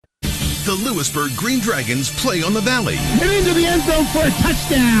The Lewisburg Green Dragons play on the Valley. And into the end zone for a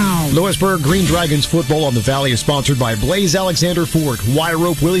touchdown. Lewisburg Green Dragons football on the Valley is sponsored by Blaze Alexander Ford, Wire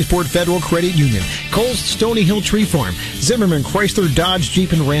Rope Williamsport Federal Credit Union, Coles Stony Hill Tree Farm, Zimmerman Chrysler Dodge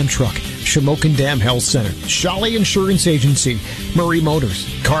Jeep and Ram Truck, Shamokin Dam Health Center, Shawley Insurance Agency, Murray Motors,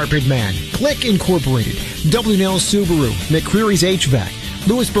 Carpet Man, Click Incorporated, W&L Subaru, McCreary's HVAC,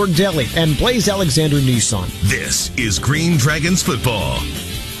 Lewisburg Deli, and Blaze Alexander Nissan. This is Green Dragons football.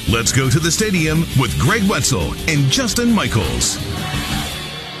 Let's go to the stadium with Greg Wetzel and Justin Michaels.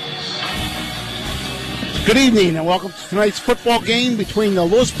 Good evening and welcome to tonight's football game between the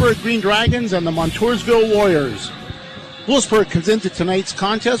Lewisburg Green Dragons and the Montoursville Warriors. Lewisburg comes into tonight's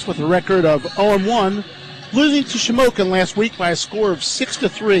contest with a record of 0-1, losing to Shamokin last week by a score of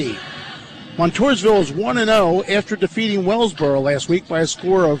 6-3. Montoursville is 1-0 after defeating Wellsboro last week by a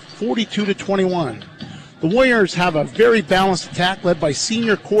score of 42-21. The Warriors have a very balanced attack led by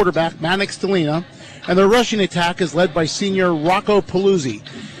senior quarterback Mannix Delina, and their rushing attack is led by senior Rocco Paluzzi.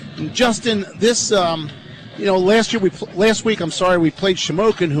 And Justin, this, last week, we played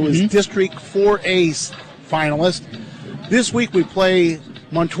Shamokin, who is District 4A finalist. This week we play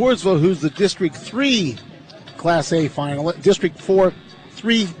Montoursville, who's the District 3 Class A finalist, District 4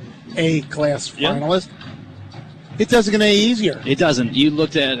 3A class finalist. It doesn't get any easier. It doesn't. You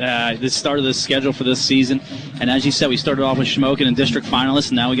looked at the start of the schedule for this season, and as you said, we started off with Shamokin and district finalists,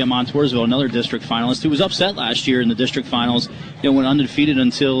 and now we got Montoursville, another district finalist, who was upset last year in the district finals. Went undefeated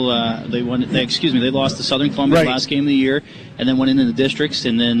until they lost to Southern Columbia last game of the year, and then went into the districts,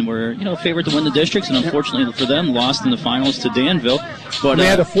 and then were favored to win the districts, and unfortunately for them, lost in the finals to Danville. But they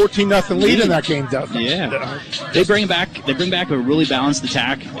had a 14-0 lead in that game, Doug. Yeah, they bring back a really balanced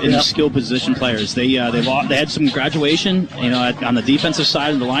attack in the skill position players. They had some graduation, on the defensive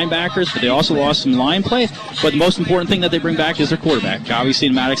side of the linebackers, but they also lost some line play. But the most important thing that they bring back is their quarterback. Obviously,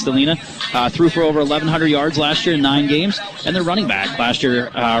 Mannix Delina threw for over 1,100 yards last year in 9 games, and their running back last year,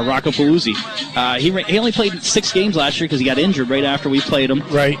 Rocco Paluzzi. He only played 6 games last year because he got injured right after we played him.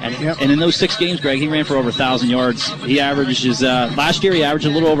 Right. And in those 6 games, Greg, he ran for over 1,000 yards. He averages last year he averaged a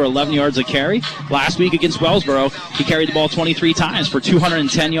little over 11 yards a carry. Last week against Wellsboro, he carried the ball 23 times for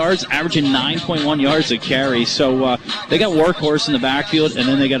 210 yards, averaging 9.1 yards a carry. So they got workhorse in the backfield, and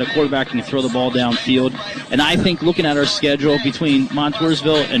then they got a quarterback who can throw the ball downfield. And I think looking at our schedule between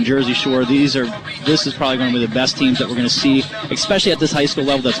Montoursville and Jersey Shore, this is probably going to be the best teams that we're going to see, especially at this high school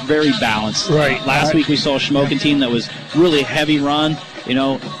level that's very balanced. Right. Last week we saw a Shamokin team that was really heavy run,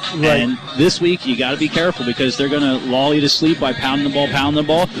 and this week you got to be careful because they're going to lull you to sleep by pounding the ball,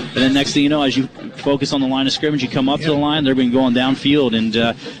 and then next thing you know, as you focus on the line of scrimmage, you come up to the line, they're going downfield, and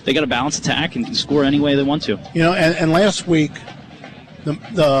they got a balanced attack and can score any way they want to. And last week,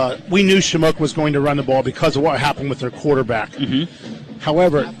 we knew Shamokin was going to run the ball because of what happened with their quarterback.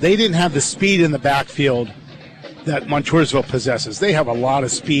 However, they didn't have the speed in the backfield that Montoursville possesses. They have a lot of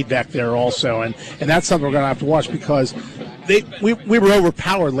speed back there also, and that's something we're going to have to watch because we were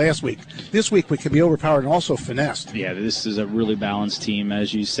overpowered last week. This week we can be overpowered and also finessed. Yeah, this is a really balanced team,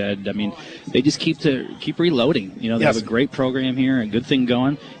 as you said. I mean, they just keep reloading. They have a great program here, a good thing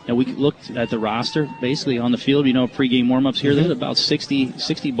going. We looked at the roster basically on the field. Pregame warm-ups here. There's about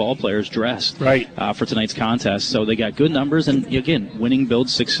 60 ball players dressed for tonight's contest. So they got good numbers, and again, winning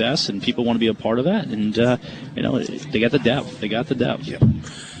builds success, and people want to be a part of that. And they got the depth. Yeah.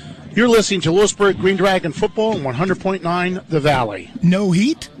 You're listening to Lewisburg Green Dragon football on 100.9 The Valley. No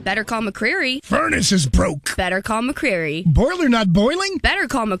heat? Better call McCreary. Furnace is broke. Better call McCreary. Boiler not boiling? Better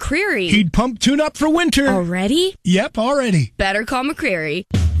call McCreary. Heat pump tune-up for winter. Already? Yep, already. Better call McCreary.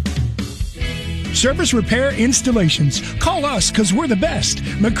 Service, repair, installations. Call us because we're the best.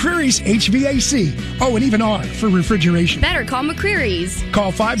 McCreary's HVAC. Oh, and even R for refrigeration. Better call McCreary's.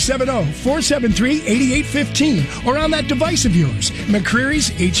 Call 570-473-8815 or on that device of yours.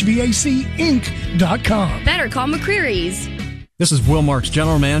 McCreary's HVACinc.com. Better call McCreary's. This is Will Marks,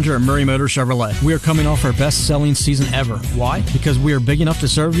 General Manager at Murray Motors Chevrolet. We are coming off our best-selling season ever. Why? Because we are big enough to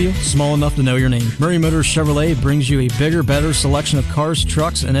serve you, small enough to know your name. Murray Motors Chevrolet brings you a bigger, better selection of cars,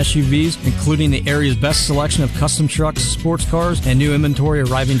 trucks, and SUVs, including the area's best selection of custom trucks, sports cars, and new inventory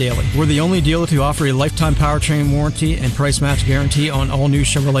arriving daily. We're the only dealer to offer a lifetime powertrain warranty and price match guarantee on all new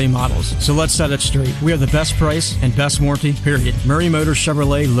Chevrolet models. So let's set it straight. We have the best price and best warranty, period. Murray Motors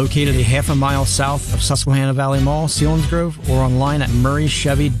Chevrolet, located a half a mile south of Susquehanna Valley Mall, Selinsgrove, or online at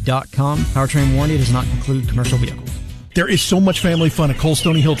murraychevy.com. Powertrain warranty does not include commercial vehicles. There is so much family fun at Coles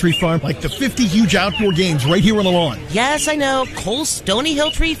Stony Hill Tree Farm, like the 50 huge outdoor games right here on the lawn. Yes, I know. Coles Stony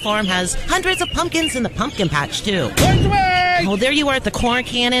Hill Tree Farm has hundreds of pumpkins in the pumpkin patch, too. Which way? right. Oh, there you are at the corn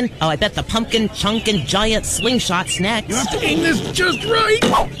cannon. Oh, I bet the pumpkin chunkin' giant slingshot's next. You have to aim this just right.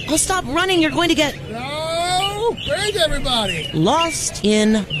 Oh, stop running. You're going to get Where's everybody? lost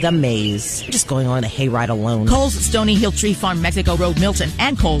in the maze. I'm just going on a hayride alone. Kohl's Stony Hill Tree Farm, Mexico Road, Milton,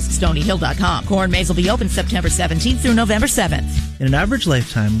 and KohlsStonyHill.com. Corn maze will be open September 17th through November 7th. In an average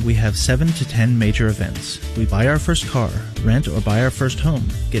lifetime, we have 7 to 10 major events. We buy our first car, rent or buy our first home,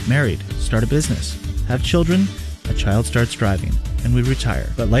 get married, start a business, have children, a child starts driving, and we retire.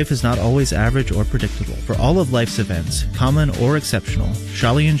 But life is not always average or predictable. For all of life's events, common or exceptional,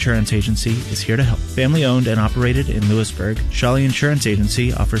 Shawley Insurance Agency is here to help. Family owned and operated in Lewisburg, Shawley Insurance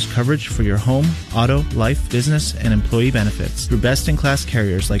Agency offers coverage for your home, auto, life, business, and employee benefits through best-in-class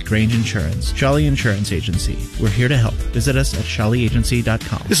carriers like Grange Insurance. Shawley Insurance Agency. We're here to help. Visit us at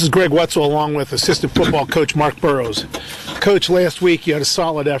shawleyagency.com. This is Greg Wetzel along with assistant football coach Mark Burrows. Coach, last week you had a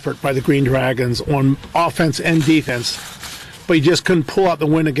solid effort by the Green Dragons on offense and defense, but you just couldn't pull out the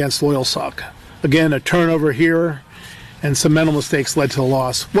win against Loyalsock. Again, a turnover here and some mental mistakes led to the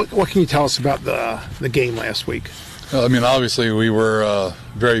loss. What can you tell us about the game last week? I mean, obviously we were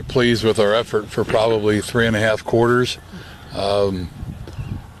very pleased with our effort for probably 3.5 quarters.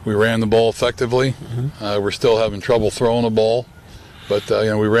 We ran the ball effectively. We're still having trouble throwing the ball, but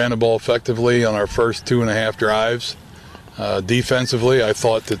we ran the ball effectively on our first 2.5 drives. Defensively, I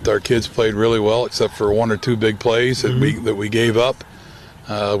thought that our kids played really well, except for 1 or 2 big plays that we gave up.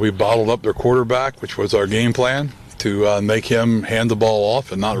 We bottled up their quarterback, which was our game plan, to make him hand the ball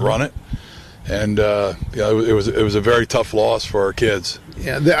off and not run it. And it was a very tough loss for our kids.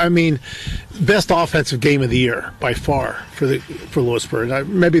 Yeah, I mean, best offensive game of the year by far for Lewisburg.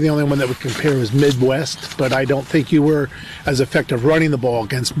 Maybe the only one that would compare was Midwest, but I don't think you were as effective running the ball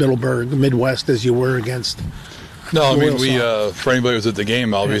against Middleburg, Midwest, as you were against. No, I mean, for anybody who was at the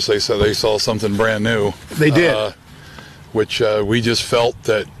game, obviously, so they saw something brand new. They did. Which we just felt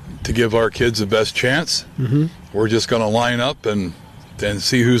that to give our kids the best chance, we're just going to line up and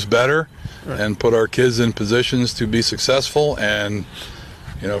see who's better and put our kids in positions to be successful. And,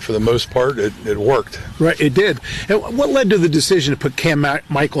 for the most part, it worked. Right, it did. And what led to the decision to put Cam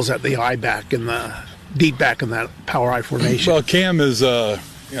Michaels at the I back in the deep back in that power I formation? Well, Cam is,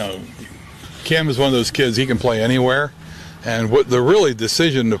 Cam is one of those kids, he can play anywhere. And what the really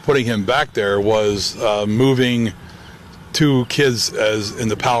decision of putting him back there was moving 2 kids as in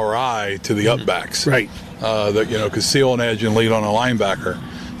the power I to the up backs. Right. That, could seal an edge and lead on a linebacker.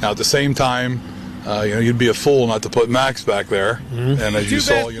 Now, at the same time, you'd be a fool not to put Max back there. And as you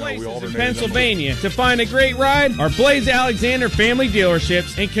saw, we alternated in Pennsylvania to find a great ride are Blaze Alexander Family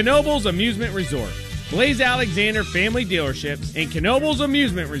Dealerships and Knoebels Amusement Resort. Blaze Alexander Family Dealerships and Knoebels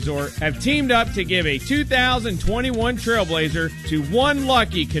Amusement Resort have teamed up to give a 2021 Trailblazer to one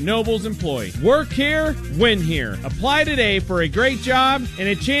lucky Knoebels employee. Work here, win here. Apply today for a great job and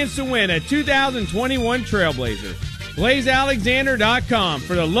a chance to win a 2021 Trailblazer. BlazeAlexander.com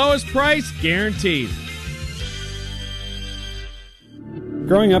for the lowest price guaranteed.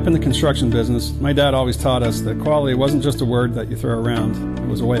 Growing up in the construction business, my dad always taught us that quality wasn't just a word that you throw around, it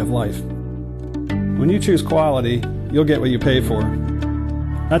was a way of life. When you choose quality, you'll get what you pay for.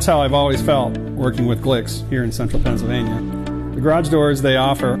 That's how I've always felt working with Glicks here in central Pennsylvania. The garage doors they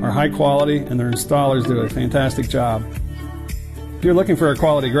offer are high quality and their installers do a fantastic job. If you're looking for a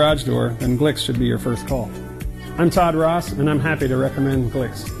quality garage door, then Glicks should be your first call. I'm Todd Ross, and I'm happy to recommend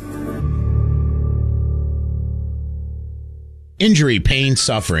Glicks. Injury, pain,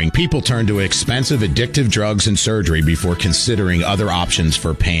 suffering. People turn to expensive, addictive drugs and surgery before considering other options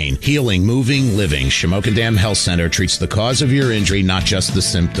for pain. Healing, moving, living. Shamokin Dam Health Center treats the cause of your injury, not just the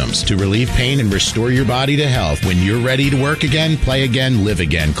symptoms. To relieve pain and restore your body to health. When you're ready to work again, play again, live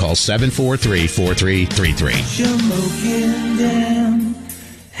again. Call 743-4333. Shamokin Dam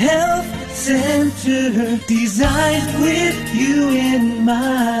Health Center, designed with you in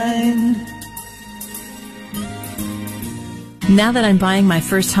mind. Now that I'm buying my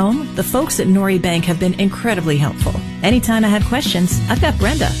first home, the folks at Nori Bank have been incredibly helpful. Anytime I have questions, I've got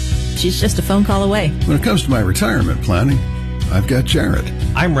Brenda. She's just a phone call away. When it comes to my retirement planning, I've got Jared.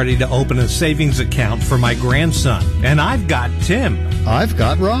 I'm ready to open a savings account for my grandson. And I've got Tim. I've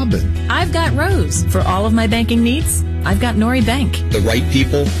got Robin. I've got Rose. For all of my banking needs, I've got Nori Bank. The right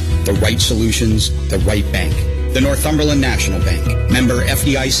people, the right solutions, the right bank. The Northumberland National Bank. Member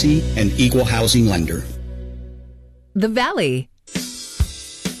FDIC and equal housing lender. The Valley.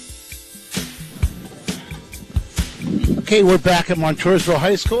 Okay, we're back at Montoursville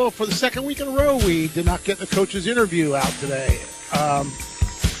High School. For the second week in a row, we did not get the coach's interview out today.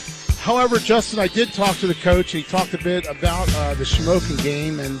 However, Justin, I did talk to the coach. He talked a bit about the Shamokin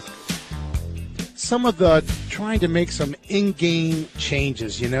game and some of the trying to make some in-game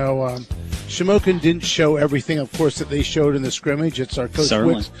changes. Shamokin didn't show everything, of course, that they showed in the scrimmage. It's our Coach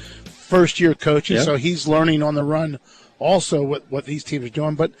Wick's first-year coaching, so he's learning on the run also what these teams are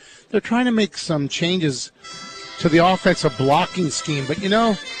doing. But they're trying to make some changes to the offensive blocking scheme. But,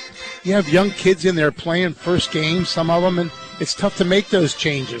 you have young kids in there playing first game, some of them, and it's tough to make those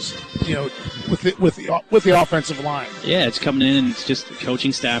changes, with the offensive line. Yeah, it's coming in, and it's just the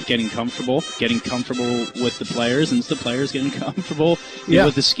coaching staff getting comfortable with the players, and it's the players getting comfortable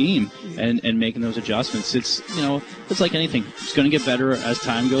with the scheme and making those adjustments. It's it's like anything. It's going to get better as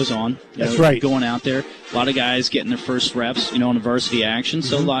time goes on. That's right. Going out there, a lot of guys getting their first reps, on a varsity action.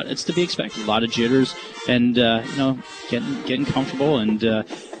 So it's to be expected. A lot of jitters, and getting comfortable, and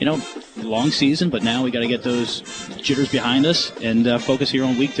long season. But now we got to get those jitters behind us and focus here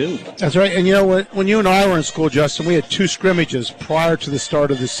on week 2. That's right. And when you and I were in school, Justin, we had 2 scrimmages prior to the start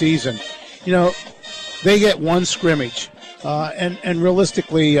of the season. They get 1 scrimmage. And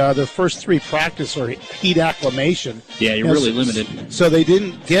realistically, the first 3 practice are heat acclimation. Yeah, you're really limited. So they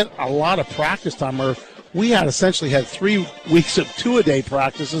didn't get a lot of practice time. Or we essentially had 3 weeks of 2-a-day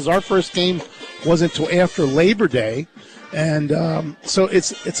practices. Our first game wasn't until after Labor Day. And so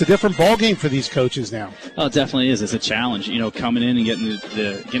it's a different ball game for these coaches now. Oh, it definitely is. It's a challenge, coming in and getting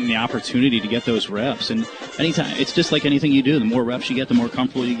the opportunity to get those reps. And anytime, it's just like anything you do. The more reps you get, the more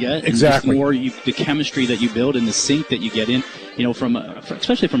comfortable you get. Exactly. And the more the chemistry that you build and the sync that you get in,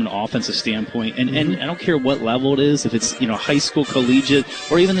 especially from an offensive standpoint. And I don't care what level it is, if it's high school, collegiate,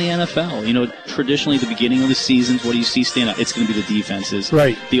 or even the NFL. Traditionally, the beginning of the seasons, what do you see stand out? It's going to be the defenses.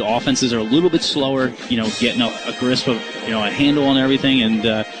 Right. The offenses are a little bit slower. Getting a grasp of a handle on everything,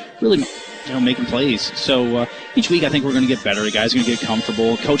 and really making plays. So each week I think we're going to get better. The guys are going to get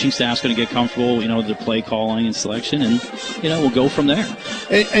comfortable. Coaching staff's going to get comfortable, the play calling and selection, and we'll go from there.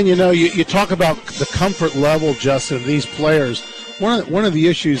 And you talk about the comfort level, Justin, of these players. One of the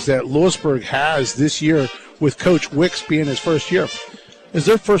issues that Lewisburg has this year with Coach Wicks being his first year is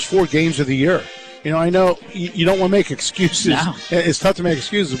their first 4 games of the year. I know you don't want to make excuses. No. It's tough to make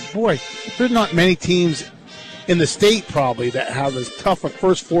excuses. Boy, there's not many teams in the state probably that have as tough a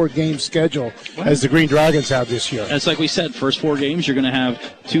first 4-game schedule as the Green Dragons have this year. And it's like we said, first 4 games, you're going to have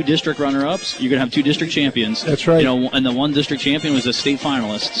 2 district runner-ups. You're going to have 2 district champions. That's right. And the one district champion was a state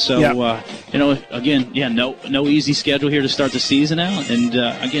finalist. So, again, no easy schedule here to start the season out. And,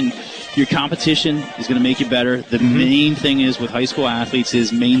 again, your competition is going to make you better. The main thing is with high school athletes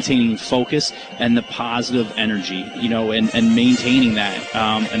is maintaining focus and the positive energy, and maintaining that.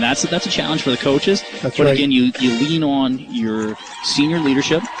 And that's a challenge for the coaches. That's but right. Again, you lean on your senior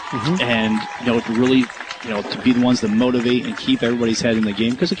leadership and, to really, to be the ones that motivate and keep everybody's head in the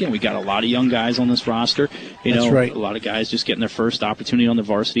game. Because, again, we got a lot of young guys on this roster. That's right. A lot of guys just getting their first opportunity on the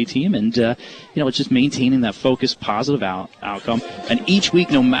varsity team. And, it's just maintaining that focused, positive outcome. And each week,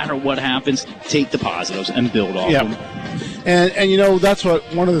 no matter what happens, take the positives and build off them. And that's what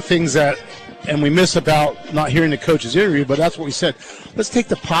one of the things that and we miss about not hearing the coach's interview, but that's what we said. Let's take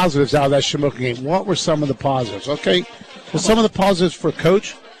the positives out of that Shamokin game. What were some of the positives? Okay, well, some of the positives for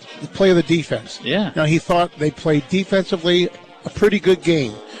Coach, the play of the defense. Yeah. He thought they played defensively a pretty good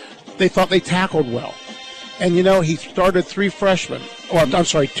game. They thought they tackled well. And, he started 2 freshmen,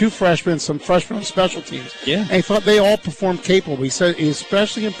 and some freshmen on special teams. Yeah. And he thought they all performed capable. He said he's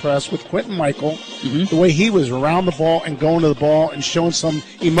especially impressed with Quentin Michael, the way he was around the ball and going to the ball and showing some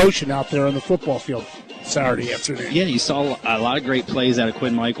emotion out there on the football field Saturday afternoon. Yeah, you saw a lot of great plays out of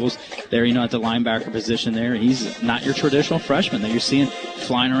Quinn Michaels there, at the linebacker position there. He's not your traditional freshman that you're seeing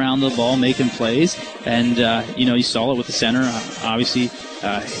flying around the ball, making plays. And, you saw it with the center, obviously.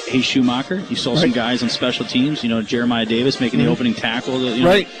 Hayes Schumacher. You saw some guys on special teams, Jeremiah Davis making the opening tackle,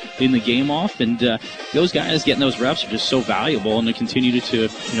 in the game off. And those guys getting those reps are just so valuable, and they continue to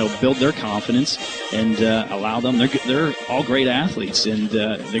build their confidence and allow them. They're all great athletes, and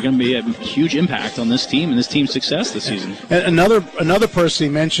they're going to be a huge impact on this team and this team's success this season. And another person he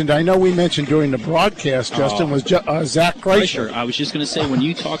mentioned, I know we mentioned during the broadcast, Justin, was Zach Kreischer. I was just going to say, when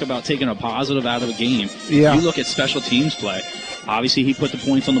you talk about taking a positive out of a game, you look at special teams play. Obviously, he put the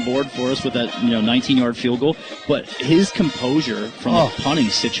points on the board for us with that 19-yard field goal. But his composure from the punting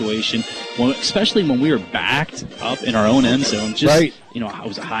situation, especially when we were backed up in our own end zone, it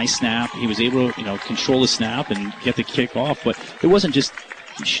was a high snap. He was able to control the snap and get the kick off. But it wasn't just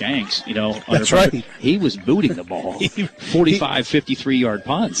shanks, That's right. He was booting the ball. 45, 53-yard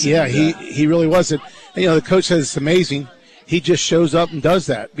punts. Yeah, he really wasn't. The coach says it's amazing. He just shows up and does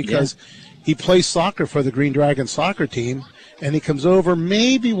that because he plays soccer for the Green Dragon soccer team. And he comes over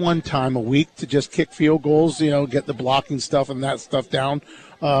maybe one time a week to just kick field goals, get the blocking stuff and that stuff down.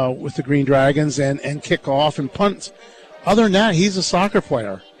 with the Green Dragons and kick off and punt. Other than that, he's a soccer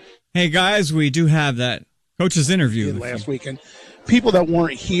player. Hey, guys, we do have that coach's interview last weekend. People that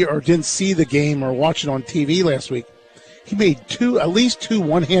weren't here or didn't see the game or watch it on TV last week, he made at least two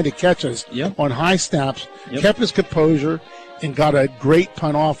one-handed catches on high snaps, kept his composure, and got a great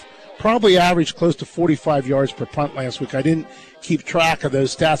punt off. Probably averaged close to 45 yards per punt last week. I didn't keep track of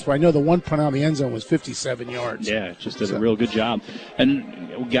those stats, but I know the one punt out of the end zone was 57 yards. Yeah, just did a real good job. And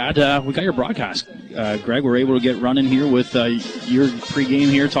we got your broadcast, Greg. We're able to get running here with your pregame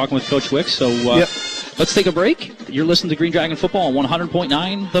here, talking with Coach Wicks. So let's take a break. You're listening to Green Dragon Football on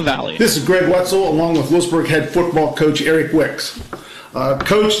 100.9 The Valley. This is Greg Wetzel along with Lewisburg head football coach Eric Wicks.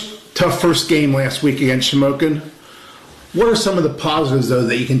 Coach, tough first game last week against Shamokin. What are some of the positives, though,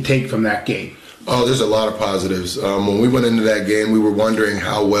 that you can take from that game? Oh, there's a lot of positives. When we went into that game, we were wondering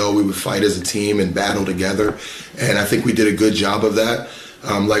how well we would fight as a team and battle together, and I think we did a good job of that.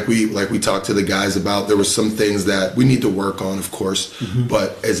 Like we talked to the guys about, there were some things that we need to work on, of course,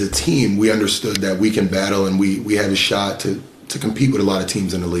 but as a team, we understood that we can battle and we have a shot to compete with a lot of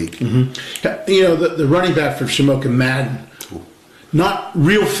teams in the league. You know, the running back for Shamokin, Madden, not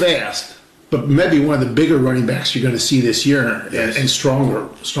real fast, but maybe one of the bigger running backs you're going to see this year, and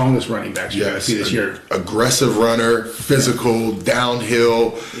strongest running backs you're going to see this year. Aggressive runner, physical,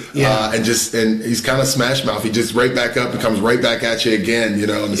 downhill, and he's kind of smash mouth. He just right back up and comes right back at you again, you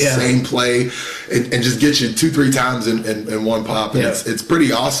know, in the same play, and just gets you 2-3 times in one pop. And it's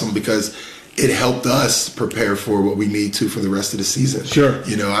pretty awesome because it helped us prepare for what we need to for the rest of the season. Sure.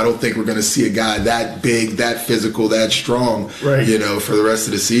 You know, I don't think we're going to see a guy that big, that physical, that strong, you know, for the rest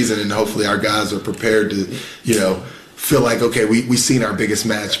of the season. And hopefully our guys are prepared to, you know, feel like, okay, we've seen our biggest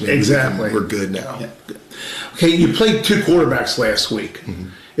match. Maybe exactly. We're good now. Yeah. Okay, you played two quarterbacks last week.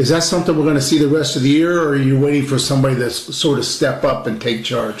 Is that something we're going to see the rest of the year, or are you waiting for somebody to sort of step up and take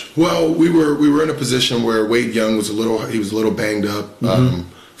charge? Well, we were in a position where Wade Young was a little banged up.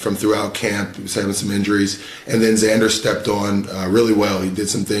 From throughout camp. He was having some injuries. And then Xander stepped on really well. He did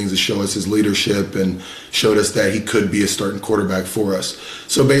some things to show us his leadership and showed us that he could be a starting quarterback for us.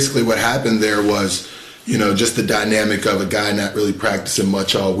 So basically what happened there was, you know, just the dynamic of a guy not really practicing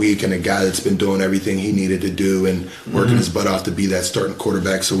much all week and a guy that's been doing everything he needed to do and working his butt off to be that starting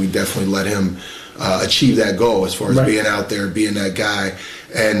quarterback. So we definitely let him achieve that goal as far as being out there, being that guy.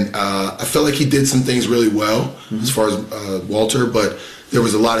 And I felt like he did some things really well as far as Walter, but there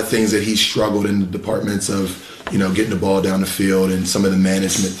was a lot of things that he struggled in the departments of, you know, getting the ball down the field and some of the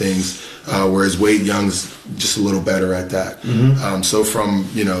management things, whereas Wade Young's just a little better at that. So from,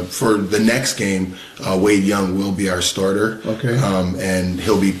 you know, for the next game, Wade Young will be our starter. And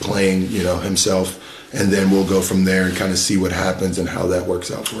he'll be playing, you know, himself. And then we'll go from there and kind of see what happens and how that works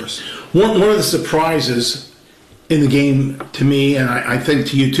out for us. One of the surprises in the game to me, and I think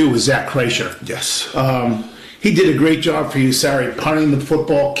to you too, was Zach Kreischer. Yes. He did a great job for you, Saturday, punting the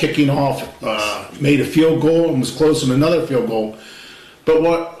football, kicking off, made a field goal and was close to another field goal. But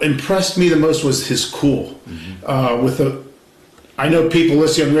what impressed me the most was his cool. I know people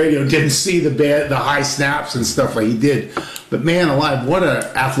listening on the radio didn't see the high snaps and stuff like he did. But man alive, what an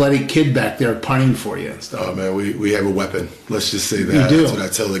athletic kid back there punting for you and stuff. Oh man, we have a weapon. Let's just say that. You do. That's what I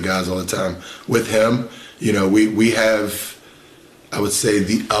tell the guys all the time. With him, you know, we have, I would say,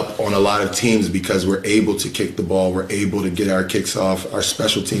 the up on a lot of teams because we're able to kick the ball. We're able to get our kicks off. Our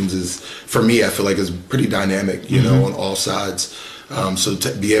special teams is, for me, I feel like is pretty dynamic, you know, on all sides. So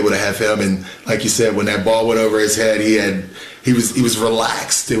to be able to have him, and like you said, when that ball went over his head, he was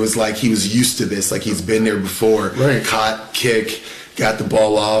relaxed. It was like he was used to this, like he's been there before. Caught, kick, got the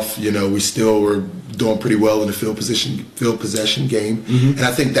ball off. You know, we still were doing pretty well in the field possession game, and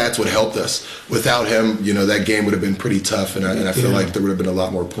I think that's what helped us. Without him, you know, that game would have been pretty tough, and I feel like there would have been a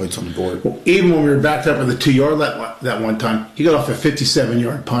lot more points on the board. Well, even when we were backed up with a 2-yard that one time, he got off a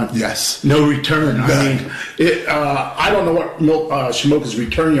 57-yard punt. Yes, no return. I mean, I don't know what Shamokin's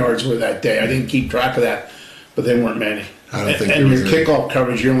return yards were that day. I didn't keep track of that, but they weren't many. I don't think. And your kickoff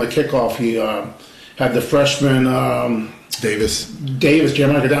coverage, your only kickoff, he had the freshman.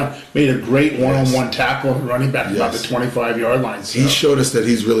 Jeremiah Godown made a great one-on-one tackle and running back about the 25-yard line. So. He showed us that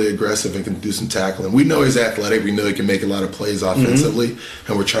he's really aggressive and can do some tackling. We know he's athletic. We know he can make a lot of plays offensively,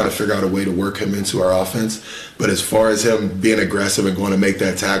 and we're trying to figure out a way to work him into our offense. But as far as him being aggressive and going to make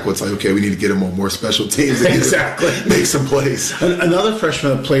that tackle, it's like, okay, we need to get him on more special teams. Exactly. Make some plays. Another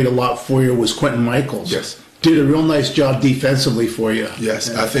freshman that played a lot for you was Quentin Michaels. Yes. Did a real nice job defensively for you.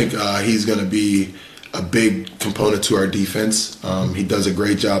 Yes, I think he's going to be a big component to our defense. He does a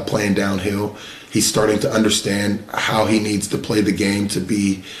great job playing downhill. He's starting to understand how he needs to play the game to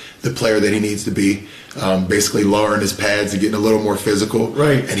be the player that he needs to be. Basically lowering his pads and getting a little more physical.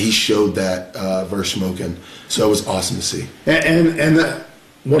 Right. And he showed that versus Schmoken. So it was awesome to see.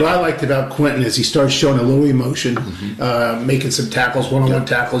 What I liked about Quentin is he started showing a little emotion, making some tackles, one-on-one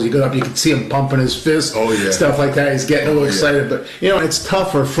tackles. You go up, you can see him pumping his fist, stuff like that. He's getting a little excited. But, it's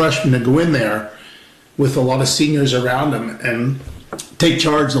tough for a freshman to go in there with a lot of seniors around him and take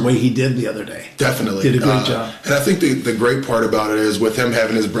charge the way he did the other day. Definitely. Did a great job. And I think the great part about it is with him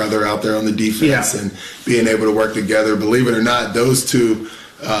having his brother out there on the defense and being able to work together, believe it or not, those two,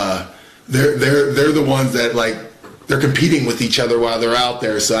 they're the ones that, they're competing with each other while they're out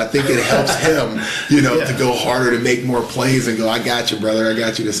there. So I think it helps him, to go harder, to make more plays and go, I got you, brother. I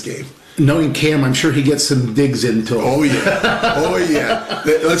got you this game. Knowing Cam, I'm sure he gets some digs into him. Oh, yeah.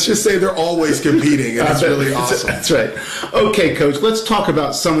 Let's just say they're always competing, and it's really awesome. That's right. Okay, Coach, let's talk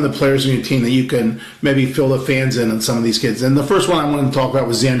about some of the players on your team that you can maybe fill the fans in on some of these kids. And the first one I wanted to talk about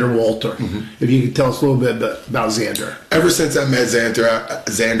was Xander Walter. If you could tell us a little bit about Xander. Ever since I met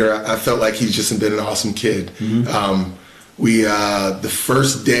Xander, I felt like he's just been an awesome kid. We the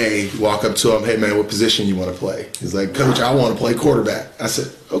first day walk up to him, hey man, what position you want to play? He's like, Coach, I want to play quarterback. I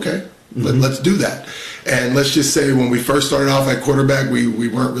said, okay, let's do that. And let's just say when we first started off at quarterback, we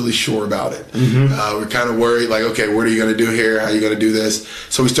weren't really sure about it. We're kind of worried, like, okay, what are you going to do here? How are you going to do this?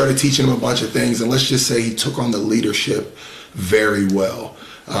 So we started teaching him a bunch of things, and let's just say he took on the leadership very well.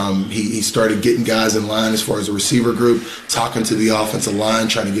 He started getting guys in line as far as the receiver group, talking to the offensive line,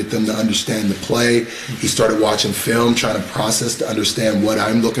 trying to get them to understand the play. He started watching film, trying to process to understand what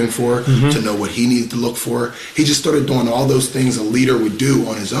I'm looking for, to know what he needs to look for. He just started doing all those things a leader would do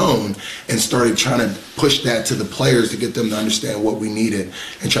on his own and started trying to push that to the players to get them to understand what we needed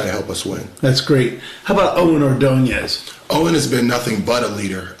and try to help us win. That's great. How about Owen Ordonez? Owen has been nothing but a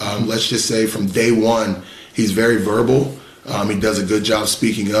leader. Let's just say from day one, he's very verbal. He does a good job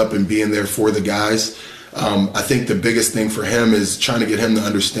speaking up and being there for the guys. I think the biggest thing for him is trying to get him to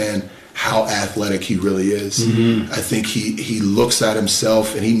understand how athletic he really is. I think he looks at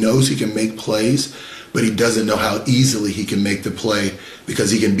himself and he knows he can make plays, but he doesn't know how easily he can make the play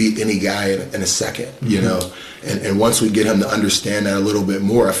because he can beat any guy in a second, And once we get him to understand that a little bit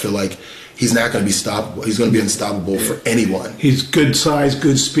more, I feel like he's not going to be stoppable. He's going to be unstoppable for anyone. He's good size,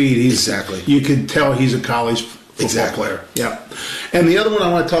 good speed. Exactly. You can tell he's a college football player. Yeah. And the other one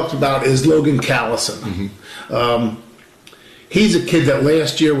I want to talk about is Logan Callison. He's a kid that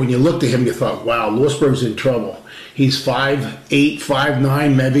last year, when you looked at him, you thought, wow, Lewisburg's in trouble. He's 5'8",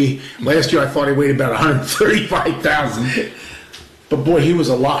 5'9", maybe. Last year I thought he weighed about 135 pounds. But boy, he was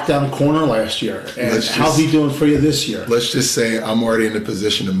a lockdown corner last year. And how's he doing for you this year? Let's just say I'm already in a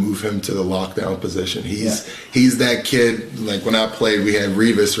position to move him to the lockdown position. He's that kid. Like when I played, we had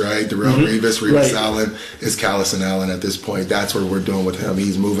Revis, right? Darrell Revis Allen is Callison Allen at this point. That's what we're doing with him.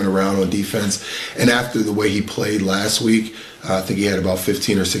 He's moving around on defense. And after the way he played last week, I think he had about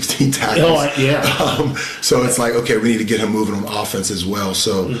 15 or 16 tackles. So it's like, okay, we need to get him moving on offense as well.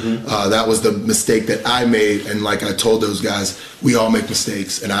 So that was the mistake that I made. And like I told those guys, we all make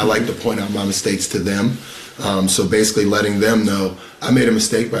mistakes. And I like to point out my mistakes to them. So basically letting them know I made a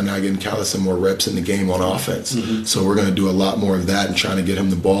mistake by not getting Callison more reps in the game on offense. So we're going to do a lot more of that and trying to get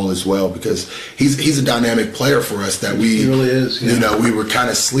him the ball as well because he's a dynamic player for us that we really is. You know, we were kind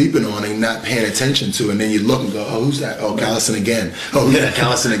of sleeping on and not paying attention to. And then you look and go, oh, who's that? Oh, Callison again. Oh, yeah,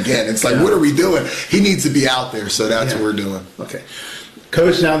 Callison again. It's like, what are we doing? He needs to be out there. So that's what we're doing. Okay.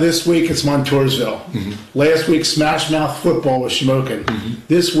 Coach, now this week it's Montoursville. Last week, Smash Mouth football was Schmoken.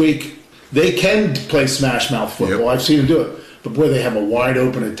 This week, they can play Smash Mouth football. I've seen them do it. But, boy, they have a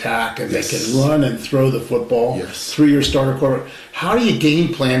wide-open attack, and they can run and throw the football through your starter quarterback. How do you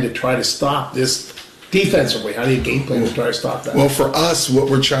game plan to try to stop this defensively? How do you game plan to try to stop that? Well, for us, what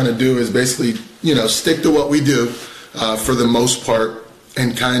we're trying to do is basically, stick to what we do for the most part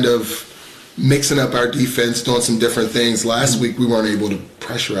and kind of mixing up our defense, doing some different things. Last week, we weren't able to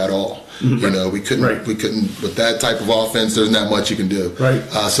pressure at all. We couldn't with that type of offense, there's not much you can do.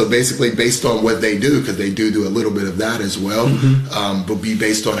 So basically based on what they do, because they do a little bit of that as well, but be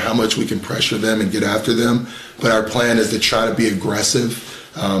based on how much we can pressure them and get after them. But our plan is to try to be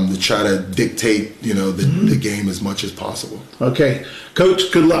aggressive, to try to dictate, the game as much as possible. Okay.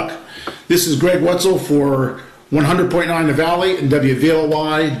 Coach, good luck. This is Greg Wetzel for 100.9 The Valley and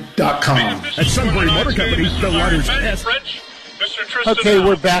WVLY.com. At Sunbury Motor Company, the letters S. Okay,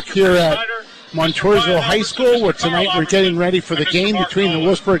 we're back here at Montoursville High School, where tonight we're getting ready for the game between the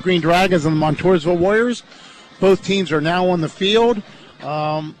Lewisburg Green Dragons and the Montoursville Warriors. Both teams are now on the field.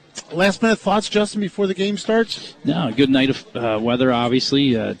 Last minute thoughts, Justin, before the game starts? No, good night of weather,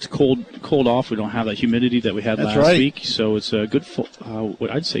 obviously. It's cold off. We don't have that humidity that we had last week. So it's a good,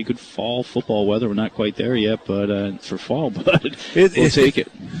 what I'd say, good fall football weather. We're not quite there yet, but for fall, but we'll take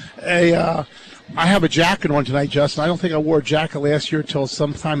it. I have a jacket on tonight, Justin. I don't think I wore a jacket last year until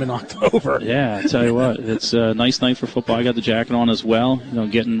sometime in October. Yeah, I tell you what, it's a nice night for football. I got the jacket on as well,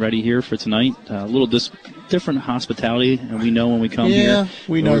 getting ready here for tonight. A little different hospitality, and we know when we come here. Yeah,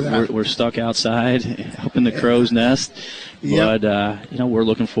 we know that. We're stuck outside up in the crow's nest. Yep. But, we're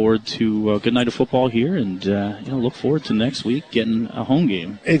looking forward to a good night of football here and, look forward to next week getting a home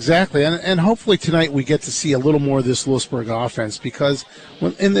game. Exactly. And hopefully tonight we get to see a little more of this Lewisburg offense because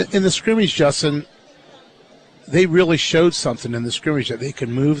in the scrimmage, Justin, they really showed something in the scrimmage that they could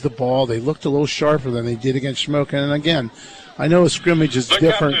move the ball. They looked a little sharper than they did against Shamokin. And, again, I know a scrimmage is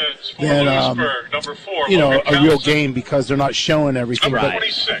different than, a real game because they're not showing everything. Right.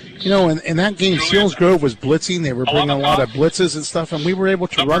 But, in that game, Seals Grove was blitzing. They were bringing a lot of blitzes and stuff, and we were able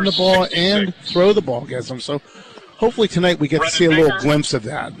to run the ball and throw the ball against them. So hopefully tonight we get to see a little glimpse of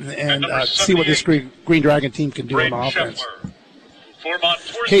that and see what this Green Dragon team can do on offense.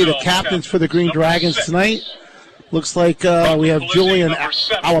 Okay, the captains for the Green Dragons tonight. Looks like we have Julian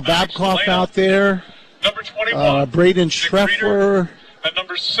Alababkoff out there. Braden Schreffler,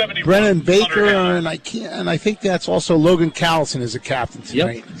 Brennan Baker, and I think that's also Logan Callison is a captain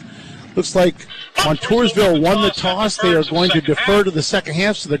tonight. Yep. Looks like Montoursville won the toss. They are going to defer to the second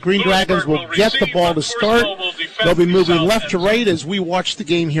half, so the Green Dragons will get the ball to start. They'll be moving left to right as we watch the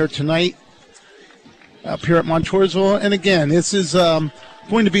game here tonight up here at Montoursville. And again, this is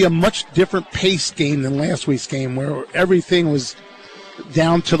going to be a much different pace game than last week's game where everything was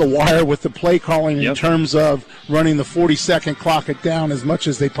down to the wire with the play calling in terms of running the 40-second clock it down as much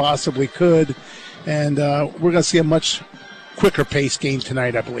as they possibly could. And we're going to see a much quicker pace game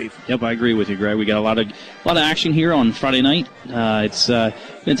tonight, I believe. Yep, I agree with you, Greg. We got a lot of action here on Friday night. It's going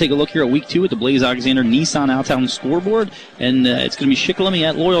to take a look here at week 2 at the Blaze Alexander Nissan Outtown scoreboard, and it's going to be Shikellamy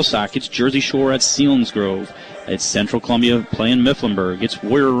at Loyalsock. It's Jersey Shore at Selinsgrove. It's Central Columbia playing Mifflinburg. It's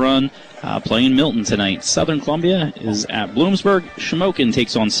Warrior Run playing Milton tonight. Southern Columbia is at Bloomsburg. Shamokin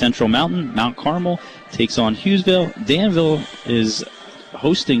takes on Central Mountain. Mount Carmel takes on Hughesville. Danville is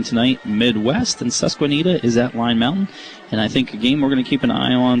hosting tonight Midwest, and Susquehanna is at Line Mountain. And I think a game we're going to keep an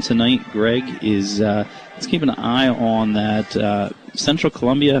eye on tonight, Greg, is let's keep an eye on that Central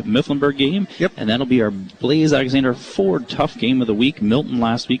Columbia Mifflinburg game. Yep. And that'll be our Blaze Alexander Ford tough game of the week. Milton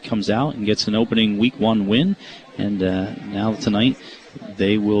last week comes out and gets an opening week 1 win. And now tonight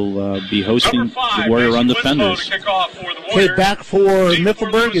they will be hosting the Warrior Run Defenders. Okay, back for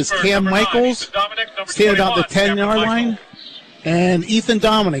Mifflinburg is Cam Michaels, standing about the 10-yard line. And Ethan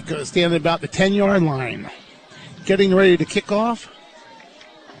Dominic standing about the 10-yard line. Getting ready to kick off.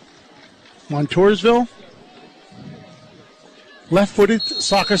 Montoursville. Left-footed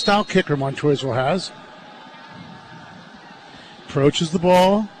soccer-style kicker Montoursville has. Approaches the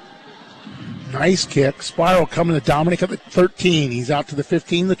ball. Nice kick. Spiral coming to Dominic at the 13. He's out to the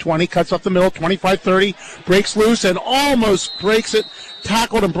 15, the 20, cuts up the middle, 25-30, breaks loose and almost breaks it.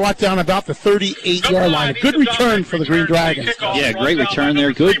 Tackled and brought down about the 38-yard line. A good return for the Green Dragons. Yeah, great return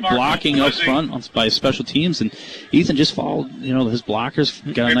there. Good blocking up front by special teams. And Ethan just followed, his blockers,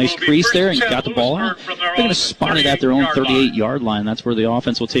 got a nice crease there and got the ball out. They're going to spot it at their own 38-yard line. That's where the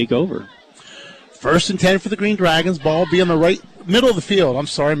offense will take over. 1st and 10 for the Green Dragons. Ball will be on the middle of the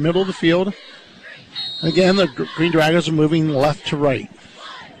field. Again, the Green Dragons are moving left to right.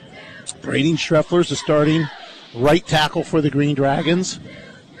 Braden Schreffler is the starting right tackle for the Green Dragons.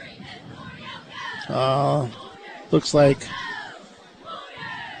 Looks like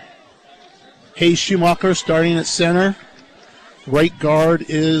Hayes Schumacher starting at center. Right guard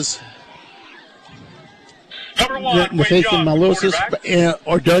is Nathan Malusis.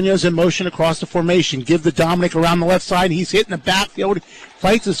 Ordonez in motion across the formation. Give the Dominic around the left side. He's hitting the backfield.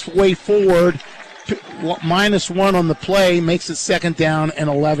 Fights his way forward. -1 on the play, makes it 2nd down and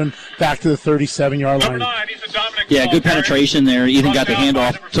 11 back to the 37-yard line. Yeah, good penetration there. Ethan got the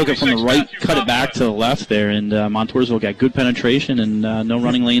handoff, took it from the right, cut it back to the left there, and Montoursville got good penetration and no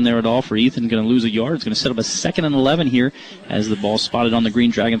running lane there at all for Ethan. Going to lose a yard. It's going to set up a 2nd and 11 here as the ball spotted on the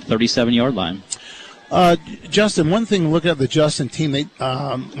Green Dragon 37-yard line. Justin, one thing looking at the Justin team,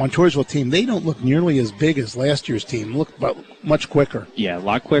 Montoursville team, they don't look nearly as big as last year's team. Look much quicker. Yeah, a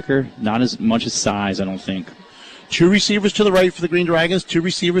lot quicker. Not as much as size, I don't think. 2 receivers to the right for the Green Dragons, 2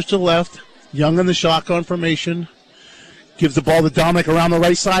 receivers to the left. Young in the shotgun formation. Gives the ball to Dominic around the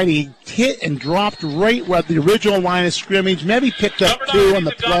right side. He hit and dropped right where the original line of scrimmage. Maybe picked up 2 on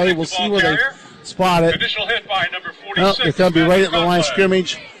the play. We'll see where they spot it. Initial hit by number 46. It's going to be right at the line of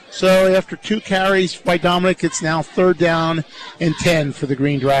scrimmage. So after 2 carries by Dominic, it's now 3rd down and 10 for the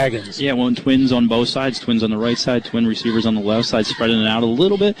Green Dragons. Yeah, one twins on both sides, twins on the right side, twin receivers on the left side, spreading it out a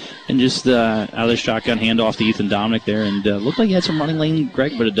little bit, and just out of the shotgun handoff to Ethan Dominic there. And looked like he had some running lane,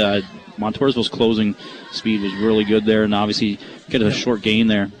 Greg, but Montoursville's closing speed was really good there, and obviously get a short gain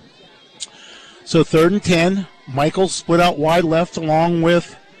there. So 3rd and 10. Michaels split out wide left along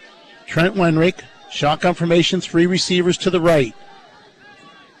with Trent Wenrick. Shotgun formation, 3 receivers to the right.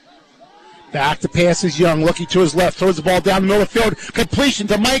 Back to pass is Young, looking to his left, throws the ball down the middle of the field. Completion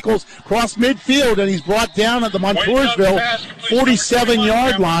to Michaels, cross midfield, and he's brought down at the Montoursville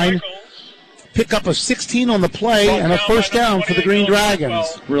 47-yard line. Pick up a 16 on the play and a 1st down for the Green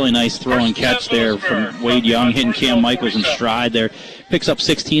Dragons. Really nice throw and catch there from Wade Young, hitting Cam Michaels in stride there. Picks up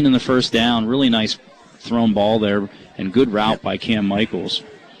 16 in the 1st down. Really nice thrown ball there and good route by Cam Michaels.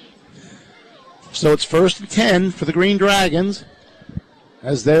 So it's 1st and 10 for the Green Dragons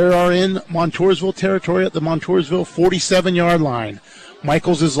as they are in Montoursville territory at the Montoursville 47-yard line.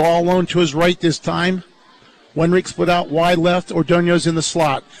 Michaels is all alone to his right this time. Wenrick split out wide left. Ordonez in the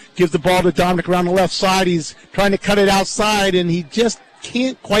slot. Give the ball to Dominic around the left side. He's trying to cut it outside, and he just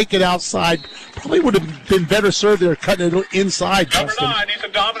can't quite get outside. Probably would have been better served there cutting it inside. Number 9,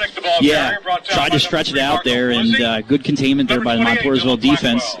 Ethan Dominic, the ball carrier. Tried to stretch it out there, and good containment there by the Montoursville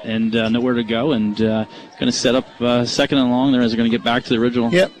defense, and nowhere to go, and going to set up 2nd and long there as they're going to get back to the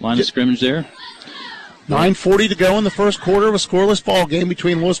original line of scrimmage there. 9:40 to go in the 1st quarter of a scoreless ball game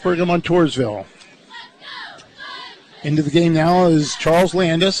between Lewisburg and Montoursville. Into the game now is Charles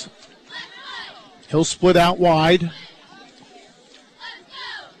Landis. He'll split out wide.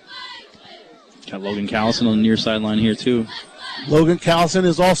 Got Logan Callison on the near sideline here, too. Logan Callison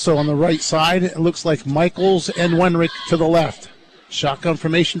is also on the right side. It looks like Michaels and Wenrick to the left. Shotgun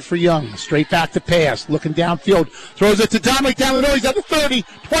formation for Young. Straight back to pass. Looking downfield. Throws it to Dominic down the middle. He's at the 30,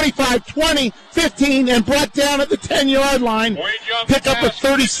 25, 20, 15, and brought down at the 10-yard line. Pick up a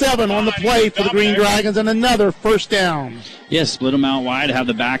 37 on the play for the Green Dragons, and another 1st down. Yeah, split him out wide, have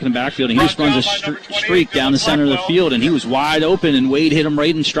the back in the backfield, and he just runs a streak down the center of the field, and he was wide open, and Wade hit him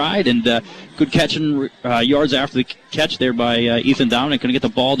right in stride, and good catching yards after the catch there by Ethan Dominic. Going to get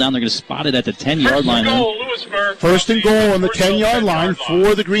the ball down. They're going to spot it at the 10-yard line. 1st and goal on the 10-yard line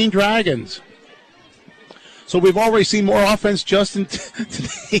for the Green Dragons. So we've already seen more offense, Justin,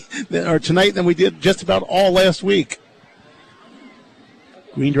 tonight than we did just about all last week.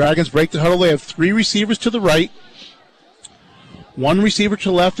 Green Dragons break the huddle. They have 3 receivers to the right. 1 receiver to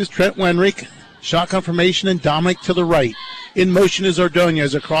the left is Trent Wenrick. Shotgun formation and Dominic to the right. In motion is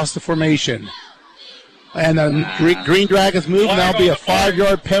Ordonez across the formation. And the Green Dragons move, and that'll be a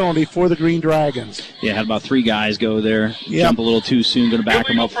 5-yard penalty for the Green Dragons. Yeah, had about 3 guys go there. Jump a little too soon, going to back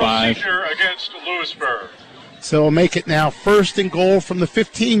them up 5. Against Lewisburg. So we'll make it now 1st and goal from the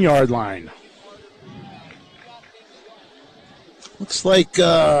 15-yard line. Looks like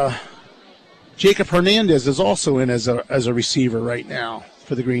Jacob Hernandez is also in as a receiver right now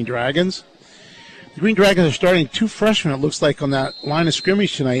for the Green Dragons. The Green Dragons are starting 2 freshmen, it looks like, on that line of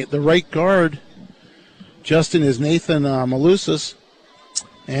scrimmage tonight. The right guard, Justin, is Nathan Malusas,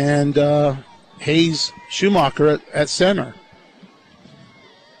 and Hayes Schumacher at center.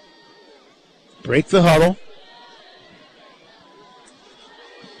 Break the huddle.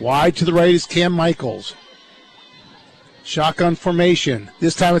 Wide to the right is Cam Michaels. Shotgun formation.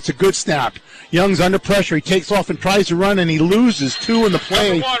 This time it's a good snap. Young's under pressure. He takes off and tries to run, and he loses 2 in the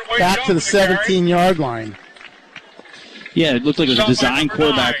play back to the 17-yard line. Yeah, it looked like it was a design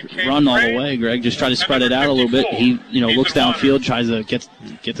quarterback run all the way, Greg. Just try to spread it out a little bit. He, looks downfield, tries to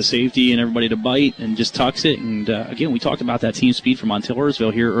get the safety and everybody to bite, and just tucks it. And, again, we talked about that team speed from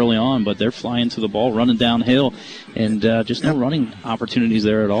Montoursville here early on, but they're flying to the ball, running downhill, and just no running opportunities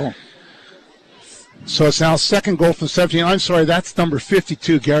there at all. So it's now 2nd goal from 17. I'm sorry, that's number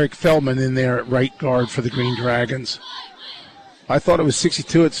 52, Garrick Feldman, in there at right guard for the Green Dragons. I thought it was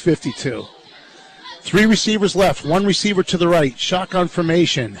 62. It's 52. 3 receivers left, 1 receiver to the right. Shotgun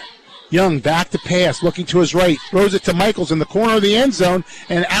formation. Young back to pass, looking to his right. Throws it to Michaels in the corner of the end zone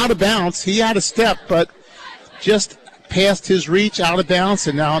and out of bounds. He had a step, but just past his reach, out of bounds,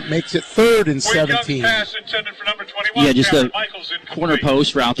 and now it makes it 3rd and 17. Pass intended for number 21. Yeah, just a corner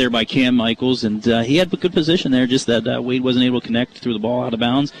post route there by Cam Michaels, and he had a good position there, just that Wade wasn't able to connect, threw the ball out of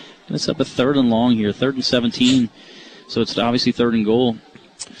bounds. And it's up a 3rd and long here, 3rd and 17. So it's obviously 3rd and goal.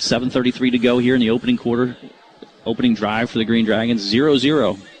 7:33 to go here in the opening quarter. Opening drive for the Green Dragons,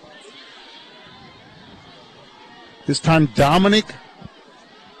 0-0. This time Dominic,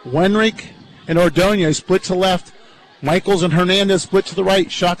 Wenrick, and Ordonez split to left Michaels and Hernandez split to the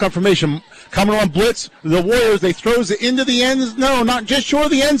right. Shotgun formation. Coming on blitz. The Warriors, they throws it into the end. No, not just short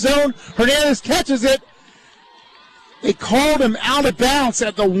of the end zone. Hernandez catches it. They called him out of bounds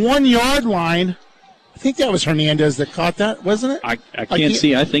at the 1 yard line. I think that was Hernandez that caught that, wasn't it? I can't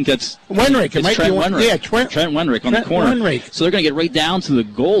see. I think that's Wenrick. It might Trent be Wenrick. Yeah, Trent Wenrick on the corner. Wenrick. So they're going to get right down to the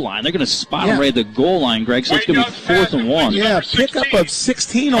goal line. They're going to spot him right at the goal line, Greg. So it's going to be 4th and 1. Yeah, pickup of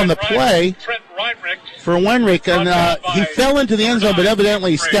 16 on the play for Wenrick. And he fell into the end zone, but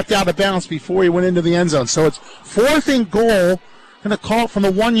evidently he stepped out of bounds before he went into the end zone. So it's 4th and goal. Going to call it from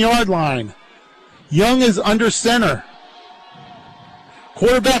the 1 yard line. Young is under center.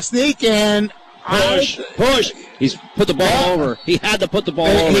 Quarterback sneak and push. He's put the ball over. He had to put the ball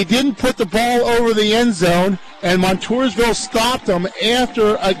over. He didn't put the ball over the end zone, and Montoursville stopped him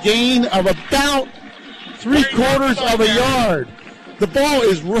after a gain of about 3/4 of a yard. The ball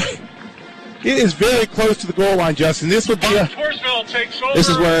is right. It is very close to the goal line, Justin. This would be This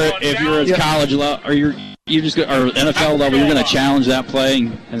is where if you're at college level or you're just or NFL level, you're going to challenge that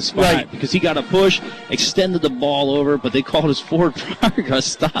play and spot it because he got a push, extended the ball over, but they called his forward progress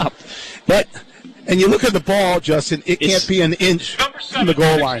stop. And you look at the ball, Justin, it can't be an inch from the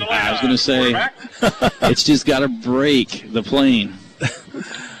goal line. I was going to say, it's just got to break the plane.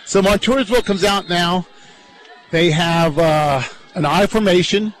 So Montoursville comes out now. They have an I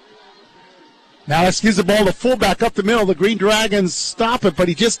formation. Now let's gives the ball to fullback up the middle. The Green Dragons stop it, but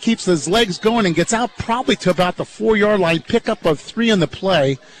he just keeps his legs going and gets out probably to about the 4 yard line. Pickup of 3 in the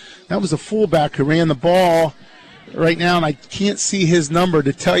play. That was the fullback who ran the ball right now, and I can't see his number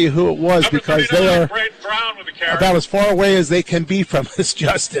to tell you who it was because they are about as far away as they can be from us,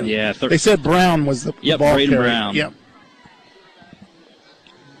 Justin. Yeah, they said Brown was the ball Braden carrier. Brown. Yep.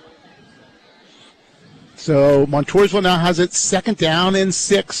 So Montoursville now has it 2nd down and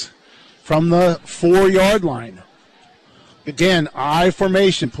 6 from the 4 yard line. Again, I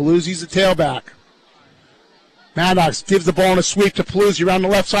formation. Paluzzi's the tailback. Maddox gives the ball in a sweep to Paluzzi around the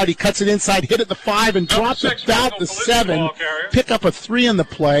left side. He cuts it inside, hit at the 5, and drops it about the 7. Pick up a 3 in the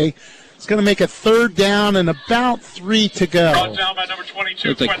play. It's going to make it 3rd down and about 3 to go.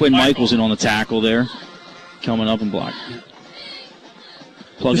 Looks like Quinn Michaels in on the tackle there. Coming up and block.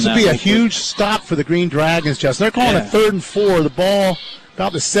 This would be a huge stop for the Green Dragons, Justin. They're calling it 3rd and 4. The ball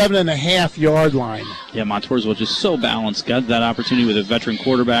about the 7.5 yard line. Yeah, Montoursville just so balanced. Got that opportunity with a veteran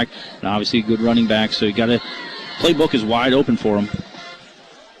quarterback and obviously a good running back. So you got to playbook is wide open for him.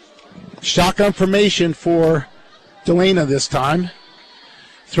 Shotgun formation for Delana this time.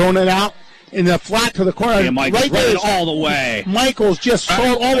 Throwing it out in the flat to the corner. Yeah, Michaels right there, all the way. Michaels just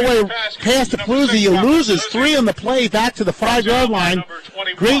throw all the way past the Paluzzi. He loses 3 on the play back to the 5 yard line.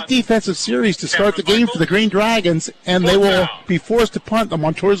 Great defensive series to start the game for the Green Dragons, and they will be forced to punt. The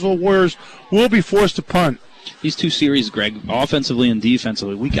Montoursville Warriors will be forced to punt. These two series, Greg, offensively and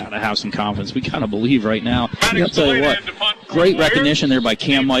defensively, we got to have some confidence. We got to believe right now. I'll tell you what, great recognition there by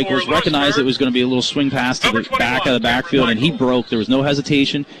Cam Michaels. Recognized it was going to be a little swing pass to the back of the backfield, and he broke. There was no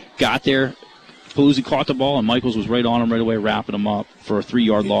hesitation. Got there. Paluzzi caught the ball, and Michaels was right on him right away, wrapping him up for a 3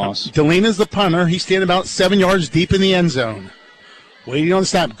 yard loss. Delana's the punter. He's standing about 7 yards deep in the end zone. Waiting on the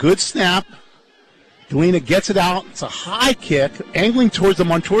snap. Good snap. Delana gets it out. It's a high kick, angling towards the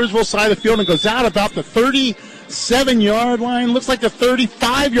Montoursville side of the field, and goes out about the 37 yard line. Looks like the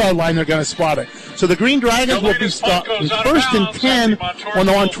 35 yard line they're going to spot it. So the Green Dragons will be stopped in 1st and 10 on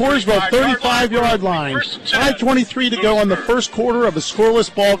the Montoursville 35 yard line. 5:23 to go in the first quarter of a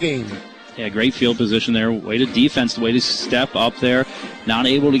scoreless ball game. Yeah, great field position there. Way to defense, the way to step up there. Not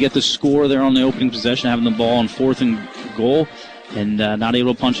able to get the score there on the opening possession, having the ball on 4th and goal. And not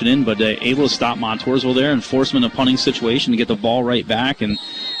able to punch it in, but able to stop Montoursville there and force them in a punting situation to get the ball right back. And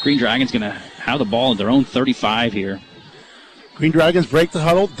Green Dragons going to have the ball at their own 35 here. Green Dragons break the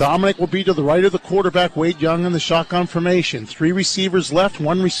huddle. Dominic will be to the right of the quarterback, Wade Young in the shotgun formation. 3 receivers left,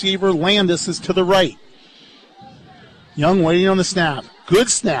 1 receiver. Landis is to the right. Young waiting on the snap. Good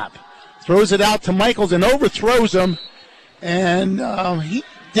snap. Throws it out to Michaels and overthrows him. And he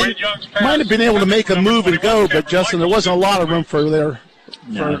might have been able to make a move and go, but Justin, there wasn't a lot of room for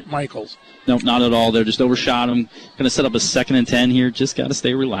Michaels. No, not at all. They're just overshot him. Going to set up a 2nd and 10 here. Just got to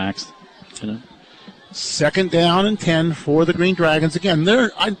stay relaxed. 2nd down and 10 for the Green Dragons. Again,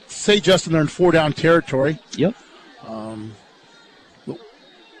 I'd say, Justin, they're in 4 down territory. Yep.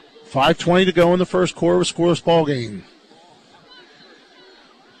 5:20 to go in the first quarter of a scoreless ball game.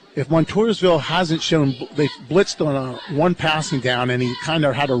 If Montoursville hasn't shown, they blitzed on one passing down, and he kind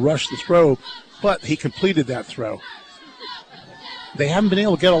of had to rush the throw, but he completed that throw. They haven't been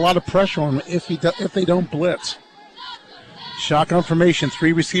able to get a lot of pressure on him if they don't blitz. Shotgun formation,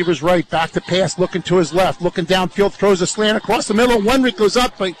 3 receivers right, back to pass, looking to his left, looking downfield, throws a slant across the middle. Wenrick goes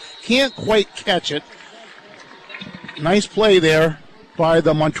up, but can't quite catch it. Nice play there by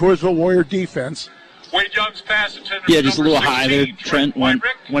the Montoursville Warrior defense. Wade Young's pass intended Yeah, just a little high there. Trent went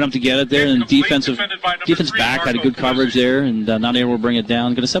up to get it there, and defense back had a good coverage there, and not able to bring it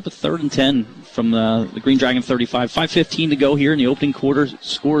down. Going to set up a 3rd and 10 from the Green Dragon 35. 5:15 to go here in the opening quarter.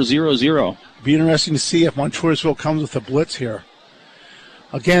 Score 0-0. Be interesting to see if Montoursville comes with a blitz here.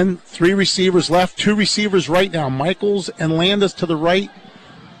 Again, 3 receivers left, 2 receivers right now. Michaels and Landis to the right.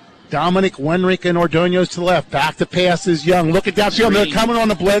 Dominic, Wenrick, and Ordonez to the left. Back to pass is Young. Look at downfield. They're coming on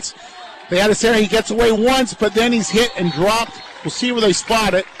the blitz. They had a center. He gets away once, but then he's hit and dropped. We'll see where they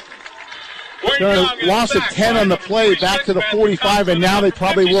spot it. Loss of 10 on the play, back to the 45, and now they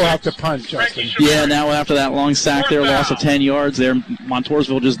probably will have to punt, Justin. Yeah, now after that long sack there, loss of 10 yards there,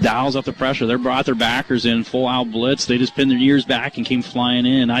 Montoursville just dials up the pressure. They brought their backers in, full out blitz. They just pinned their ears back and came flying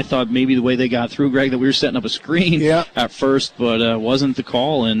in. I thought maybe the way they got through, Greg, that we were setting up a screen at first, but wasn't the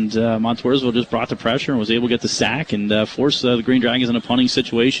call, and Montoursville just brought the pressure and was able to get the sack and force the Green Dragons in a punting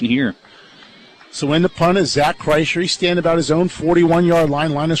situation here. So in the punt is Zach Kreischer. He's standing about his own 41-yard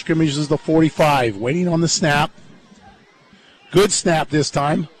line. Line of scrimmage is the 45. Waiting on the snap. Good snap this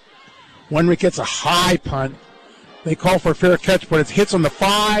time. Wenrick gets a high punt. They call for a fair catch, but it hits on the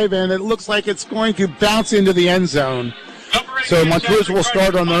 5, and it looks like it's going to bounce into the end zone. So Montoursville will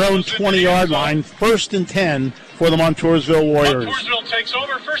start on their own 20-yard line. 1st and 10 for the Montoursville Warriors. Montoursville takes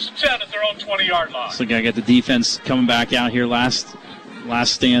over, 1st and 10 at their own 20-yard line. So I got the defense coming back out here last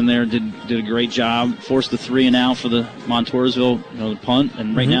stand there, did a great job, forced the 3 and out for the Montoursville, the punt,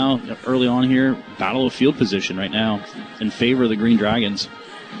 and right now, early on here, battle of field position right now in favor of the Green Dragons.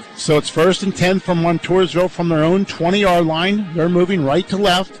 So it's 1st and 10 from Montoursville from their own 20-yard line. They're moving right to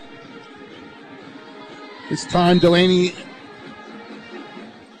left. This time Delaney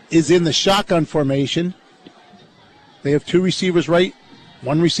is in the shotgun formation. They have 2 receivers right,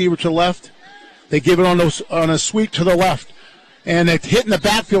 1 receiver to the left. They give it on a sweep to the left. And it's hit in the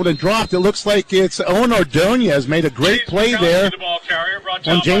backfield and dropped. It looks like it's Owen Ordonez made a great play there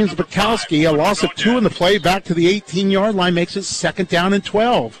on James Bukowski. A loss of 2 in the play, back to the 18-yard line, makes it 2nd down and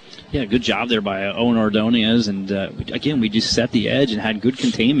 12. Yeah, good job there by Owen Ordonez. And, again, we just set the edge and had good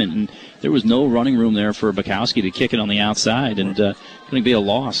containment. And there was no running room there for Bukowski to kick it on the outside. And going to be a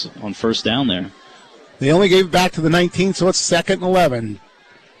loss on 1st down there. They only gave it back to the 19, so it's 2nd and 11.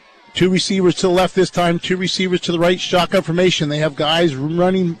 2 receivers to the left this time, 2 receivers to the right, shotgun formation. They have guys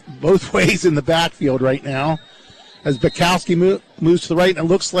running both ways in the backfield right now. As Bukowski moves to the right, and it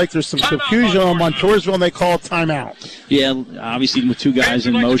looks like there's some confusion on Montoursville, and they call a timeout. Yeah, obviously with 2 guys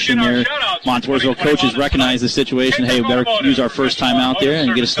in motion there, Montoursville coaches recognize the situation. Hey, we better use our first timeout there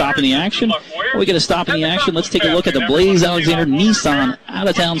and get a stop in the action. Well, we get a stop in the action. Let's take a look at the Blaze Alexander Nissan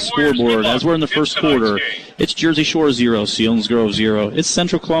out-of-town scoreboard as we're in the first quarter. It's Jersey Shore 0, Selinsgrove 0. It's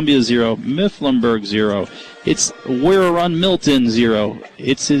Central Columbia 0, Mifflinburg 0. It's Warren Milton 0.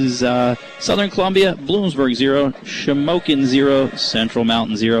 It's his Southern Columbia, Bloomsburg 0, Shamokin 0, Central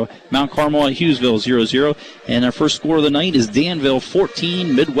Mountain 0, Mount Carmel at Hughesville 0-0. And our first score of the night is Danville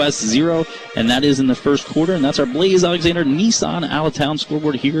 14, Midwest 0. And that is in the first quarter. And that's our Blaze Alexander Nissan out-of-town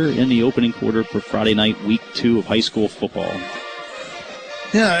scoreboard here in the opening quarter for Friday night, week 2 of high school football.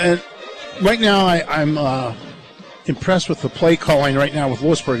 Yeah, and right now I'm impressed with the play calling right now with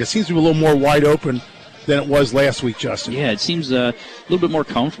Lewisburg. It seems to be a little more wide open than it was last week, Justin. Yeah, it seems a little bit more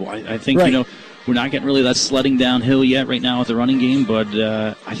comfortable. I think, we're not getting really that sledding downhill yet right now with the running game, but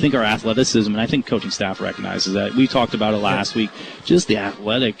I think our athleticism, and I think coaching staff recognizes that. We talked about it last week, just the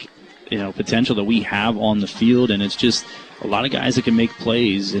athletic potential that we have on the field, and it's just a lot of guys that can make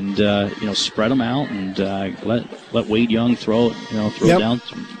plays and, spread them out and let Wade Young throw down.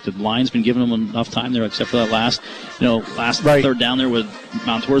 The line's been giving them enough time there, except for that last 3rd down there with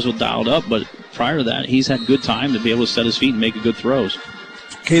Montoursville dialed up, but prior to that, he's had good time to be able to set his feet and make good throws.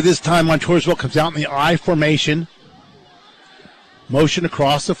 Okay, this time Montoursville comes out in the I formation. Motion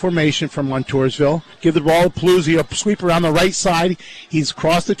across the formation from Montoursville. Give the ball to Paluzzi, a sweep around the right side. He's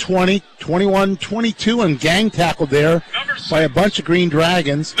crossed the 20, 21, 22, and gang tackled there by a bunch of Green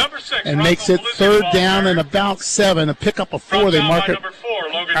Dragons. And makes it 3rd down and about 7. A pickup of 4. They mark it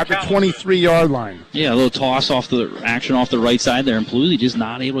at the 23-yard line. Yeah, a little toss off the action off the right side there, and Paluzzi just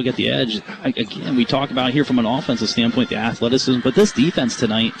not able to get the edge. Again, we talk about here from an offensive standpoint the athleticism, but this defense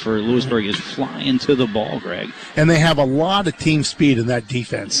tonight for Lewisburg is flying to the ball, Greg. And they have a lot of team speed in that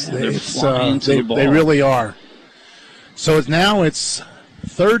defense. Yeah, they're flying to the ball. They really are. So it's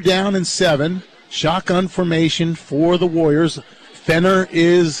 3rd down and 7. Shotgun formation for the Warriors. Fenner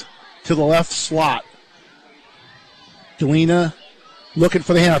is to the left slot. Delina looking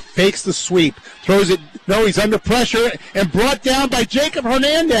for the hand, fakes the sweep, throws it. No, he's under pressure and brought down by Jacob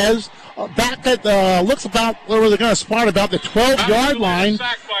Hernandez. Back at looks about where they're going to spot about the 12-yard line.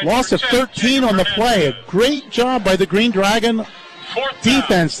 Loss of 13 on the play. A great job by the Green Dragon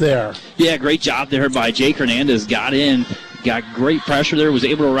defense there. Yeah, great job there by Jake Hernandez. Got in, got great pressure there, was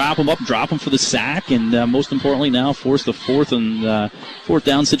able to wrap him up, drop him for the sack, and most importantly now forced the fourth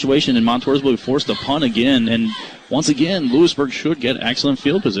down situation in Montoursville. We forced a punt again, and once again, Lewisburg should get excellent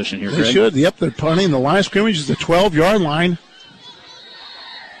field position here, Craig. They should. Yep, they're punting. The line of scrimmage is the 12-yard line.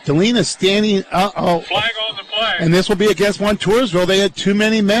 Delina standing. Flag on the play. And this will be against Montoursville. They had too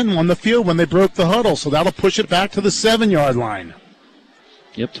many men on the field when they broke the huddle, so that'll push it back to the 7-yard line.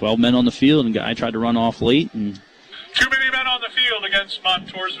 Yep, 12 men on the field, and guy tried to run off late. And too many men on the field against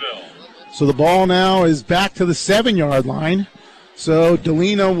Montoursville. So the ball now is back to the 7-yard line. So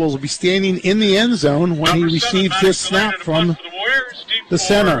Delina will be standing in the end zone when he receives this snap from the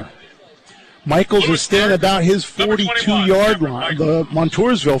center. Michaels is standing about his 42-yard line, the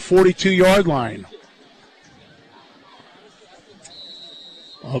Montoursville 42-yard line.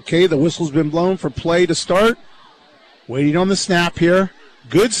 Okay, the whistle's been blown for play to start. Waiting on the snap here.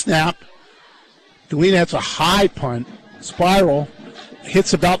 Good snap. Delina has a high punt. Spiral.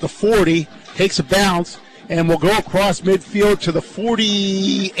 Hits about the 40. Takes a bounce. And will go across midfield to the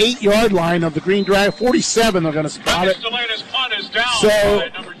 48-yard line of the Green Dragon. 47, they're going to spot it. So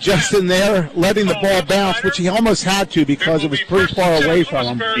Justin there letting the ball bounce, which he almost had to because it was pretty far away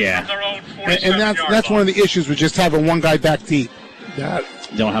from him. Yeah. And that's one of the issues with just having one guy back deep.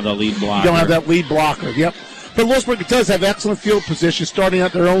 Don't have that lead blocker. You don't have that lead blocker, yep. But Lewisburg does have excellent field position starting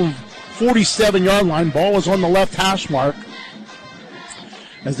at their own 47-yard line. Ball is on the left hash mark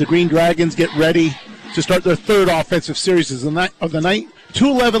as the Green Dragons get ready to start their third offensive series of the night.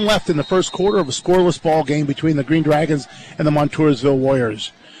 2:11 left in the first quarter of a scoreless ball game between the Green Dragons and the Montoursville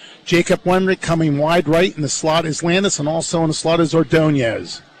Warriors. Jacob Wendrick coming wide right in the slot is Landis, and also in the slot is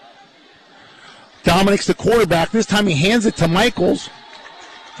Ordonez. Dominic's the quarterback. This time he hands it to Michaels,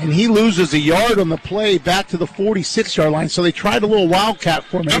 and he loses a yard on the play back to the 46-yard line. So they tried a little wildcat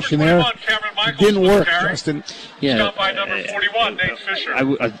formation there. It didn't work, Justin. Yeah, by number 41, Nate Fisher.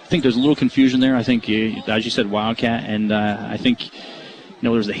 I think there's a little confusion there. I think, as you said, wildcat, and I think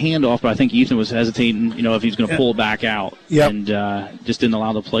there's the handoff, but I think Ethan was hesitating, if he's going to pull it back out. Yep. And just didn't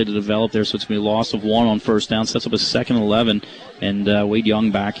allow the play to develop there, so it's going to be a loss of 1 on first down. Sets up a 2nd and 11, and Wade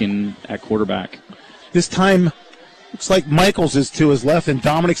Young back in at quarterback. This time, looks like Michaels is to his left, and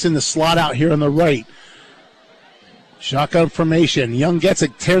Dominic's in the slot out here on the right. Shotgun formation. Young gets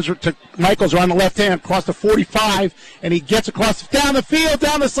it, tears it to Michaels around the left hand, across the 45, and he gets across down the field,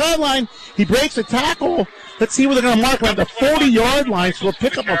 down the sideline. He breaks a tackle. Let's see where they're going to mark him at the 40-yard line. So we'll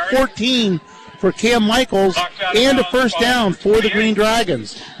pick up a 14 for Cam Michaels and a first down for the Green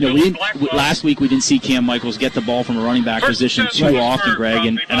Dragons. Last week we didn't see Cam Michaels get the ball from a running back position too often, Greg.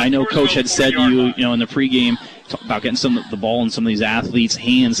 And I know Coach had said to you, in the pregame about getting the ball in some of these athletes'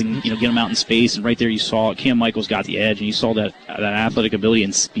 hands and get them out in space. And right there you saw Cam Michaels got the edge, and you saw that athletic ability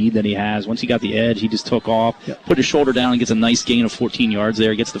and speed that he has. Once he got the edge, he just took off, put his shoulder down, and gets a nice gain of 14 yards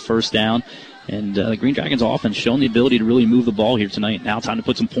there. Gets the first down. And the Green Dragons offense showing the ability to really move the ball here tonight. Now time to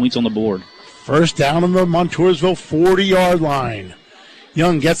put some points on the board. First down on the Montoursville 40-yard line.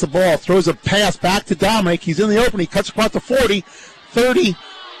 Young gets the ball, throws a pass back to Dominic. He's in the open. He cuts across the 40, 30,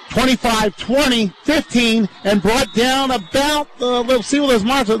 25, 20, 15, and brought down about, let's see what those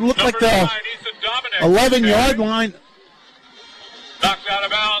marks. It looked like the 11-yard line. Knocked out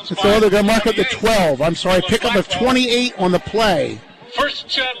of bounds. So they're going to mark up the 12. I'm sorry, pick up a 28 on the play. First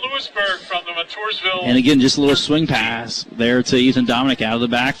Chad Lewisburg from the Montoursville. And again, just a little swing pass there to Ethan Dominic out of the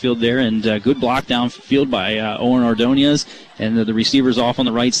backfield there, and good block downfield by Owen Ordonez, and the receivers off on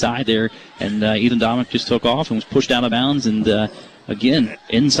the right side there, and Ethan Dominic just took off and was pushed out of bounds, and again,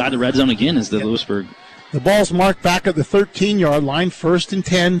 inside the red zone again is the Lewisburg. The ball's marked back at the 13-yard line, 1st and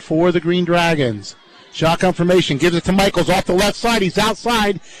 10 for the Green Dragons. Shotgun formation, gives it to Michaels off the left side. He's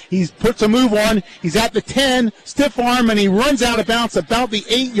outside. He puts a move on. He's at the 10, stiff arm, and he runs out of bounds about the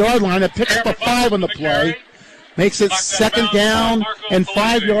 8-yard line. It picks up a 5 on the play. Makes it 2nd down and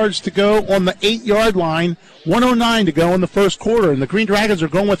 5 yards to go on the 8-yard line. 1:09 to go in the first quarter, and the Green Dragons are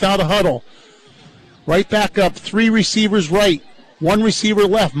going without a huddle. Right back up, 3 receivers right, 1 receiver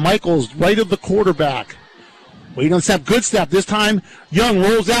left. Michaels right of the quarterback. Waiting on snap, good snap. This time, Young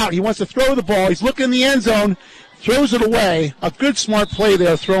rolls out. He wants to throw the ball. He's looking in the end zone, throws it away. A good, smart play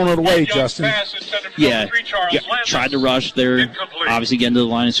there, throwing it away, Justin. Yeah, tried to rush there. Obviously getting to the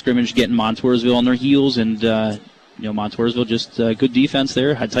line of scrimmage, getting Montoursville on their heels, and Montoursville just good defense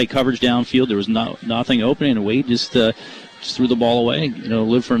there. Had tight coverage downfield. There was nothing opening, and Wade just threw the ball away.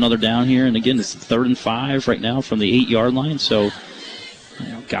 Live for another down here. And again, it's 3rd and 5 right now from the 8-yard line. So,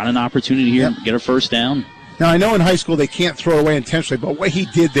 got an opportunity here to get a first down. Now, I know in high school they can't throw it away intentionally, but what he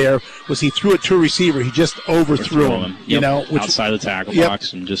did there was he threw it to a receiver. He just overthrew him. Which, outside the tackle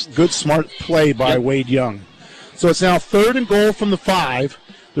box. And just good, smart play by Wade Young. So it's now 3rd and goal from the 5.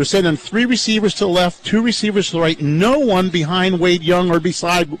 They're sending 3 receivers to the left, 2 receivers to the right, no one behind Wade Young or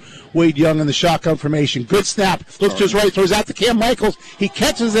beside Wade Young in the shotgun formation. Good snap. Looks to his right, throws out to Cam Michaels. He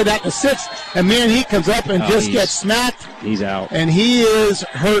catches it at the 6, and man, he comes up and just gets smacked. He's out. And he is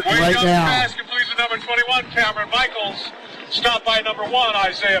hurt right now. Pass complete to number 21, Cameron Michaels. Stopped by number 1,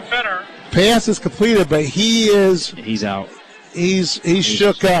 Isaiah Fenner. Pass is completed, but he's out. He's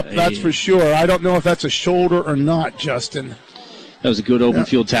shook up, that's for sure. I don't know if that's a shoulder or not, Justin. That was a good open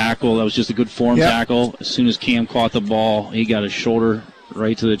field tackle. That was just a good form tackle. As soon as Cam caught the ball, he got his shoulder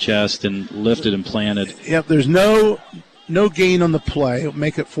right to the chest and lifted and planted. Yep, there's no gain on the play. It'll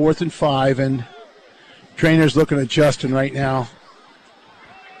make it 4th and 5, and trainer's looking at Justin right now.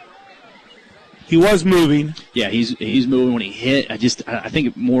 He was moving. Yeah, he's moving when he hit. I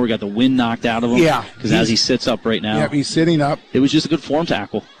think Moore got the wind knocked out of him. Yeah. Because as he sits up right now. Yep, he's sitting up. It was just a good form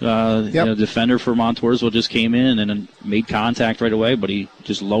tackle. Defender for Montoursville just came in and made contact right away, but he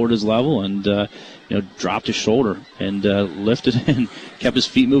just lowered his level and dropped his shoulder and lifted and kept his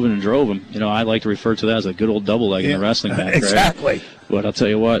feet moving and drove him. I like to refer to that as a good old double leg in the wrestling match. Exactly. Right? But I'll tell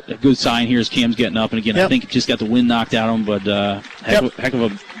you what, a good sign here is Cam's getting up, and again, I think just got the wind knocked out of him, but heck of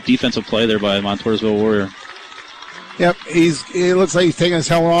a defensive play there by Montoursville Warrior. Yep, it looks like he's taking his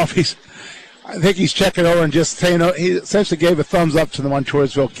helmet off. I think he's checking over and just saying, he essentially gave a thumbs up to the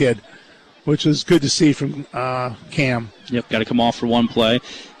Montoursville kid, which is good to see from Cam. Yep, got to come off for one play.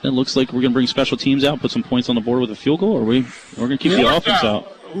 And it looks like we're going to bring special teams out, put some points on the board with a field goal, or we're going to keep the offense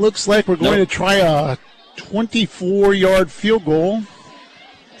out. Looks like we're going to try a 24-yard field goal.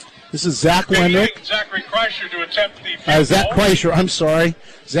 This is Zach Wenrick. Zachary Kreischer to attempt the field Zach goal. Kreischer, I'm sorry.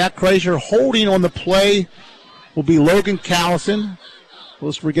 Zach Kreischer holding on the play will be Logan Callison.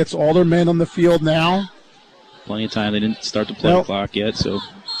 Lewisburg gets all their men on the field now. Plenty of time. They didn't start the play clock yet, so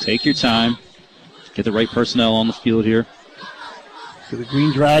take your time. Get the right personnel on the field here. So the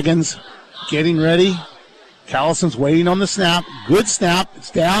Green Dragons getting ready. Callison's waiting on the snap. Good snap.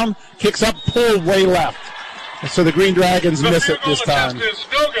 It's down. Kicks up, pulled way left. So the Green Dragons miss it this time. Is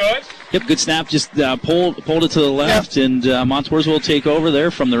no good. Yep, good snap. Just pulled it to the left, and Montoursville will take over there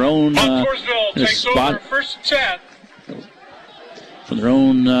from their own Montoursville takes spot. over 1st and 10. From their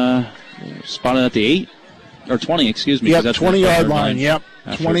own spot at the 8 or 20, excuse me. Yep, that's 20-yard line. Yep,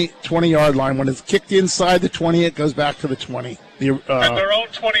 20-yard line. When it's kicked inside the 20, it goes back to the 20. At their own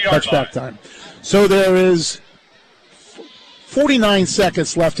 20-yard line. Touchback time. So there is 49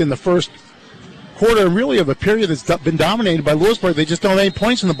 seconds left in the first quarter, really, of a period that's been dominated by Lewisburg. They just don't have any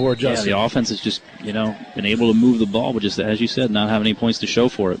points on the board, Justin. Yeah, the offense has just, been able to move the ball, but just, as you said, not have any points to show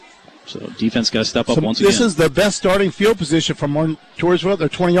for it. So defense got to step up once again. This is the best starting field position from Montoursville, their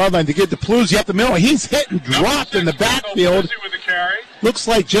 20-yard line, to get to Paluzzi up the middle. He's hit and dropped in the backfield. Looks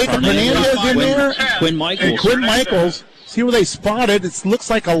like Jacob Hernandez in there. Quinn Michaels. And Quinn Michaels. See where they spotted. It looks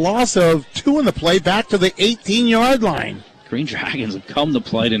like a loss of 2 in the play back to the 18-yard line. Green Dragons have come to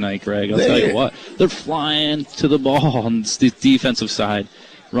play tonight, Greg. I'll tell you what. They're flying to the ball on the defensive side,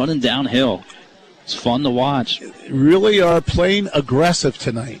 running downhill. It's fun to watch. Really are playing aggressive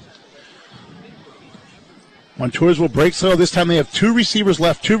tonight. Montoursville breaks slow. This time they have 2 receivers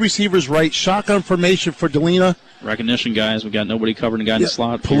left, 2 receivers right. Shotgun formation for Delina. Recognition, guys. We got nobody covered and got in the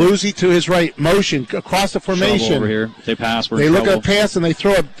slot. Paluzzi to his right. Motion across the formation. Trouble over here. If they pass, they look at a pass and they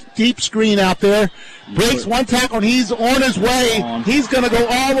throw a deep screen out there. Breaks one tackle and he's on his way. He's going to go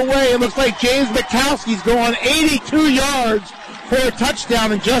all the way. It looks like James Mikowski's going 82 yards for a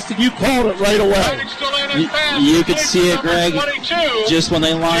touchdown. And Justin, you called it right away. You could see it, Greg. Just when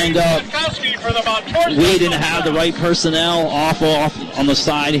they lined up, we didn't have the right personnel off on the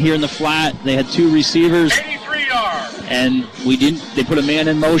side here in the flat. They had 2 receivers. 83 yards. And we didn't. They put a man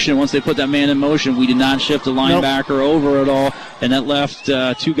in motion. Once they put that man in motion, we did not shift the linebacker over at all, and that left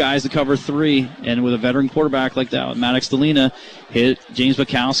 2 guys to cover 3. And with a veteran quarterback like that, Maddox Delina hit James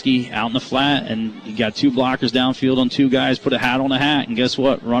Mikowski out in the flat, and you got 2 blockers downfield on 2 guys. Put a hat on a hat, and guess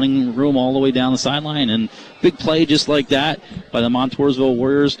what? Running room all the way down the sideline, and big play just like that by the Montoursville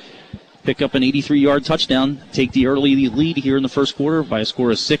Warriors. Pick up an 83-yard touchdown, take the early lead here in the first quarter by a score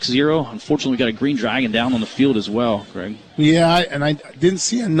of 6-0. Unfortunately, we got a Green Dragon down on the field as well, Greg. Yeah, and I didn't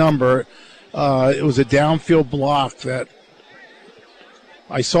see a number. It was a downfield block that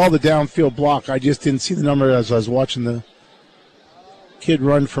I saw the downfield block. I just didn't see the number as I was watching the kid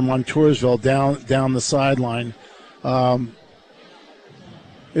run from Montoursville down the sideline.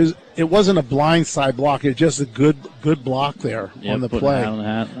 It wasn't a blind side block. It was just a good block there on the play.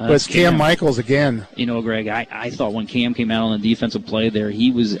 But it's Cam Michaels again. You know, Greg, I thought when Cam came out on the defensive play there,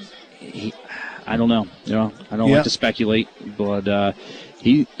 I don't know. You know, I don't like to speculate, but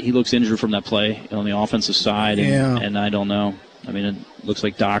he looks injured from that play on the offensive side, and I don't know. I mean, it looks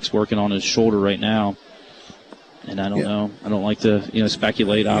like Doc's working on his shoulder right now, and I don't know. I don't like to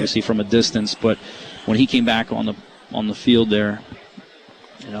speculate, obviously, from a distance, but when he came back on the field there,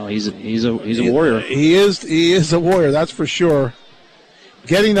 he's a warrior. He is a warrior, that's for sure.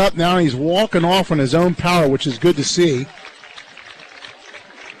 Getting up now, he's walking off on his own power, which is good to see.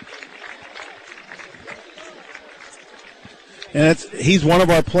 And he's one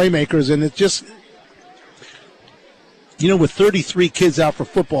of our playmakers, and it just, with 33 kids out for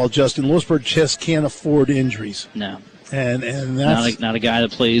football, Justin, Lewisburg just can't afford injuries. No. And that's not a guy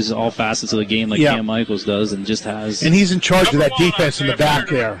that plays all facets of the game like Cam Michaels does, and just has. And he's in charge of that defense in the back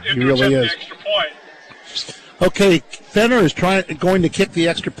there. He really is. Okay, Fenner is going to kick the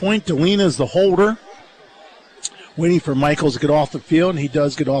extra point. Delina is the holder, waiting for Michaels to get off the field, and he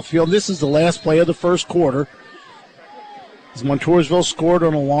does get off the field. This is the last play of the first quarter. As Montoursville scored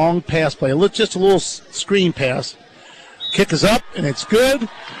on a long pass play. Just a little screen pass. Kick is up, and it's good.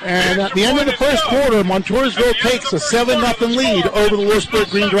 And at the end of the first quarter, Montoursville takes a 7-0 lead over the Lewisburg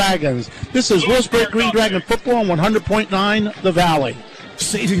Green Dragons. This is Lewisburg Green Dragon football on 100.9 The Valley.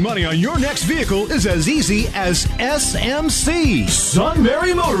 Saving money on your next vehicle is as easy as SMC,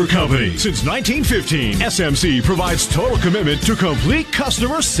 Sunbury Motor Company. Since 1915, SMC provides total commitment to complete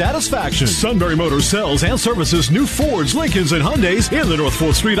customer satisfaction. Sunbury Motors sells and services new Fords, Lincolns, and Hyundais in the North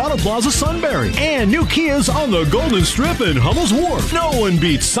 4th Street Auto Plaza, Sunbury, and new Kias on the Golden Strip and Hummel's Wharf. No one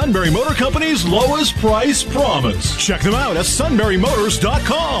beats Sunbury Motor Company's lowest price promise. Check them out at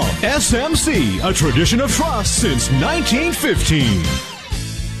sunburymotors.com. SMC, a tradition of trust since 1915.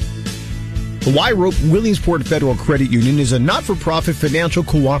 The Y Rope Williamsport Federal Credit Union is a not-for-profit financial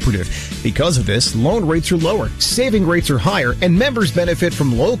cooperative. Because of this, loan rates are lower, saving rates are higher, and members benefit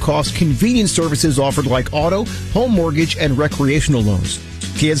from low-cost, convenient services offered like auto, home mortgage, and recreational loans.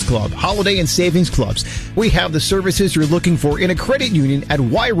 Kids Club, holiday and savings clubs. We have the services you're looking for in a credit union at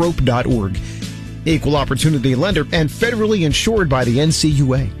yrope.org. Equal opportunity lender and federally insured by the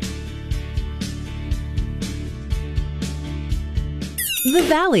NCUA. The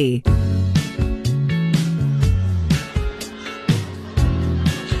Valley.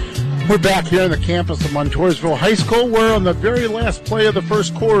 We're back here on the campus of Montoursville High School, where on the very last play of the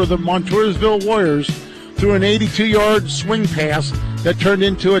first quarter, the Montoursville Warriors threw an 82-yard swing pass that turned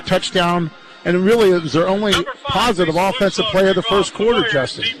into a touchdown, and really it was their only positive offensive play of the first quarter,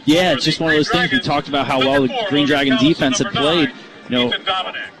 Justin. Yeah, it's just one of those things. We talked about how well the Green Dragon defense had played,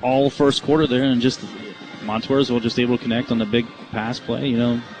 all first quarter there, and just Montoursville just able to connect on the big pass play.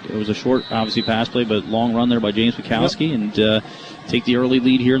 It was a short, obviously, pass play, but long run there by James Mikowski, and take the early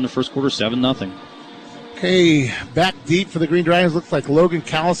lead here in the first quarter, 7-0. Okay, back deep for the Green Dragons. Looks like Logan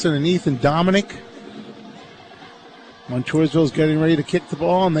Callison and Ethan Dominic. Montoursville's getting ready to kick the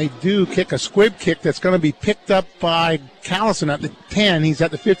ball, and they do kick a squib kick that's going to be picked up by Callison at the 10. He's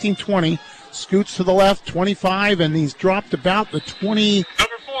at the 15-20. Scoots to the left, 25, and he's dropped about the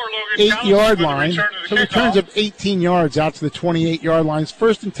 28-yard line. So returns of 18 yards out to the 28-yard lines.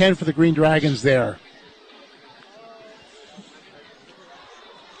 1st and 10 for the Green Dragons there.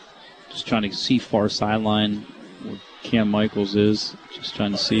 Just trying to see far sideline where Cam Michaels is. Just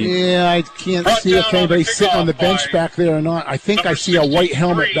trying to see. Yeah, I can't see if anybody's sitting on the bench back there or not. I think I see a white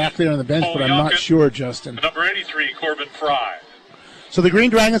helmet back there on the bench, but I'm not sure, Justin. Number 83, Corbin Fry. So the Green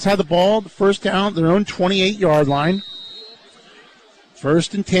Dragons had the ball, the first down, their own 28-yard line.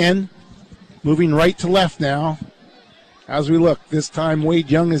 1st and 10, moving right to left now. As we look, this time Wade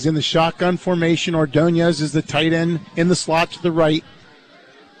Young is in the shotgun formation. Ordonez is the tight end in the slot to the right.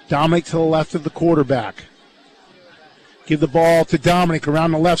 Dominic to the left of the quarterback. Give the ball to Dominic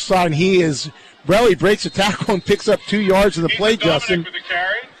around the left side, and he breaks a tackle and picks up 2 yards in the play, Justin.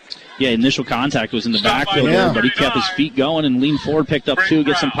 Yeah, initial contact was in the backfield there, but he kept his feet going and leaned forward, picked up 2,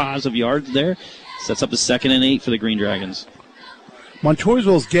 gets some positive yards there. Sets up the 2nd and 8 for the Green Dragons.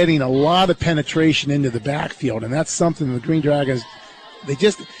 Montoursville's getting a lot of penetration into the backfield, and that's something the Green Dragons, they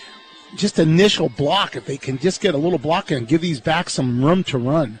just initial block, if they can just get a little block and give these backs some room to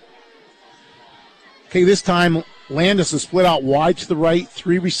run. Okay, this time Landis is split out wide to the right,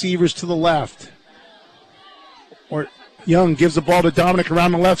 3 receivers to the left. Young gives the ball to Dominic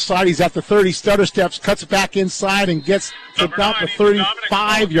around the left side. He's at the 30, stutter steps, cuts it back inside, and gets to about the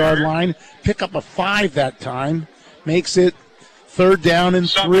 35-yard line. Pick up a 5 that time. Makes it 3rd down and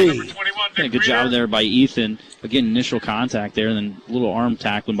 3. Yeah, good job there by Ethan. Again, initial contact there, and then a little arm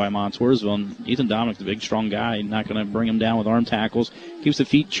tackling by Montoursville. And Ethan Dominic's a big, strong guy. Not going to bring him down with arm tackles. Keeps the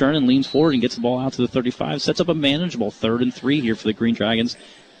feet churning, leans forward, and gets the ball out to the 35. Sets up a manageable 3rd and 3 here for the Green Dragons.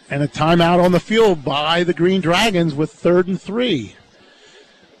 And a timeout on the field by the Green Dragons with 3rd and 3.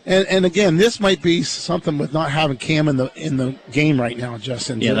 And again, this might be something with not having Cam in the game right now,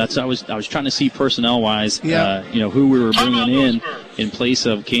 Justin. Yeah, I was trying to see personnel wise, Yeah. Who we were bringing in place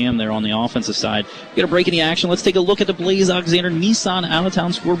of Cam there on the offensive side. Get a break in the action. Let's take a look at the Blaze Alexander Nissan out of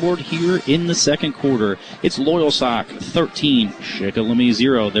town scoreboard here in the second quarter. It's Loyal Sock 13, Shikellamy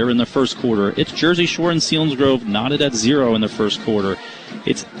 0. They're in the first quarter. It's Jersey Shore and Selinsgrove knotted at 0 in the first quarter.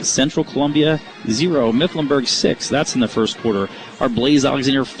 It's Central Columbia 0, Mifflinburg 6. That's in the first quarter. Our Blaze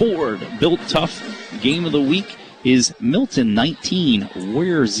Alexander Ford Built Tough game of the week is Milton 19,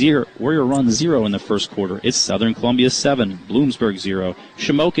 Warrior Run 0 in the first quarter. It's Southern Columbia 7, Bloomsburg 0.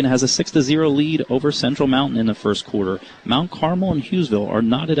 Shamokin has a 6-0 lead over Central Mountain in the first quarter. Mount Carmel and Hughesville are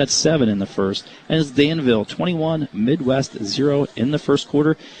knotted at 7 in the first. And it's Danville 21, Midwest 0 in the first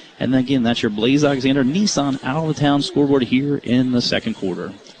quarter. And again, that's your Blaze Alexander Nissan out of the town scoreboard here in the second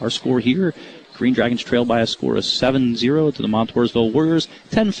quarter. Our score here, Green Dragons trail by a score of 7-0 to the Montoursville Warriors.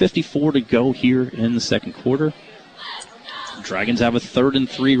 10:54 to go here in the second quarter. Dragons have a 3rd and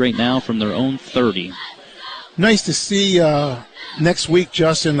 3 right now from their own 30. Nice to see next week,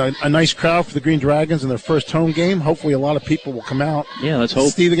 Justin, a nice crowd for the Green Dragons in their first home game. Hopefully a lot of people will come out. Yeah, let's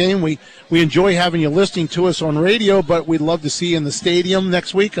hope. See the game. We enjoy having you listening to us on radio, but we'd love to see you in the stadium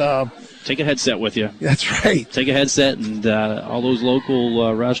next week. Take a headset with you. That's right. Take a headset and all those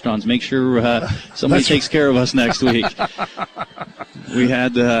local restaurants. Make sure somebody takes care of us next week. We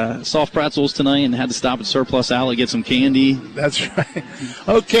had soft pretzels tonight and had to stop at Surplus Alley, get some candy. That's right.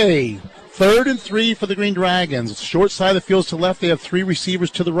 Okay, 3rd and 3 for the Green Dragons. Short side of the field to the left. They have 3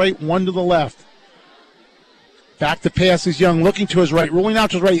 receivers to the right, 1 to the left. Back to pass is Young, looking to his right, rolling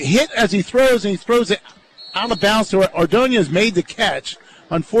out to his right. Hit as he throws, and he throws it out of bounds to it. Ordonez made the catch.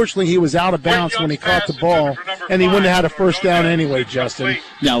 Unfortunately, he was out of bounds when he caught the ball, and he wouldn't have had a first down anyway, Justin.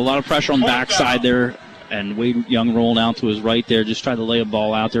 Yeah, a lot of pressure on the backside there, and Wade Young rolling out to his right there, just tried to lay a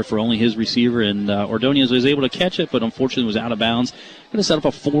ball out there for only his receiver, and Ordonez was able to catch it, but unfortunately was out of bounds. Going to set up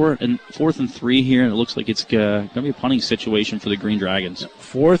a 4th and 3 here, and it looks like it's going to be a punting situation for the Green Dragons.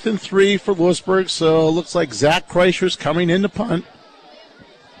 4th and 3 for Lewisburg, so it looks like Zach Kreischer's coming in to punt.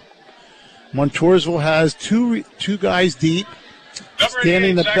 Montoursville has two guys deep,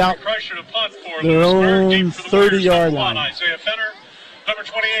 standing about their own 30-yard line. Isaiah Fenner, number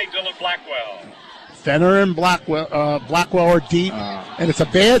 28, Dylan Blackwell. Fenner and Blackwell are deep, and it's a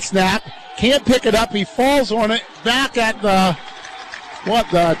bad snap. Can't pick it up. He falls on it back at the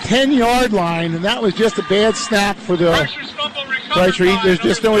 10-yard line, and that was just a bad snap for the Kreischer. There's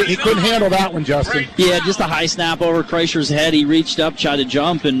just no, he couldn't handle that one, Justin. Yeah, just a high snap over Kreischer's head. He reached up, tried to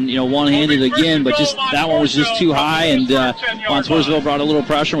jump, and one-handed again, but just that one was just too high, and Montoursville brought a little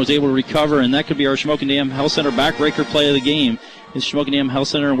pressure and was able to recover, and that could be our Shamokin Dam Health Center backbreaker play of the game. It's Shamokin Dam Health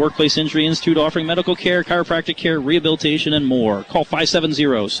Center and Workplace Injury Institute offering medical care, chiropractic care, rehabilitation, and more. Call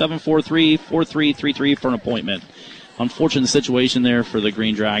 570-743-4333 for an appointment. Unfortunate situation there for the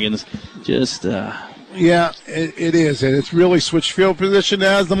Green Dragons. Just yeah, it is, and it's really switched field position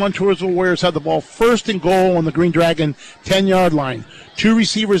as the Montoursville Warriors have the ball 1st and goal on the Green Dragon 10-yard line. 2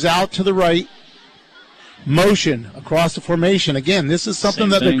 receivers out to the right. Motion across the formation. Again, this is something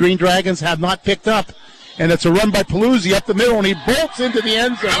that the Green Dragons have not picked up. And it's a run by Paluzzi up the middle, and he bolts into the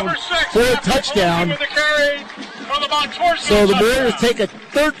end zone for a touchdown. So the Warriors take a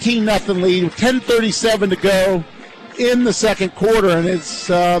 13-0 lead with 10:37 to go in the second quarter, and it's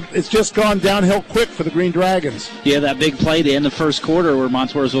just gone downhill quick for the Green Dragons. Yeah, that big play to end the first quarter where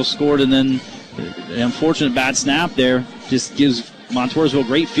Montoursville scored, and then the unfortunate bad snap there just gives Montoursville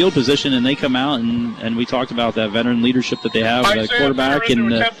great field position, and they come out, and we talked about that veteran leadership that they have, the quarterback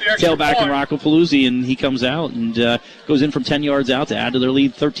and tailback and Rocco Paluzzi, and he comes out and goes in from 10 yards out to add to their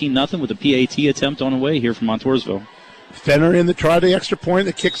lead 13-0 with a PAT attempt on the way here from Montoursville. Fenner in the try the extra point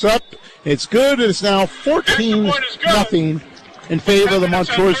that kicks up. It's good. It's now 14-0 in favor of the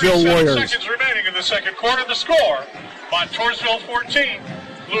Montoursville Warriors. Seconds remaining in the second quarter. The score: Montoursville 14,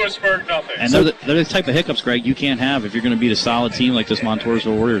 Lewisburg nothing. And they're the type of hiccups, Greg, you can't have if you're going to beat a solid team like this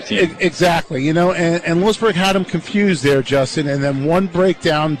Montoursville Warriors team. Exactly. And Lewisburg had them confused there, Justin, and then one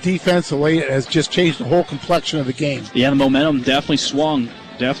breakdown defensively has just changed the whole complexion of the game. Yeah, the momentum definitely swung.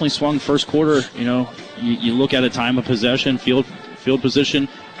 First quarter, you look at a time of possession, field position,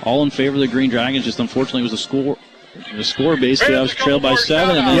 all in favor of the Green Dragons. Just unfortunately, it was the score basically. I was trailed by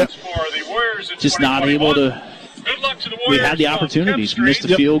 7, and then just not able to. We had the opportunities, missed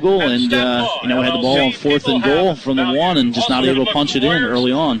the field goal, and we had the ball on 4th and goal from the 1, and just not able to punch it in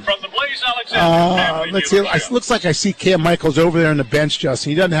early on. Let's see. It looks like I see Cam Michaels over there on the bench, Justin.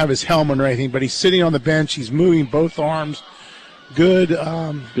 He doesn't have his helmet or anything, but he's sitting on the bench. He's moving both arms. Good.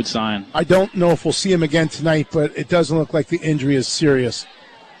 Good sign. I don't know if we'll see him again tonight, but it doesn't look like the injury is serious.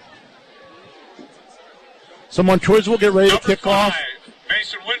 So Montoursville will get ready to kick off.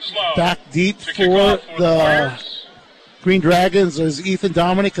 Back deep for the Green Dragons is Ethan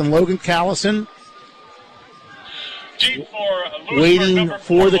Dominic and Logan Callison. Waiting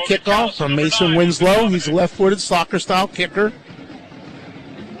for the kickoff from Mason Winslow. He's a left-footed soccer-style kicker.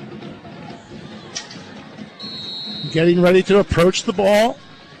 Getting ready to approach the ball.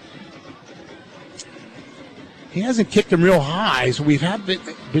 He hasn't kicked him real high, so we've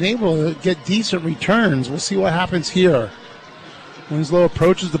been able to get decent returns. We'll see what happens here. Winslow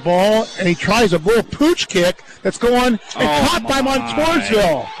approaches the ball, and he tries a little pooch kick that's going and caught by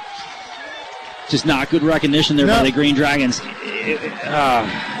Montoursville. Just not good recognition there by the Green Dragons.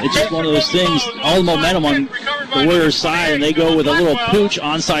 It's just one of those things, all the momentum on the Warriors' side, and they go with a little pooch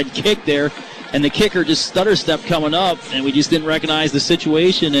onside kick there, and the kicker just stutter step coming up, and we just didn't recognize the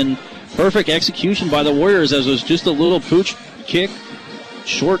situation, and perfect execution by the Warriors as it was just a little pooch kick,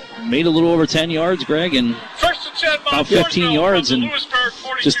 short, made a little over 10 yards, Greg, and about 15 yards, and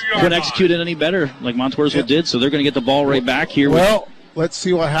just couldn't execute it any better like Montoursville did, so they're going to get the ball right back here. Well, let's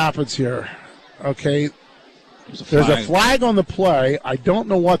see what happens here. Okay, there's a flag on the play. I don't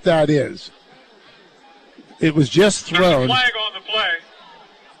know what that is. It was just thrown. There's a flag on the play.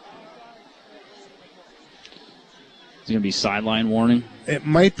 It's going to be sideline warning. It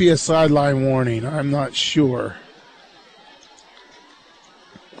might be a sideline warning. I'm not sure.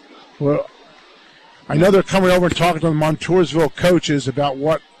 Well, I know they're coming over and talking to the Montoursville coaches about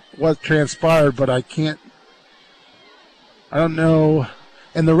what transpired, but I don't know.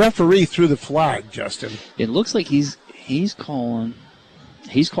 And the referee threw the flag, Justin. It looks like he's calling.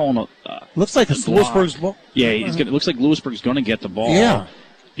 He's calling a. Looks like it's Lewisburg's ball. Yeah, it looks like Lewisburg's going to get the ball. Yeah,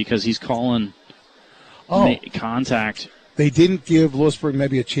 because he's calling. Contact. They didn't give Lewisburg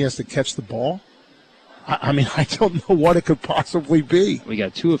maybe a chance to catch the ball. I mean, I don't know what it could possibly be. We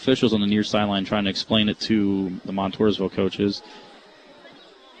got 2 officials on the near sideline trying to explain it to the Montoursville coaches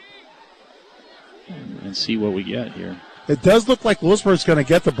and see what we get here. It does look like Lewisburg's going to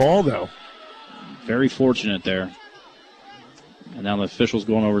get the ball, though. Very fortunate there. And now the official's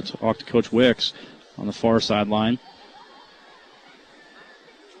going over to talk to Coach Wicks on the far sideline.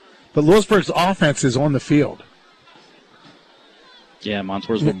 But Lewisburg's offense is on the field. Yeah,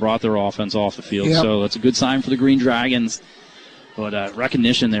 Montoursville brought their offense off the field, so that's a good sign for the Green Dragons. But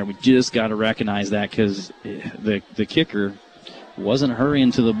recognition there, we just got to recognize that because the kicker wasn't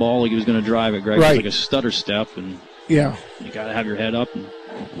hurrying to the ball like he was going to drive it, Greg. It was like a stutter step, and you got to have your head up. And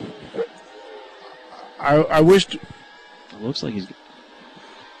I wished. It looks like he's.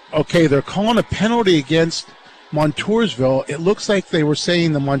 Okay, they're calling a penalty against Montoursville. It looks like they were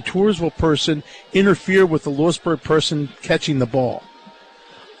saying the Montoursville person interfered with the Lewisburg person catching the ball.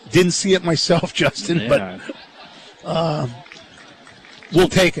 Didn't see it myself, Justin, but we'll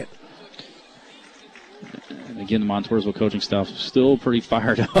take it. And again, the Montoursville coaching staff is still pretty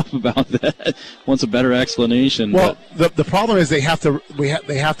fired up about that. Wants a better explanation. Well, the problem is they have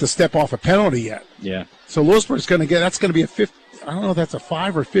to step off a penalty yet. Yeah. So Lewisburg's going to get. That's going to be I don't know if that's a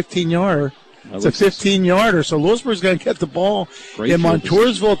 5 or 15-yarder. It's a 15-yarder, so Lewisburg's going to get the ball in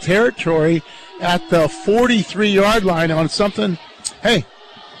Montoursville territory at the 43-yard line on something. Hey,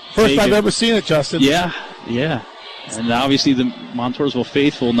 first I've ever seen it, Justin. Yeah. And obviously the Montoursville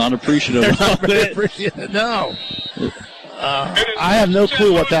faithful not appreciative of it. No. I have no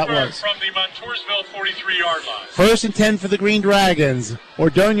clue what that was. From the Montoursville 43-yard line. 1st and 10 for the Green Dragons.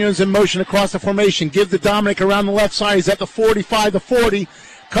 Ordonez in motion across the formation. Give to Dominic around the left side. He's at the 45, the 40.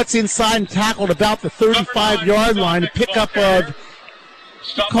 Cuts inside and tackled about the 35-yard line. A pickup of,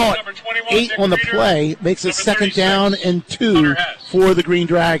 call it 8 on the play. Makes it 2nd down and 2 for the Green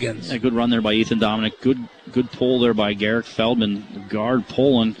Dragons. A good run there by Ethan Dominic. Good pull there by Garrick Feldman, the guard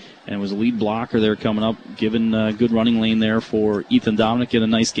pulling. And it was a lead blocker there coming up, giving a good running lane there for Ethan Dominic. Get a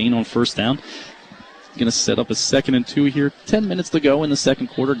nice gain on 1st down. Going to set up a 2nd and 2 here. 10 minutes to go in the 2nd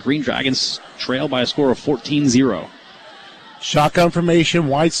quarter. Green Dragons trail by a score of 14-0. Shotgun formation,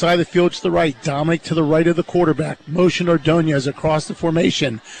 wide side of the field to the right. Dominic to the right of the quarterback. Motion Ordonez across the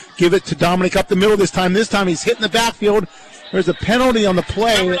formation. Give it to Dominic up the middle this time. This time he's hitting the backfield. There's a penalty on the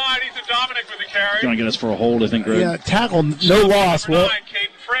play. Number 9, Ethan Dominic with the carry. Going to get us for a hold, I think, Greg. Yeah, tackle, no loss. Well,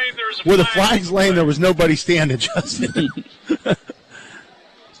 where the flag's laying, there was nobody standing, Justin.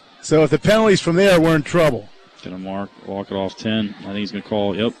 So if the penalties from there, we're in trouble. Going to walk it off 10. I think he's going to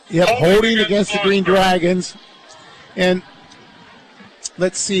call, Yep, holding against the Green Dragons. And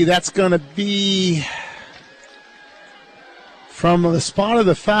let's see, that's going to be from the spot of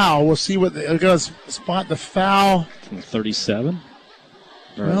the foul. We'll see what they're going to spot the foul. From 37?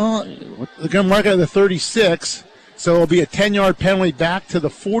 Well, they're going to mark it at the 36. So it'll be a 10-yard penalty back to the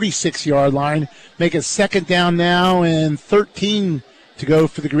 46-yard line. Make it second down now and 13 to go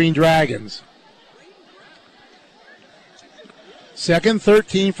for the Green Dragons. Second,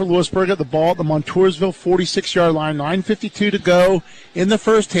 13 for Lewisburg at the ball at the Montoursville 46-yard line. 9:52 to go in the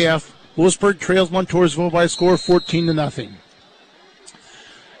first half. Lewisburg trails Montoursville by a score of 14-0.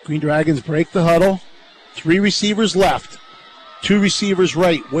 Green Dragons break the huddle. 3 receivers left. 2 receivers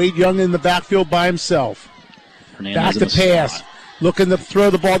right. Wade Young in the backfield by himself. Back to pass. Looking to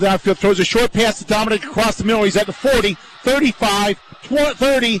throw the ball downfield. Throws a short pass to Dominic across the middle. He's at the 40, 35, 20,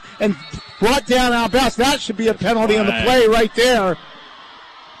 30, and brought down out of bounds. That should be a penalty on the play right there.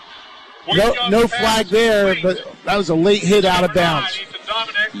 No flag there, but that was a late hit out of bounds.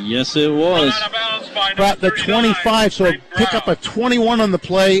 Yes, it was. Brought the 25, so pick up a 21 on the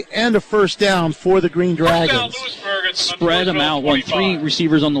play and a first down for the Green Dragons. Spread them out. 3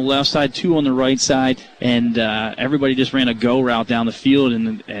 receivers on the left side, 2 on the right side, and everybody just ran a go route down the field,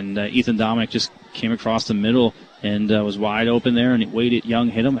 and Ethan Dominic just came across the middle and was wide open there, and Wade Young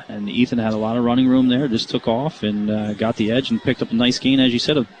hit him, and Ethan had a lot of running room there, just took off and got the edge and picked up a nice gain, as you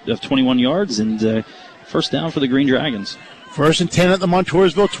said, of 21 yards, and first down for the Green Dragons. First and 10 at the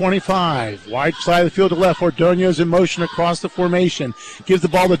Montoursville 25. Wide side of the field to left. Ordonez in motion across the formation. Gives the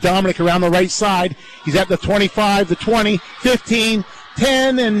ball to Dominic around the right side. He's at the 25, the 20, 15,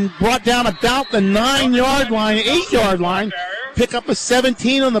 10, and brought down about the 9-yard line, 8-yard line. Pick up a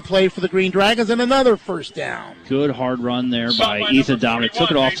 17 on the play for the Green Dragons and another first down. Good hard run there by Ethan Dominic.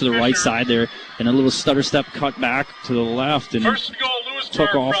 Took it off to the right side there and a little stutter step cut back to the left and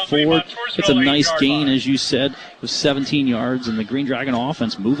took off forward. It's a nice gain, as you said. It was 17 yards, and the Green Dragon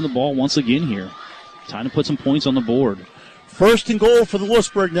offense moving the ball once again here. Time to put some points on the board. First and goal for the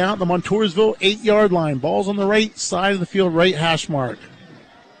Lewisburg now at the Montoursville 8-yard line. Ball's on the right side of the field, right hash mark.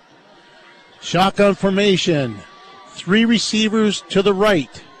 Shotgun formation. 3 receivers to the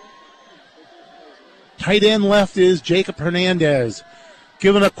right. Tight end left is Jacob Hernandez.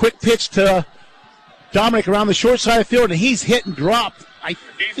 Giving a quick pitch to Dominic around the short side of the field, and he's hit and dropped.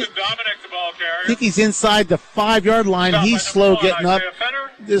 Ethan Dominic, the ball carrier. I think he's inside the 5-yard line. He's slow getting up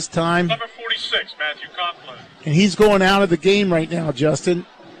this time. Number 46, Matthew Conklin. And he's going out of the game right now, Justin.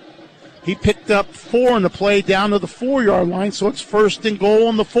 He picked up 4 on the play down to the 4-yard line, so it's first and goal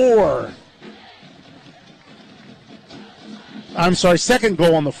on the 4. I'm sorry, second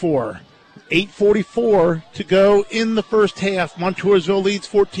goal on the 4. 8:44 to go in the first half. Montoursville leads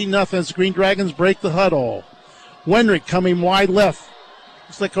 14-0 as the Green Dragons break the huddle. Wenrick coming wide left.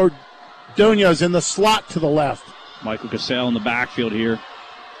 Looks like Ordonez in the slot to the left. Michael Casale in the backfield here.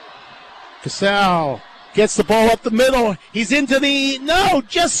 Casale gets the ball up the middle. He's into the... No,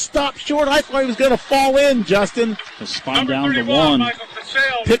 just stopped short. I thought he was going to fall in, Justin. Just spun down to 1.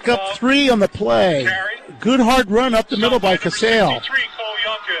 Pick up 3 on the play. Good hard run up the middle by Casale.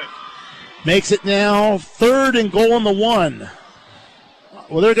 Makes it now third and goal on the 1.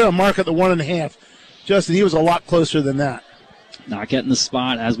 Well, they're going to mark at the 1.5. Justin, he was a lot closer than that. Not getting the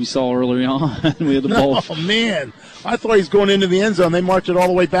spot as we saw earlier on. We had the ball. Oh, man. I thought he was going into the end zone. They marched it all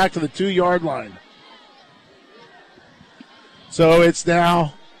the way back to the 2-yard line. So it's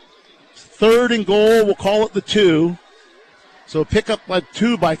now third and goal. We'll call it the 2. So pick up like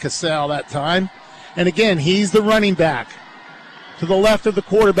 2 by Casale that time. And again, he's the running back. To the left of the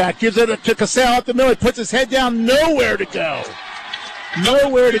quarterback. Gives it to Casale up the middle. He puts his head down. Nowhere to go.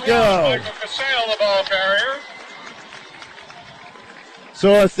 Nowhere to go. Michael Casale, the ball carrier.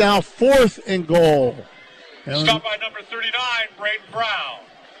 So it's now 4th and goal. Stopped by number 39, Braden Brown.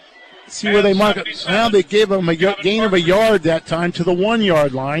 See where they mark it. Well, they gave him a gain of a yard that time to the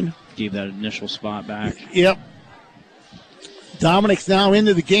 1-yard line. Gave that initial spot back. Yep. Dominic's now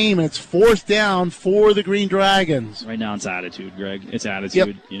into the game, and it's 4th down for the Green Dragons. Right now it's attitude, Greg. It's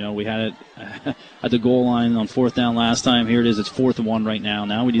attitude. Yep. You know, we had it at the goal line on 4th down last time. Here it is. It's 4th and 1 right now.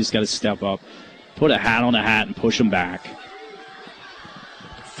 Now we just got to step up, put a hat on a hat, and push them back.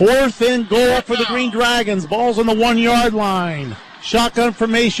 4th and goal for the Green Dragons. Ball's on the 1-yard line. Shotgun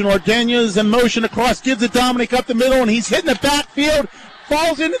formation. Ordonez in motion across. Gives it Dominic up the middle, and he's hitting the backfield.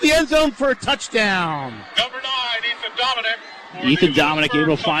 Falls into the end zone for a touchdown. Number 9, Ethan Dominic. Ethan Dominic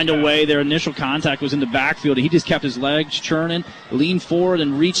able to find a way. Their initial contact was in the backfield. He just kept his legs churning, leaned forward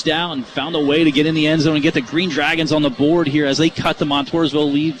and reached out and found a way to get in the end zone and get the Green Dragons on the board here as they cut the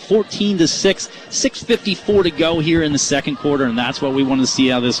Montoursville lead 14-6. 6:54 to go here in the second quarter, and that's what we want to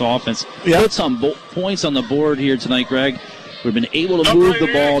see out of this offense. Put some points on the board here tonight, Greg. We've been able to move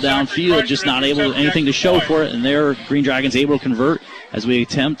the ball downfield, just not able to anything to show for it, and their Green Dragons able to convert as we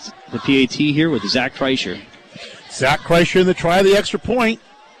attempt the PAT here with Zach Kreischer. Zach Kreischer in the try of the extra point.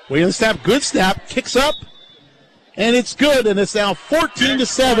 Waiting the snap, good snap, kicks up, and it's good, and it's now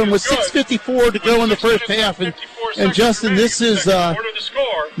 14-7 with 6:54 to go in the first half. And Justin, this is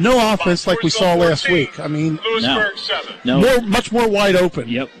no offense like we saw last week. I mean, much more wide open.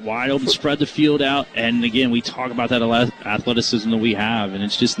 Yep, wide open, spread the field out, and again, we talk about that athleticism that we have, and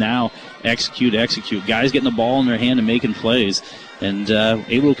it's just now execute. Guys getting the ball in their hand and making plays, and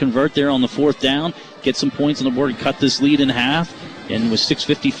able to convert there on the fourth down, get some points on the board and cut this lead in half. And with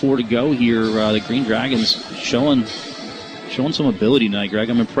 6:54 to go here, the Green Dragons showing some ability tonight, Greg.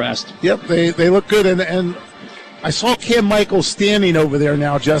 I'm impressed. Yep, they look good. And I saw Cam Michaels standing over there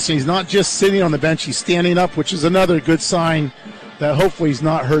now, Justin. He's not just sitting on the bench. He's standing up, which is another good sign that hopefully he's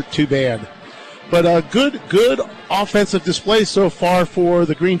not hurt too bad. But a good offensive display so far for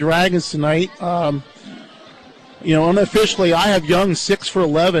the Green Dragons tonight. Unofficially, I have Young 6 for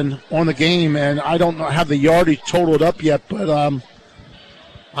 11 on the game, and I don't have the yardage totaled up yet, but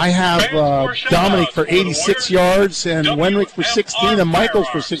I have Dominic for 86 yards and Wenrick for 16 and Michaels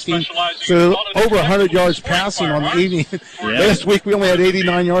for 16, so over 100 yards passing on the evening. Last week we only had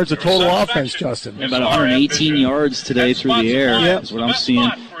 89 yards of total offense, Justin. About 118 yards today through the air is what I'm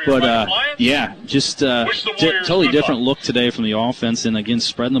seeing. But, just totally different look today from the offense. And, again,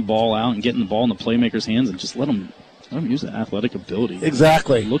 spreading the ball out and getting the ball in the playmakers' hands and just let them use the athletic ability.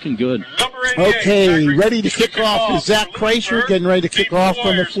 Exactly. Looking good. Okay, ready to kick off is Zach Kreischer, getting ready to kick off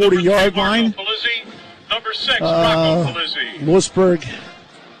from the 40-yard line. Lewisburg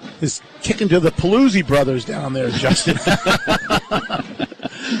is kicking to the Paluzzi brothers down there, Justin.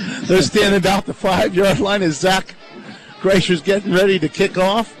 They're standing about the 5-yard line as Zach Kreischer's getting ready to kick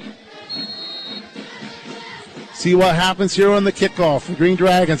off. See what happens here on the kickoff. The Green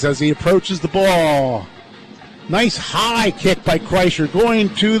Dragons as he approaches the ball. Nice high kick by Kreischer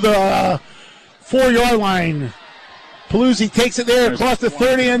going to the 4-yard line. Paluzzi takes it there across the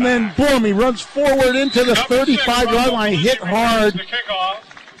 30, and then boom, he runs forward into the 35-yard line, hit hard.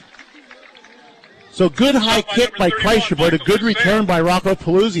 So good high kick by Kreischer, but a good return by Rocco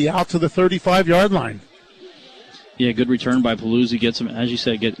Paluzzi out to the 35-yard line. Yeah, good return by Paluzzi. Gets him, as you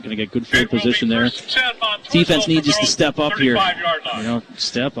said, going to get good field position there. Defense needs just to step up here.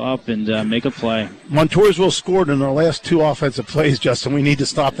 Step up and make a play. Montoursville scored in their last 2 offensive plays, Justin. We need to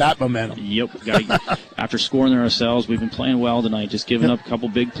stop that momentum. Yep. After scoring there ourselves, we've been playing well tonight, just giving up a couple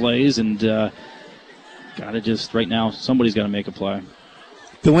big plays, and got to just, right now, somebody's got to make a play.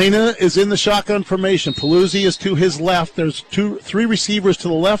 Delina is in the shotgun formation. Paluzzi is to his left. There's 3 receivers to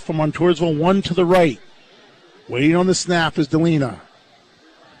the left from Montoursville, 1 to the right. Waiting on the snap is Delina.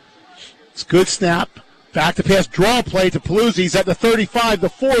 It's good snap. Back to pass, draw play to Paluzzi. He's at the 35, the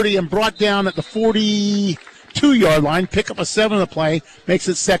 40, and brought down at the 42-yard line. Pick up a 7 on the play. Makes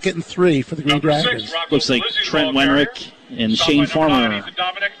it 2nd and 3 for the Green Dragons. Looks like Trent Wenrick and Shane Farmer.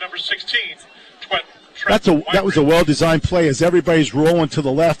 That was a well-designed play as everybody's rolling to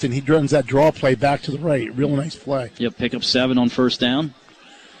the left, and he runs that draw play back to the right. Real nice play. Yep, pick up 7 on first down.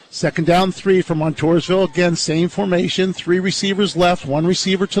 2nd down 3 for Montoursville. Again, same formation. 3 receivers left, 1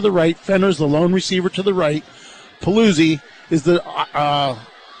 receiver to the right. Fenner's the lone receiver to the right. Paluzzi is the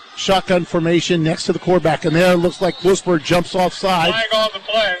shotgun formation next to the quarterback. And there it looks like Lewisburg jumps offside.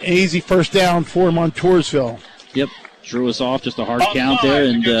 Easy first down for Montoursville. Yep, drew us off, just a hard count there.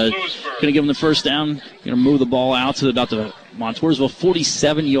 And going to give him the first down. Going to move the ball out to about the Montoursville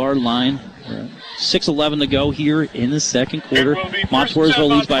 47-yard line. 6:11 to go here in the second quarter. Montoursville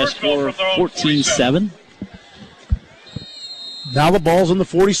leads by a score of 14-7. Now the ball's on the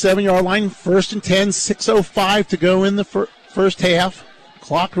 47-yard line. 1st and 10, 6:05 to go in the first half.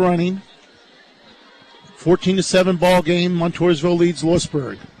 Clock running. 14-7 ball game. Montoursville leads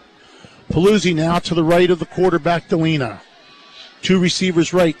Lewisburg. Paluzzi now to the right of the quarterback, Delina. 2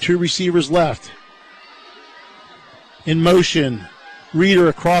 receivers right, 2 receivers left. In motion. Reader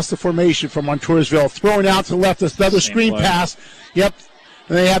across the formation from Montoursville. Throwing out to the left, another screen pass. Yep.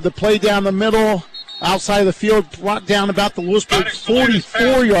 And they have the play down the middle, outside of the field, brought down about the Lewisburg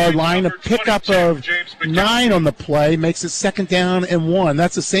 44-yard line. A pickup of 9 on the play makes it 2nd down and 1.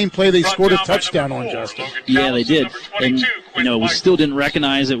 That's the same play they scored a touchdown on, Justin. Yeah, they did. And we still didn't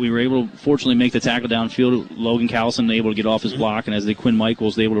recognize it. We were able to, fortunately, make the tackle downfield. Logan Callison able to get off his block, and as the Quinn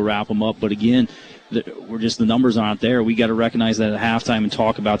Michaels able to wrap him up. But again, the numbers aren't there. We got to recognize that at halftime and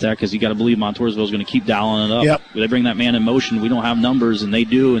talk about that, because you got to believe Montoursville is going to keep dialing it up. Yep. They bring that man in motion. We don't have numbers, and they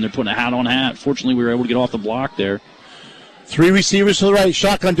do, and they're putting a hat on hat. Fortunately, we were able to get off the block there. 3 receivers to the right.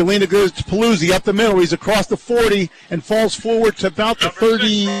 Shotgun. Delina goes to Paluzzi up the middle. He's across the 40 and falls forward to about the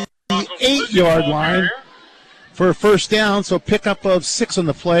 38-yard line for a first down. So pickup of 6 on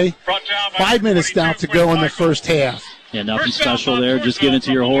the play. 5 minutes now to go in the first half. Yeah, nothing special there. Just give it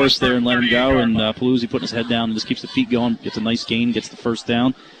to your horse there and let him go. And Paluzzi putting his head down and just keeps the feet going. Gets a nice gain, gets the first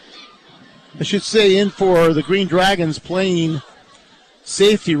down. I should say in for the Green Dragons, playing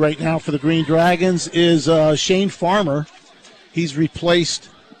safety right now for the Green Dragons is Shane Farmer. He's replaced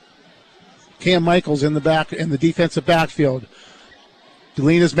Cam Michaels in the defensive backfield.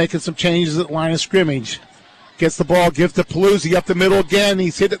 Delina's making some changes at the line of scrimmage. Gets the ball, gives to Paluzzi up the middle again.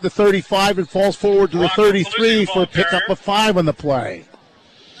 He's hit at the 35 and falls forward to the 33 for a pickup of 5 on the play.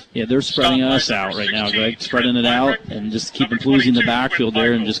 Yeah, they're spreading us out right now, Greg. Spreading it out and just keeping Paluzzi in the backfield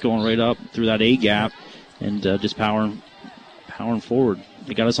there and just going right up through that A gap and just powering forward.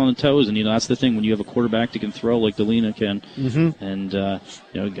 They got us on the toes, and that's the thing when you have a quarterback that can throw like Delina can. Mm-hmm. And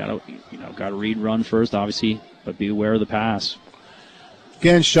got to read run first, obviously, but be aware of the pass.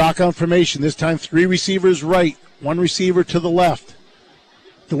 Again, shotgun formation. This time 3 receivers right, 1 receiver to the left.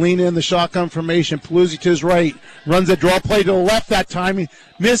 Delina in the shotgun formation. Paluzzi to his right. Runs a draw play to the left that time. He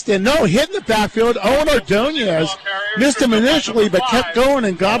missed it. No, hit in the backfield. Owen Ordonez missed him initially, but kept going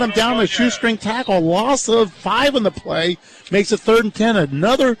and got him down to shoestring tackle. Loss of 5 on the play. Makes it 3rd and 10.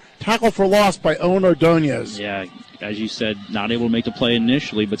 Another tackle for loss by Owen Ordonez. Yeah, as you said, not able to make the play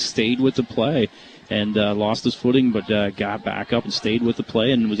initially, but stayed with the play. And lost his footing, but got back up and stayed with the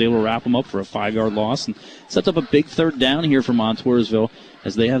play and was able to wrap him up for a 5-yard loss and sets up a big 3rd down here for Montoursville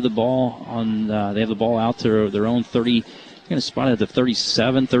as they have the ball on. They have the ball out to their own 30. They're going to spot it at the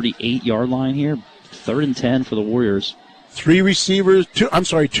 37, 38-yard line here. 3rd and 10 for the Warriors. 2 receivers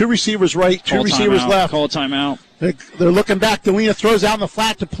right, 2 receivers left. Call a timeout. They're looking back. Delina throws out in the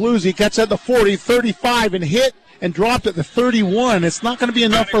flat to Paluzzi. Gets at the 40, 35, and hit. And dropped at the 31. It's not going to be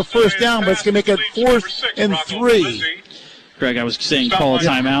enough for a first down, but it's going to make it 4th and 3. Greg, I was saying call a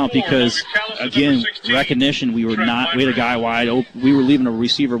timeout because, again, recognition. We had a guy wide open. We were leaving a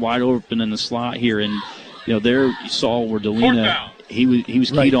receiver wide open in the slot here, and there you saw where Delina he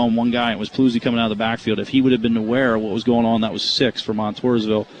was keyed on one guy. It was Paluzzi coming out of the backfield. If he would have been aware of what was going on, that was 6 for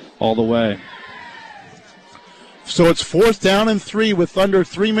Montoursville all the way. So it's 4th down and 3 with under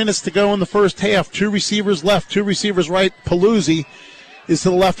 3 minutes to go in the first half. 2 receivers left, 2 receivers right. Paluzzi is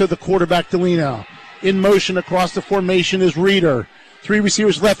to the left of the quarterback, Delina. In motion across the formation is Reeder. 3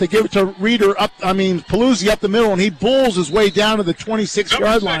 receivers left. They give it to Paluzzi up the middle, and he bulls his way down to the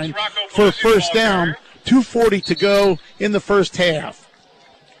 26-yard line for a first down. 2:40 to go in the first half.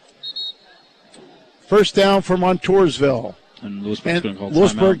 First down for Montoursville. And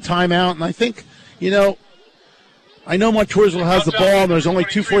Lewisburg timeout. And I think, I know Montoursville has the ball and there's only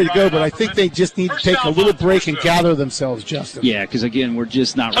 2:40 to go, but I think they just need to take a little break and gather themselves, Justin. Yeah, because, again, we're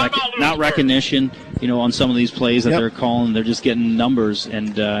just not recognition, on some of these plays that they're calling. They're just getting numbers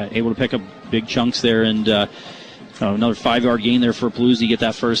and able to pick up big chunks there. And another 5-yard gain there for Paluzzi, get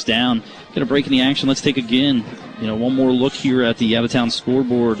that first down. Get a break in the action. Let's take, again, one more look here at the out-of-town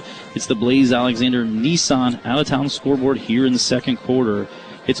scoreboard. It's the Blaze Alexander Nissan out-of-town scoreboard here in the second quarter.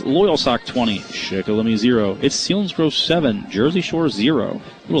 It's Loyalsock 20, Shikellamy 0. It's Selinsgrove 7, Jersey Shore 0. A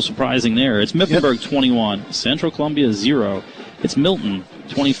little surprising there. It's Mifflinburg 21, Central Columbia 0. It's Milton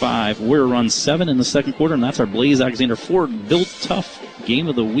 25, Warrior Run 7 in the second quarter, and that's our Blaze Alexander Ford Built Tough game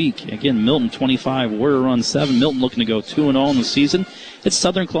of the week. Again, Milton 25, Warrior Run 7. Milton looking to go 2-0 in the season. It's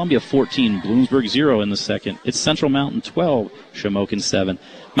Southern Columbia 14, Bloomsburg 0 in the second. It's Central Mountain 12, Shamokin 7.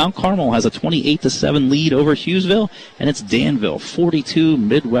 Mount Carmel has a 28-7 lead over Hughesville, and it's Danville 42,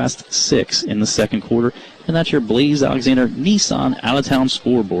 Midwest 6 in the second quarter. And that's your Blaze Alexander Nissan out-of-town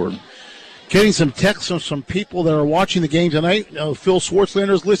scoreboard. Getting some texts from some people that are watching the game tonight. Phil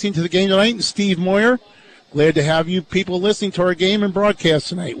Schwartzlander is listening to the game tonight, and Steve Moyer. Glad to have you people listening to our game and broadcast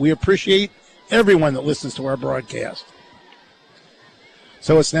tonight. We appreciate everyone that listens to our broadcast.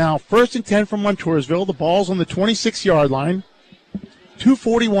 So it's now 1st and 10 from Montoursville. The ball's on the 26-yard line.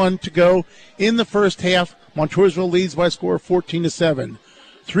 2:41 to go in the first half. Montoursville leads by a score of 14-7.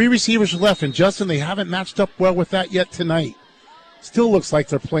 3 receivers left, and Justin, they haven't matched up well with that yet tonight. Still looks like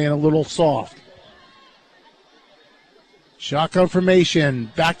they're playing a little soft. Shotgun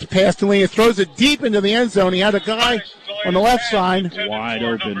formation. Back to pass to Delina. Throws it deep into the end zone. He had a guy on the left side. Wide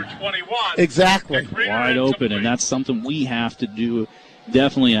open. Exactly. Wide open, and that's something we have to do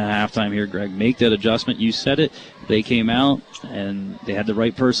definitely at halftime here, Greg. Make that adjustment. You said it. They came out, and they had the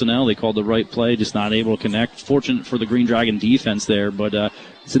right personnel. They called the right play, just not able to connect. Fortunate for the Green Dragon defense there, but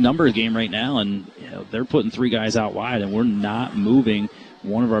it's a numbers game right now, and they're putting 3 guys out wide, and we're not moving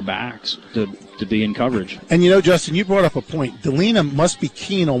one of our backs to be in coverage. And Justin, you brought up a point. Delina must be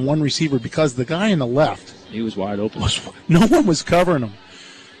keen on one receiver because the guy on the left, he was wide open. No one was covering him.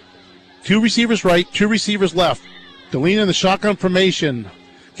 2 receivers right, 2 receivers left. Delina in the shotgun formation.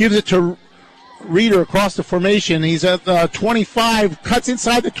 Gives it to Reeder across the formation. He's at the 25, cuts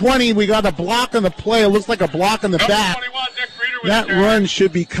inside the 20. We got a block on the play. It looks like a block on the back. That run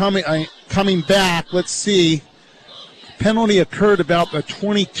should be coming back. Let's see. Penalty occurred about the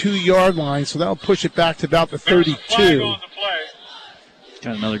 22-yard line, so that'll push it back to about the 32.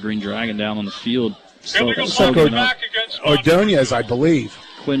 Got another Green Dragon down on the field. Ordonez, I believe.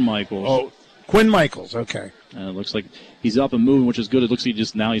 Quinn Michaels. Oh, Quinn Michaels, okay. And it looks like he's up and moving, which is good. It looks like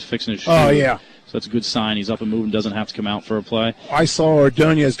he's fixing his shoe. Oh, yeah. So that's a good sign. He's up and moving, doesn't have to come out for a play. I saw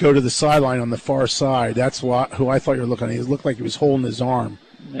Ordonez go to the sideline on the far side. That's who I thought you were looking at. He looked like he was holding his arm.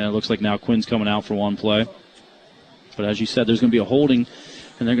 And it looks like now Quinn's coming out for one play. But as you said, there's going to be a holding,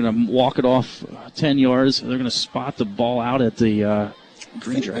 and they're going to walk it off 10 yards. They're going to spot the ball out at the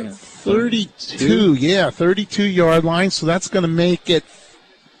Green Dragon. 32, 32-yard line. So that's going to make it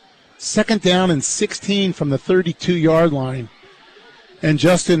 2nd down and 16 from the 32-yard line. And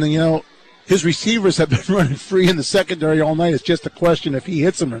Justin, his receivers have been running free in the secondary all night. It's just a question if he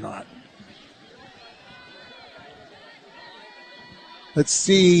hits them or not. Let's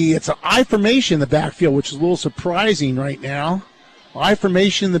see. It's an I formation in the backfield, which is a little surprising right now. I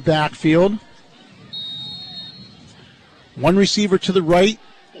formation in the backfield. 1 receiver to the right,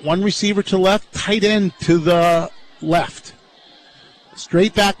 1 receiver to the left, tight end to the left.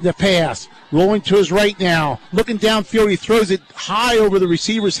 Straight back to the pass. Rolling to his right now. Looking downfield, he throws it high over the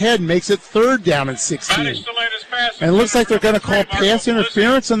receiver's head and makes it 3rd down and 16. And it looks like they're going to call pass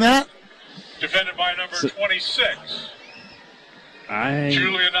interference on that. Defended by number 26.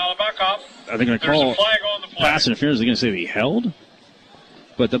 Julian Alabakov. Are they going to call pass interference? They're going to say he held?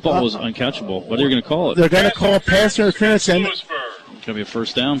 But the ball was uncatchable. What are they going to call it? They're going to call pass interference. And it's going to be a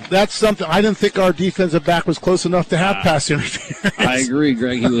 1st down. That's something. I didn't think our defensive back was close enough to have pass interference. I agree,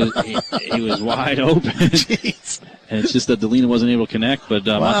 Greg. He was wide open. Jeez. And it's just that Delina wasn't able to connect. But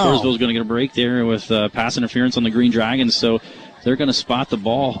Montoursville's going to get a break there with pass interference on the Green Dragons. So they're going to spot the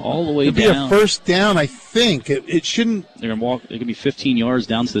ball all the way down. It'll be a 1st down, I think. It shouldn't. They're going to walk. It could be 15 yards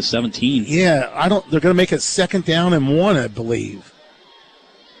down to the 17. Yeah, they're going to make it 2nd down and 1, I believe.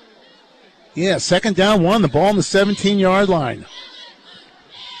 Yeah, 2nd down, 1. The ball on the 17-yard line.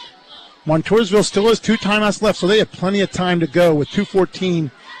 Montoursville still has 2 timeouts left, so they have plenty of time to go with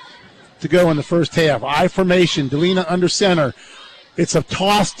 2:14 to go in the first half. I formation. Delina under center. It's a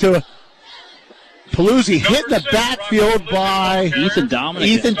toss to Paluzzi, hit in the backfield by Ethan Dominic.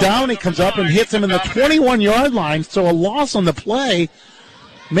 Ethan Dominic comes up and hits him in the 21-yard line, so a loss on the play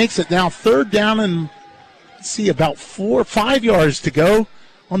makes it now 3rd down and, about 4 or 5 yards to go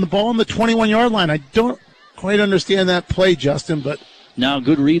on the ball on the 21-yard line. I don't quite understand that play, Justin, but... Now,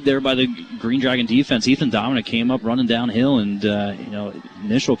 good read there by the Green Dragon defense. Ethan Dominic came up running downhill, and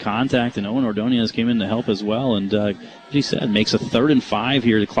initial contact, and Owen Ordonez came in to help as well. And as he said, makes a 3rd and 5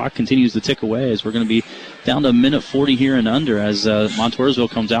 here. The clock continues to tick away as we're going to be down to a minute 40 here and under as Montoursville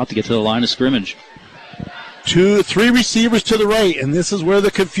comes out to get to the line of scrimmage. 3 receivers to the right, and this is where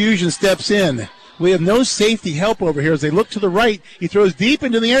the confusion steps in. We have no safety help over here as they look to the right. He throws deep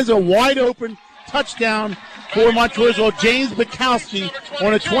into the end zone, wide open touchdown for Montoursville. James Bukowski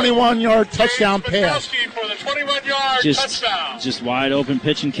on a 21-yard touchdown pass. For the 21-yard touchdown. Just wide open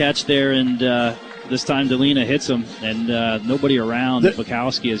pitch and catch there, and this time Delina hits him, and nobody around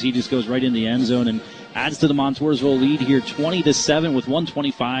Bukowski as he just goes right in the end zone and adds to the Montoursville lead here, 20-7 with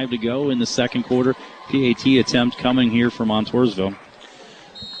 1:25 to go in the 2nd quarter. PAT attempt coming here for Montoursville.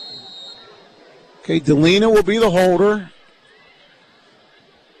 Okay, Delina will be the holder.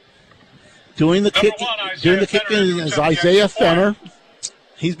 Doing the kicking is Isaiah Fenner.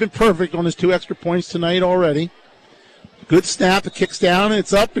 He's been perfect on his 2 extra points tonight already. Good snap. The kick's down, and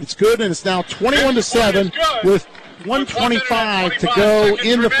it's up, and it's good, and it's now 21-7 with 1:25 to go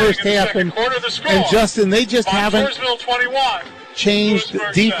in the first half. And Justin, they just haven't changed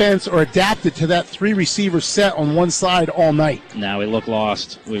defense or adapted to that 3-receiver set on one side all night. Now we look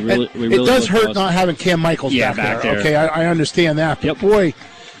lost. It does hurt not having Cam Michaels back there. Okay, I understand that. But boy,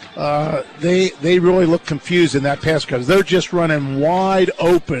 they really look confused in that pass because they're just running wide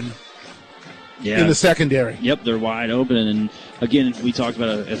open in the secondary. Yep, they're wide open. And, again, we talked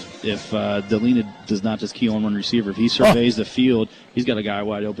about if Delina does not just key on one receiver, if he surveys the field, he's got a guy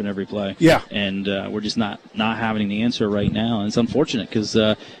wide open every play. Yeah. And we're just not having the answer right now. And it's unfortunate because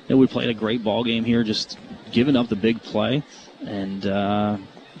we played a great ball game here, just giving up the big play. And,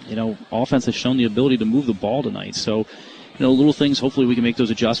 offense has shown the ability to move the ball tonight. So, little things, hopefully we can make those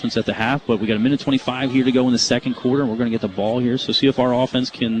adjustments at the half. But we got a minute 25 here to go in the second quarter, and we're going to get the ball here. So see if our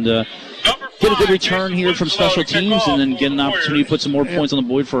offense can get a good return here from special teams and then get an opportunity to put some more points on the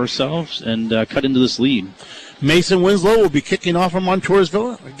board for ourselves and cut into this lead. Mason Winslow will be kicking off from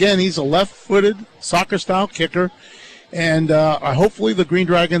Montoursville. Again, he's a left-footed, soccer-style kicker. And hopefully the Green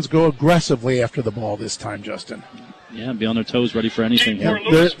Dragons go aggressively after the ball this time, Justin. Yeah, be on their toes, ready for anything here.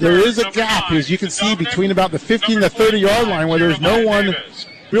 There is a gap, as you can see, between about the 15 to 30-yard line where there's no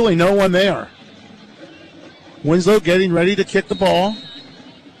one there. Winslow getting ready to kick the ball.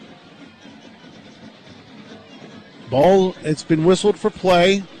 Ball, it's been whistled for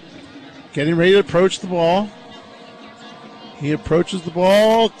play. Getting ready to approach the ball. He approaches the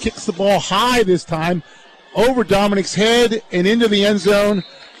ball, kicks the ball high this time, over Dominic's head and into the end zone.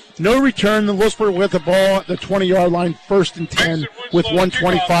 No return. The Lewisburg with the ball at the 20-yard line, 1st and 10, with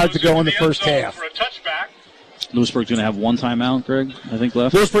 1:25 to go in the first half. Lewisburg's going to have one timeout, Greg, I think,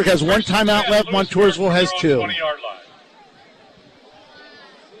 left. Lewisburg has one timeout left. Montoursville has 2.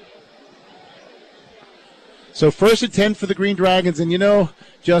 So 1st and 10 for the Green Dragons. And,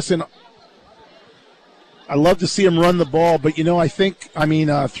 Justin, I love to see him run the ball, but, throw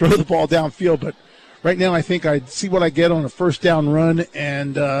the ball downfield, but right now, I think I'd see what I get on a first down run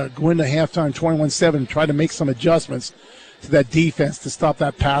and go into halftime 21-7 and try to make some adjustments to that defense to stop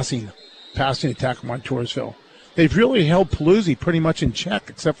that passing attack of Montoursville. They've really held Paluzzi pretty much in check,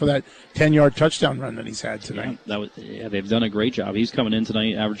 except for that 10-yard touchdown run that he's had tonight. They've done a great job. He's coming in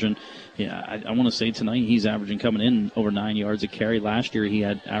tonight averaging, I want to say tonight he's averaging coming in over 9 yards a carry. Last year he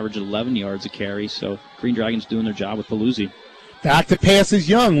had averaged 11 yards a carry, so Green Dragons doing their job with Paluzzi. Back to pass is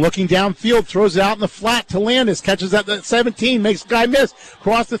Young, looking downfield, throws it out in the flat to Landis, catches at the 17, makes the guy miss,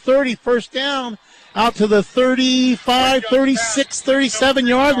 cross the 30, first down, out to the 35, 36,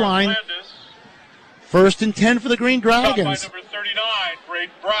 37-yard line. 1st and 10 for the Green Dragons.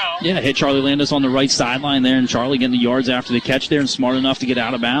 Yeah, hit Charlie Landis on the right sideline there, and Charlie getting the yards after the catch there and smart enough to get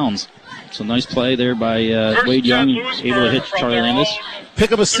out of bounds. So nice play there by Wade Young, able to hit Charlie Landis.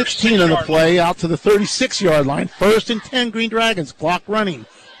 Pick up a 16 on the play, out to the 36-yard line. 1st and 10, Green Dragons. Clock running.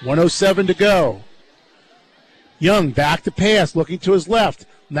 1:07 to go. Young back to pass, looking to his left.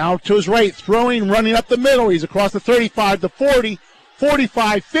 Now to his right, throwing, running up the middle. He's across the 35, the 40,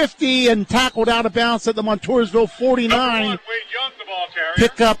 45, 50, and tackled out of bounds at the Montoursville 49.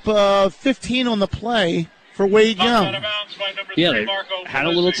 Pick up 15 on the play for Wade Young. Yeah, they had a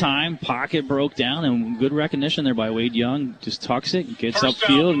little time. Pocket broke down, and good recognition there by Wade Young. Just tucks it, gets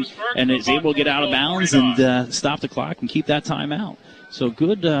upfield, and is able to get out of bounds and stop the clock and keep that time out. So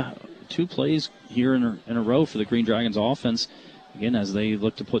good 2 plays here in a row for the Green Dragons offense. Again, as they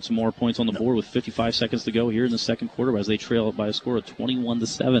look to put some more points on the board with 55 seconds to go here in the second quarter as they trail by a score of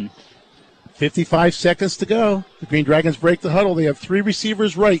 21-7. 55 seconds to go. The Green Dragons break the huddle. They have 3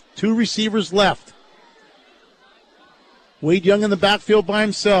 receivers right, 2 receivers left. Wade Young in the backfield by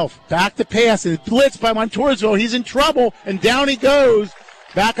himself. Back to pass. And blitz by Montoursville. He's in trouble, and down he goes.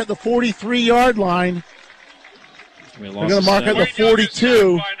 Back at the 43-yard line. They're going to mark at the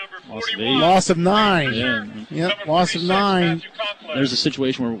 42. Loss of 9. Yep, loss of 9. There's a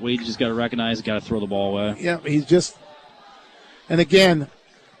situation where Wade just got to recognize, got to throw the ball away. Yeah, he's just. And again,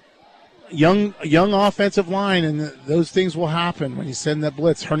 young offensive line, and those things will happen when you send that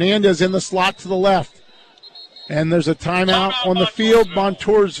blitz. Hernandez in the slot to the left. And there's a timeout on the field,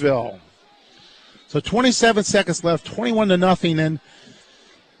 Montoursville. So 27 seconds left, 21-0, and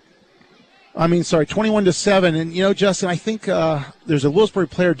 21-7. And Justin, I think there's a Lewisburg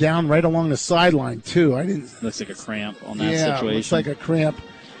player down right along the sideline too. Looks like a cramp on that situation. Yeah, looks like a cramp.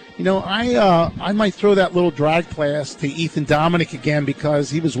 I might throw that little drag pass to Ethan Dominic again because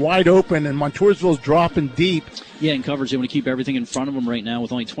he was wide open and Montoursville's dropping deep. Yeah, in coverage, they want to keep everything in front of them right now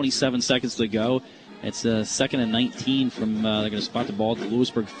with only 27 seconds to go. It's 2nd and 19 from they're going to spot the ball at the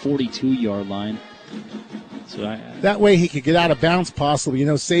Lewisburg 42-yard line. So that way he could get out of bounds possibly,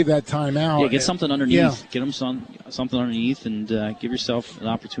 save that timeout. Yeah, get something underneath. Yeah. Get him something underneath and give yourself an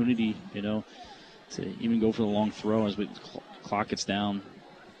opportunity, to even go for the long throw as the clock gets down.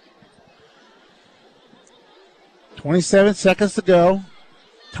 27 seconds to go.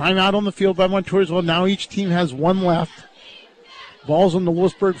 Timeout on the field by Montoursville. Now each team has 1 left. Ball's on the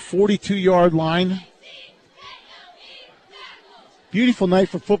Lewisburg 42-yard line. Beautiful night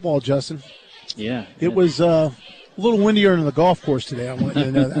for football, Justin. Yeah. It was a little windier in the golf course today. I want you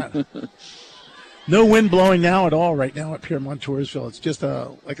to know that. No wind blowing now at all right now up here in Montoursville. It's just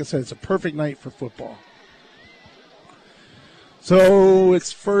like I said, it's a perfect night for football. So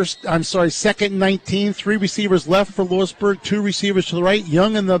it's second and 19. 3 receivers left for Lewisburg, 2 receivers to the right.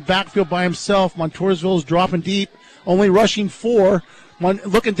 Young in the backfield by himself. Montoursville is dropping deep, only rushing 4.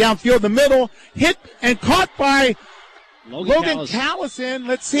 Looking downfield, the middle, hit and caught by Logan Callison.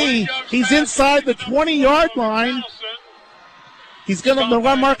 Let's see. He's inside the 20-yard line. He's going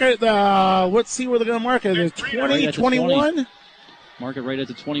to mark it. Let's see where they're going to mark it. The 20, 21? Mark it right at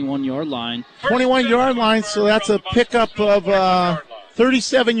the 21-yard line. 21-yard line, so that's a pickup of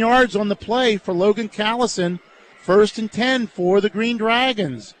 37 yards on the play for Logan Callison. 1st and 10 for the Green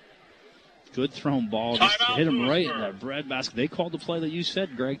Dragons. Good thrown ball. Just hit him right in that breadbasket. They called the play that you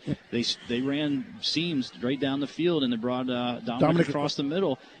said, Greg. They ran seams right down the field, and they brought Dominic across the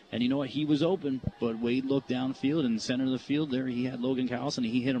middle. And you know what? He was open, but Wade looked downfield in the center of the field there. He had Logan Callison, and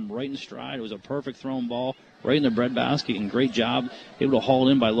he hit him right in stride. It was a perfect thrown ball right in the breadbasket, and great job able to haul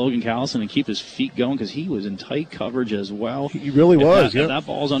it in by Logan Callison and keep his feet going because he was in tight coverage as well. He really was. If that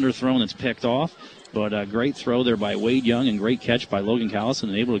ball's underthrown, it's picked off. But a great throw there by Wade Young and great catch by Logan Callison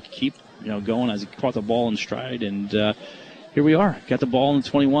and able to keep going as he caught the ball in stride. And here we are. Got the ball in the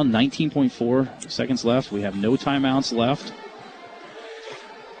 21, 19.4 seconds left. We have no timeouts left.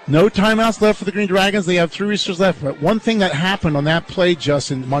 No timeouts left for the Green Dragons. They have 3 receivers left. But one thing that happened on that play,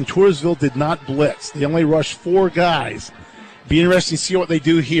 Justin, Montoursville did not blitz. They only rushed 4 guys. Be interesting to see what they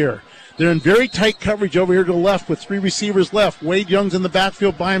do here. They're in very tight coverage over here to the left with 3 receivers left. Wade Young's in the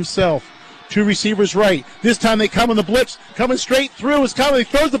backfield by himself. 2 receivers right. This time they come on the blitz, coming straight through. He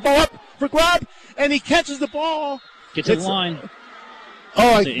throws the ball up for grab, and he catches the ball. Get to the line.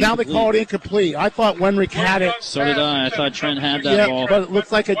 Now they call it incomplete. I thought Wenrick had it. So did I. I thought Trent had that ball. But it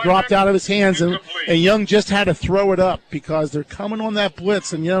looks like it dropped out of his hands, and Young just had to throw it up because they're coming on that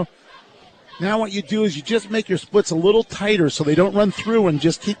blitz. And, now what you do is you just make your splits a little tighter so they don't run through and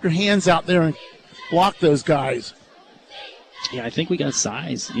just keep your hands out there and block those guys. Yeah, I think we got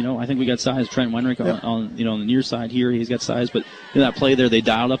size. I think we got size. Trent Wenrick on the near side here, he's got size. But that play there, they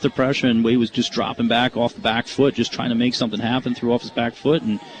dialed up the pressure, and Wade was just dropping back off the back foot, just trying to make something happen, threw off his back foot,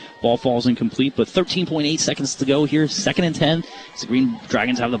 and ball falls incomplete. But 13.8 seconds to go here, 2nd and 10. The Green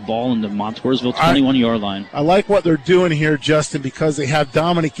Dragons have the ball in the Montoursville 21-yard line. I like what they're doing here, Justin, because they have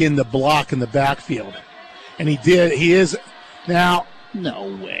Dominic in the block in the backfield. And he is now.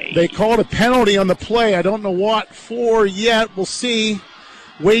 No way. They called a penalty on the play. I don't know what for yet. We'll see.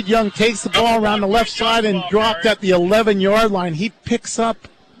 Wade Young takes the ball around the left side and dropped at the 11-yard line. He picks up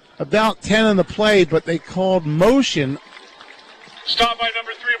about 10 in the play, but they called motion. Stop by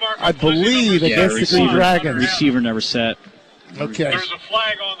number 3, Mark. I believe against the Green Dragons. Receiver never set. Okay. There's a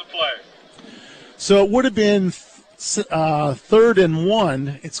flag on the play. So it would have been 3rd and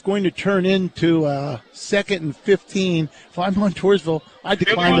 1. It's going to turn into 2nd and 15. If I'm Montoursville, I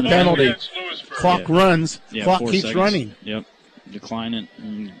decline the penalty. Clock runs. Clock keeps 4 running. Yep. Decline it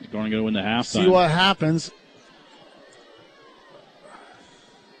and going to go into halftime. See what happens.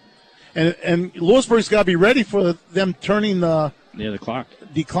 And Lewisburg's got to be ready for them turning the clock.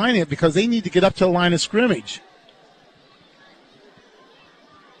 Declining it because they need to get up to the line of scrimmage.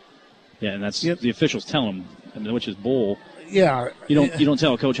 Yeah, and that's the officials tell them. Which is bull. Yeah. You don't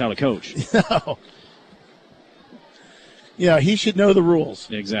tell a coach how to coach. No. Yeah, he should know the rules.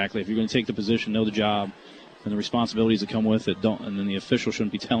 Exactly. If you're going to take the position, know the job and the responsibilities that come with it. And then the official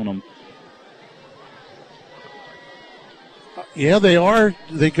shouldn't be telling them. Yeah, they are.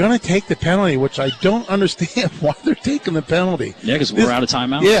 They're going to take the penalty, which I don't understand why they're taking the penalty. Yeah, because we're out of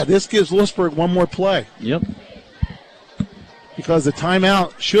timeout. Yeah, this gives Lewisburg one more play. Yep. Because the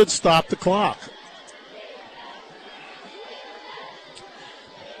timeout should stop the clock.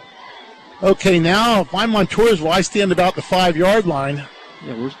 Okay, now if I'm on Montoursville, I stand about the 5-yard line.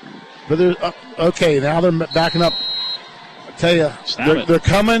 Yeah, but they're okay. Now they're backing up. I tell you, they're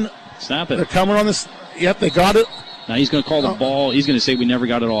coming. Snap it. They're coming on this. Yep, they got it. Now he's going to call the ball. He's going to say we never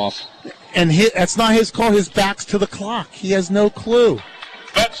got it off. And that's not his call. His back's to the clock. He has no clue.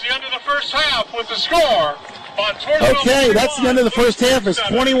 That's the end of the first half with the score. Okay, that's the end of the first half. It's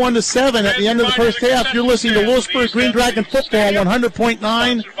 21-7 at the end of the first half. You're listening to Lewisburg Green Dragon Football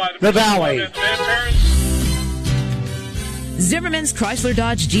 100.9 The Valley. Zimmerman's Chrysler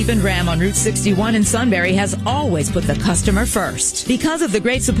Dodge Jeep and Ram on Route 61 in Sunbury has always put the customer first. Because of the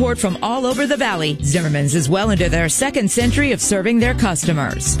great support from all over the valley, Zimmerman's is well into their 2nd century of serving their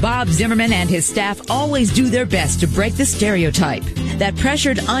customers. Bob Zimmerman and his staff always do their best to break the stereotype. That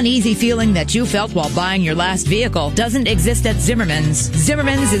pressured, uneasy feeling that you felt while buying your last vehicle doesn't exist at Zimmerman's.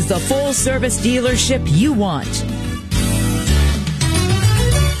 Zimmerman's is the full-service dealership you want.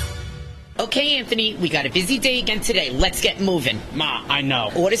 Okay, Anthony, we got a busy day again today. Let's get moving. Ma, I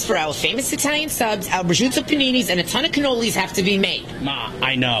know. Orders for our famous Italian subs, our prosciutto paninis, and a ton of cannolis have to be made. Ma,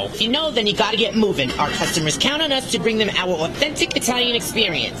 I know. If you know, then you gotta get moving. Our customers count on us to bring them our authentic Italian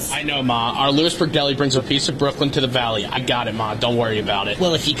experience. I know, Ma. Our Lewisburg deli brings a piece of Brooklyn to the valley. I got it, Ma. Don't worry about it.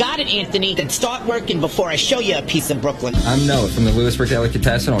 Well, if you got it, Anthony, then start working before I show you a piece of Brooklyn. I'm Noah from the Lewisburg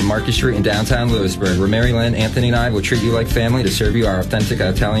Delicatessen on Market Street in downtown Lewisburg, where Mary Lynn, Anthony, and I will treat you like family to serve you our authentic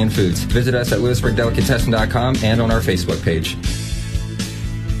Italian foods. Visit us at LewisburgDelicatessen.com and on our Facebook page.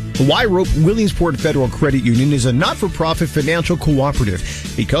 The Y Rope Williamsport Federal Credit Union is a not-for-profit financial cooperative.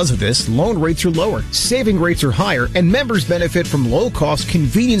 Because of this, loan rates are lower, saving rates are higher, and members benefit from low-cost,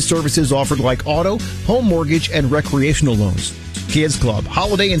 convenient services offered like auto, home mortgage, and recreational loans. Kids Club,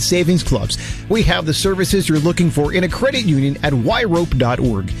 holiday and savings clubs. We have the services you're looking for in a credit union at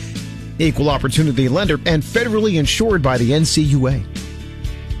yrope.org. Equal opportunity lender and federally insured by the NCUA.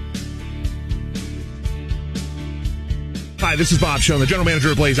 Hi, this is Bob Schoen, the general manager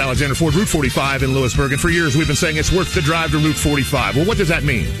of Blaze Alexander Ford, Route 45 in Lewisburg. And for years, we've been saying it's worth the drive to Route 45. Well, what does that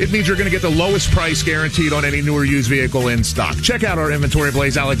mean? It means you're going to get the lowest price guaranteed on any new or used vehicle in stock. Check out our inventory at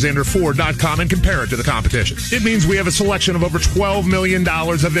BlazeAlexanderFord.com and compare it to the competition. It means we have a selection of over $12 million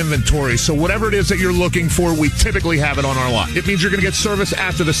of inventory. So whatever it is that you're looking for, we typically have it on our lot. It means you're going to get service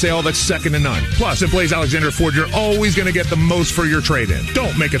after the sale that's second to none. Plus, at Blaze Alexander Ford, you're always going to get the most for your trade-in.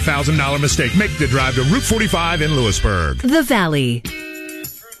 Don't make a $1,000 mistake. Make the drive to Route 45 in Lewisburg. The Valley.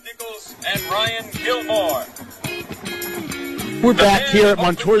 And Ryan Gilmore. We're back here at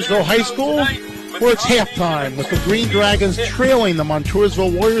Montoursville High School, where it's halftime with the Green Dragons trailing the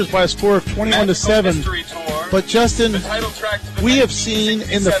Montoursville Warriors by a score of 21-7. But Justin, we have seen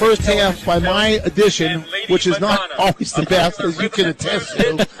in the first half, by my addition, which is not always the best, as you can attest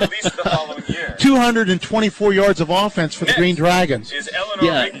to, 224 yards of offense for the Green Dragons.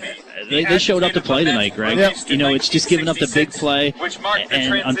 Yeah. They showed up to play tonight, Greg. Yep. You know, it's just giving up the big play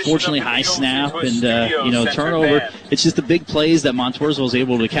and unfortunately high snap and, turnover. It's just the big plays that Montoursville is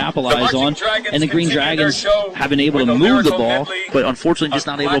able to capitalize on. And the Green Dragons have been able to move the ball, but unfortunately just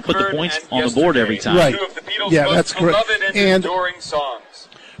not able to put the points on the board every time. Right. Yeah, that's correct. And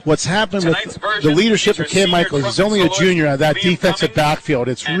what's happened with the leadership of Cam Michaels, he's only a junior on that defensive backfield.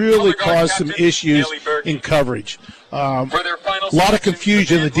 It's really caused some issues in coverage. A lot of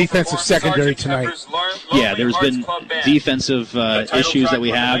confusion in the defensive secondary tonight. Yeah, there's been defensive issues that we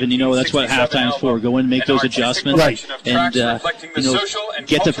have, and, that's what halftime's for. Go in and make those adjustments and,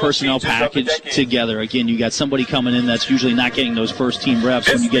 get the personnel package together. Again, you got somebody coming in that's usually not getting those first-team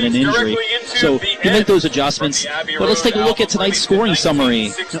reps when you get an injury. So you make those adjustments. But let's take a look at tonight's scoring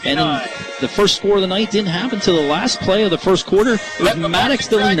summary. And the first score of the night didn't happen until the last play of the first quarter. It was Maddox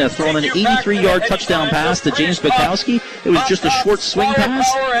Delina throwing an 83-yard touchdown pass to James Bukowski. It was just a short swing pass,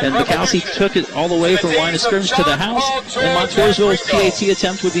 and Bukowski took it all the way from the line of scrimmage to the house, and Montoursville's PAT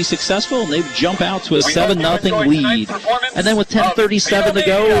attempt would be successful, and they would jump out to a 7-0 lead. And then with 10:37 to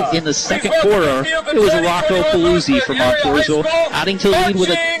go in the second quarter, it was Rocco Paluzzi from Montoursville, adding to the lead with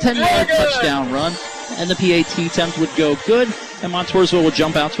a 10-yard touchdown run, and the PAT attempt would go good, and Montoursville would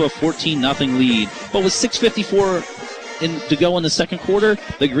jump out to a 14-0 lead. But with 6:54 to go in the second quarter,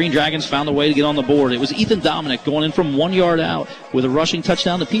 the Green Dragons found a way to get on the board. It was Ethan Dominic going in from 1 yard out with a rushing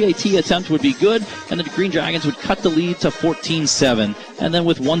touchdown. The PAT attempt would be good, and the Green Dragons would cut the lead to 14-7. And then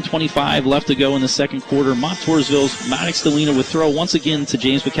with 1:25 left to go in the second quarter, Montoursville's Maddox Delina would throw once again to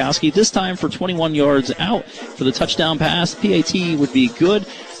James Bukowski, this time for 21 yards out for the touchdown pass. PAT would be good,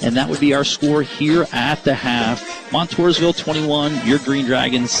 and that would be our score here at the half. Montoursville 21, your Green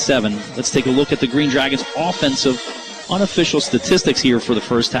Dragons 7. Let's take a look at the Green Dragons' offensive unofficial statistics here for the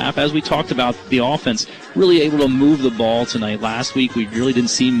first half. As we talked about, the offense really able to move the ball tonight. Last week we really didn't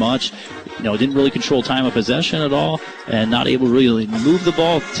see much. Didn't really control time of possession at all, and not able to really move the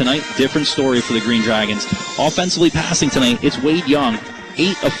ball tonight. Different story for the Green Dragons. Offensively passing tonight, it's Wade Young,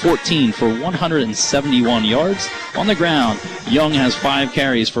 8 of 14 for 171 yards. On the ground, Young has 5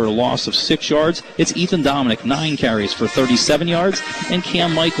 carries for a loss of 6 yards. It's Ethan Dominic, 9 carries for 37 yards. And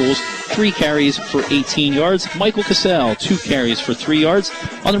Cam Michaels, 3 carries for 18 yards. Michael Cassell, 2 carries for 3 yards.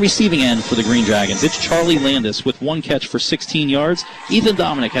 On the receiving end for the Green Dragons, it's Charlie Landis with 1 catch for 16 yards. Ethan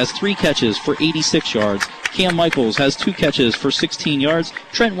Dominic has 3 catches for 86 yards. Cam Michaels has 2 catches for 16 yards.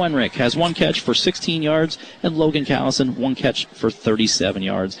 Trent Wenrick has 1 catch for 16 yards. And Logan Callison, 1 catch for 37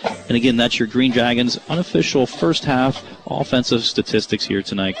 yards. And again, that's your Green Dragons' unofficial first half offensive statistics here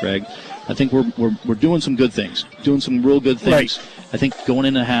tonight, Greg. I think we're doing some good things, doing some real good things. Right. I think going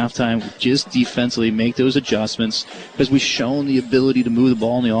into halftime, just defensively make those adjustments because we've shown the ability to move the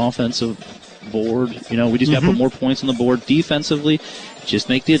ball on the offensive board. We just got to put more points on the board. Defensively, just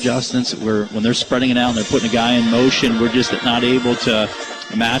make the adjustments where when they're spreading it out and they're putting a guy in motion, we're just not able to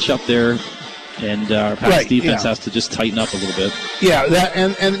match up there, and our pass defense has to just tighten up a little bit. Yeah, that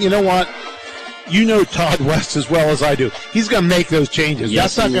and you know what? You know Todd West as well as I do. He's going to make those changes.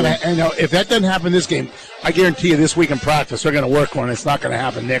 Yes, that's not going to. If that doesn't happen this game, I guarantee you this week in practice they're going to work on it. It's not going to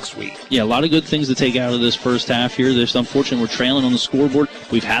happen next week. Yeah, a lot of good things to take out of this first half here. There's unfortunately we're trailing on the scoreboard.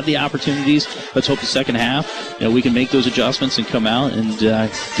 We've had the opportunities. Let's hope the second half, we can make those adjustments and come out and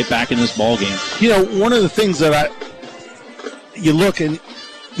get back in this ball game. One of the things that you look and.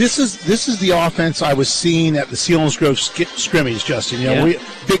 This is the offense I was seeing at the Selinsgrove scrimmage, Justin. We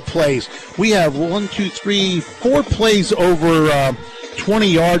big plays. We have 4 plays over 20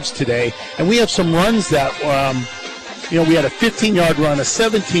 yards today, and we have some runs that we had a 15-yard run, a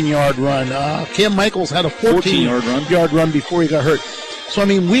 17-yard run. Cam Michaels had a 14-yard run before he got hurt. So,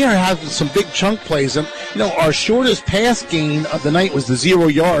 we are having some big chunk plays. And, our shortest pass gain of the night was the 0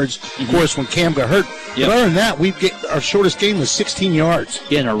 yards, of course, when Cam got hurt. Yep. But other than that, our shortest gain was 16 yards.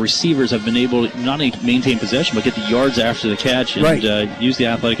 Yeah, and our receivers have been able to not only maintain possession, but get the yards after the catch and use the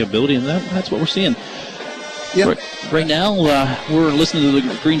athletic ability, and that's what we're seeing. Yeah. Right now, we're listening to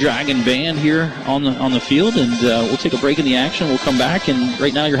the Green Dragon band here on the field, and we'll take a break in the action. We'll come back, and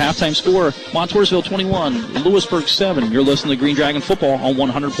right now your halftime score, Montoursville 21, Lewisburg 7. You're listening to Green Dragon football on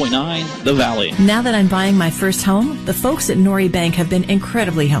 100.9 The Valley. Now that I'm buying my first home, the folks at Nori Bank have been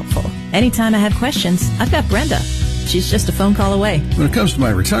incredibly helpful. Anytime I have questions, I've got Brenda. She's just a phone call away. When it comes to my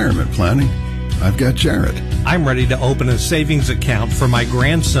retirement planning, I've got Jared. I'm ready to open a savings account for my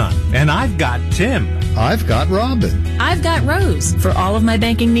grandson, and I've got Tim. I've got Robin. I've got Rose. For all of my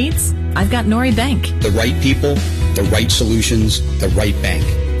banking needs, I've got Nori Bank. The right people, the right solutions, the right bank.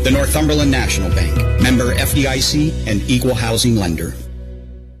 The Northumberland National Bank. Member FDIC and equal housing lender.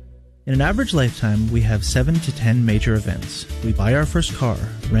 In an average lifetime, we have 7 to 10 major events. We buy our first car,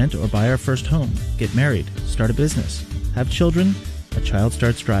 rent or buy our first home, get married, start a business, have children, a child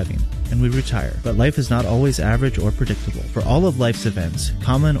starts driving, and we retire. But life is not always average or predictable. For all of life's events,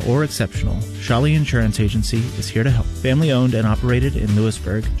 common or exceptional, Shawley Insurance Agency is here to help. Family owned and operated in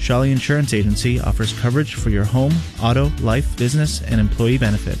Lewisburg, Shawley Insurance Agency offers coverage for your home, auto, life, business, and employee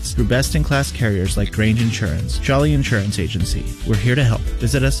benefits through best-in-class carriers like Grange Insurance. Shawley Insurance Agency. We're here to help.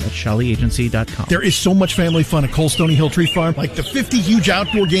 Visit us at shawleyagency.com. There is so much family fun at Cole's Stony Hill Tree Farm, like the 50 huge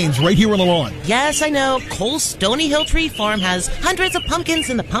outdoor games right here on the lawn. Yes, I know. Cole's Stony Hill Tree Farm has hundreds of pumpkins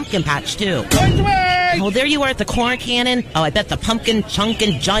in the pumpkin patch, too. Oh, there you are at the corn cannon. Oh, I bet the pumpkin chunk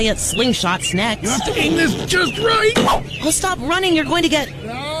and giant slingshot's next. You have to aim this just right. Oh, stop running. You're going to get...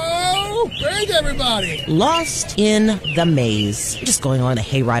 No, break everybody. Lost in the maze. You're just going on a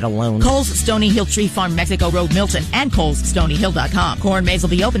hayride alone. Cole's Stony Hill Tree Farm, Mexico Road, Milton, and ColesStonyHill.com. Corn maze will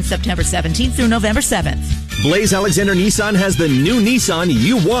be open September 17th through November 7th. Blaze Alexander Nissan has the new Nissan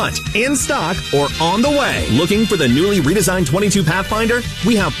you want, in stock or on the way. Looking for the newly redesigned 22 Pathfinder?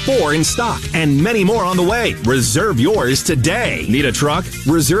 We have 4 in stock and many more on the way. Reserve yours today. Need a truck?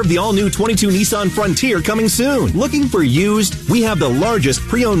 Reserve the all-new 22 Nissan Frontier coming soon. Looking for used? We have the largest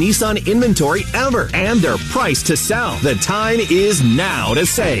pre-owned Nissan inventory ever, and they're priced to sell. The time is now to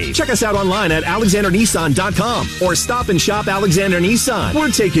save. Check us out online at alexandernissan.com or stop and shop Alexander Nissan.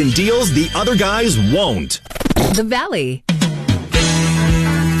 We're taking deals the other guys won't. The Valley.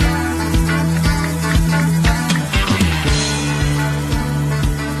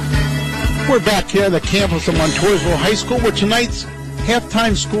 We're back here at the campus of Montoursville High School, where tonight's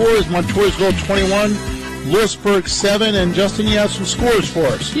halftime score is Montoursville 21, Lewisburg 7. And Justin, you have some scores for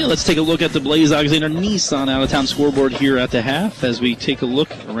us. Yeah, let's take a look at the Blaze Alexander Nissan out-of-town scoreboard here at the half as we take a look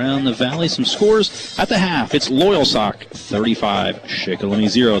around the valley. Some scores at the half. It's Loyalsock 35, Shikellamy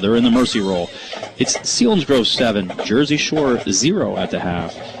 0. They're in the mercy roll. It's Selinsgrove 7, Jersey Shore 0 at the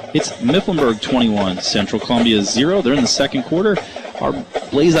half. It's Mifflinburg 21, Central Columbia 0. They're in the second quarter. Our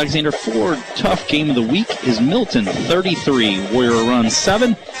Blaze Alexander Ford tough game of the week is Milton 33, Warrior Run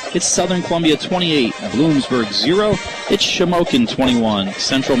 7. It's Southern Columbia 28, Bloomsburg 0. It's Shamokin 21,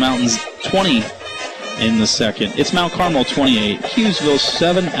 Central Mountains 20 in the second. It's Mount Carmel 28, Hughesville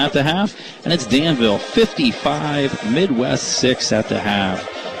 7 at the half. And it's Danville 55, Midwest 6 at the half.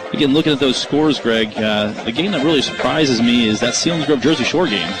 again, looking at those scores, Greg, the game that really surprises me is that Selinsgrove Jersey Shore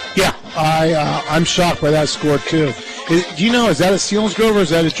game. Yeah, I'm shocked by that score, too. Do you know, is that a Selinsgrove or is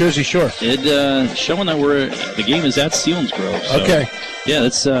that a Jersey Shore? It showing that the game is at Selinsgrove. So, okay. Yeah,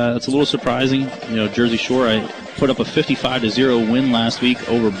 that's a little surprising. Jersey Shore, I put up a 55-0 win last week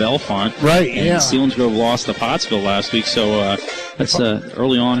over Bellefonte. Right, and yeah. Selinsgrove lost to Pottsville last week, so that's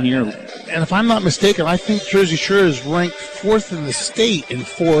early on here. And if I'm not mistaken, I think Jersey Shore is ranked 4th in the state in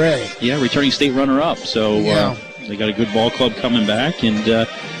 4A. Yeah, returning state runner-up. So they got a good ball club coming back, and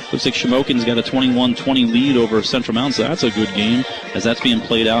looks like Shamokin's got a 21-20 lead over Central Mountain, so that's a good game as that's being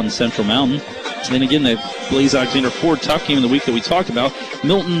played out in Central Mountain. And then again, the Blaze Alexander Ford tough game of the week that we talked about.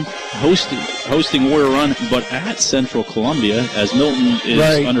 Milton hosting Warrior Run, but at Central Columbia, as Milton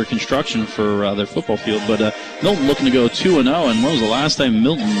is under construction for their football field. But Milton looking to go 2-0, and when was the last time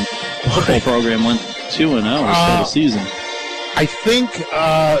Milton football program went 2-0 at the season? I think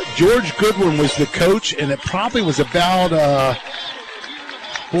George Goodwin was the coach, and it probably was about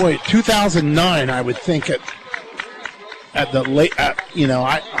 2009, I would think. At the late,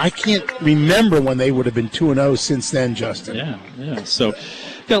 I can't remember when they would have been 2-0 since then, Justin. Yeah. So,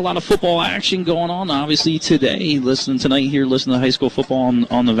 got a lot of football action going on, obviously, today. Listen to high school football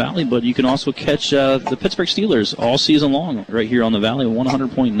on the Valley, but you can also catch the Pittsburgh Steelers all season long right here on the Valley,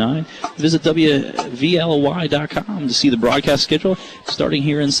 100.9. Visit WVLY.com to see the broadcast schedule starting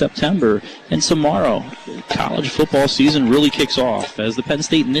here in September. And tomorrow, college football season really kicks off as the Penn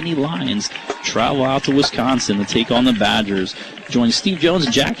State Nittany Lions travel out to Wisconsin to take on the Badgers. Join Steve Jones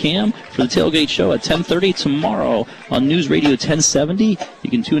and Jack Ham for the Tailgate Show at 10:30 tomorrow on News Radio 1070. You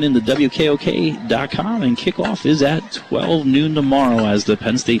can tune in to WKOK.com, and kickoff is at 12 noon tomorrow as the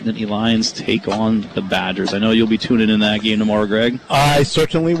Penn State Nittany Lions take on the Badgers. I know you'll be tuning in that game tomorrow, Greg. I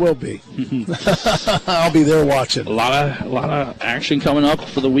certainly will be. I'll be there watching. A lot of action coming up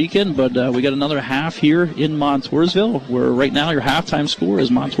for the weekend, but we got another half here in Montoursville, where right now your halftime score is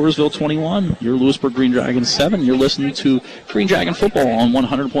Montoursville 21, your Lewisburg Green Dragons 7. You're listening to Green Dragon Football on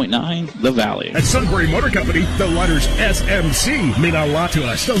 100.9 The Valley. At Sunbury Motor Company, the letters SMC mean a lot to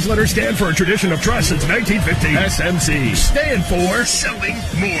us. Those letters stand for a tradition of trust since 1915. SMC stand for selling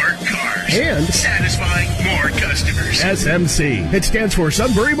more cars and satisfying more customers. SMC. It stands for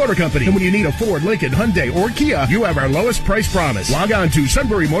Sunbury Motor Company. And when you need a Ford, Lincoln, Hyundai, or Kia, you have our lowest price promise. Log on to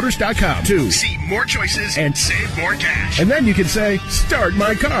sunburymotors.com to see more choices and save more cash. And then you can say, start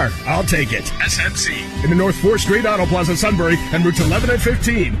my car. I'll take it. SMC. In the North 4th Street Auto Plaza, Sunbury, and routes 11 and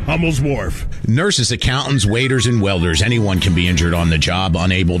 15, Hummel's Wharf. Nurses, accountants, waiters, and welders. Anyone can be injured on the job,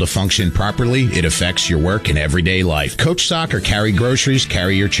 unable to function properly. It affects your work and everyday life. Coach soccer, carry groceries,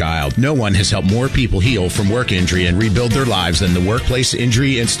 carry your child. No one has helped more people heal from work injury and rebuild their lives than the Workplace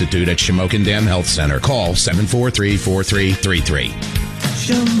Injury Institute at Shamokin Dam Health Center. Call 743-4333.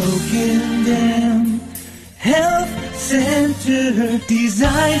 Shamokin Dam Health Center,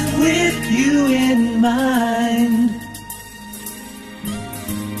 designed with you in mind.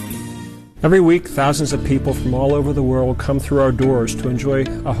 Every week, thousands of people from all over the world come through our doors to enjoy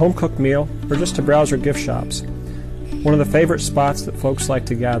a home-cooked meal or just to browse our gift shops. One of the favorite spots that folks like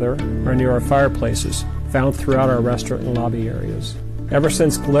to gather are near our fireplaces, found throughout our restaurant and lobby areas. Ever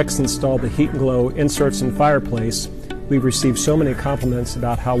since Glick's installed the Heat and Glow inserts in fireplace, we've received so many compliments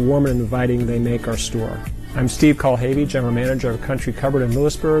about how warm and inviting they make our store. I'm Steve Colhavy, General Manager of Country Cupboard in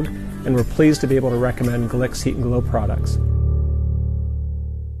Lewisburg, and we're pleased to be able to recommend Glick's Heat and Glow products.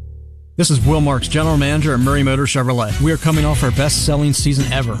 This is Will Marks, General Manager at Murray Motors Chevrolet. We are coming off our best-selling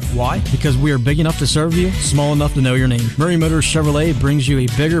season ever. Why? Because we are big enough to serve you, small enough to know your name. Murray Motors Chevrolet brings you a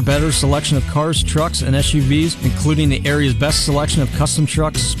bigger, better selection of cars, trucks, and SUVs, including the area's best selection of custom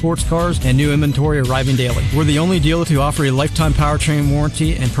trucks, sports cars, and new inventory arriving daily. We're the only dealer to offer a lifetime powertrain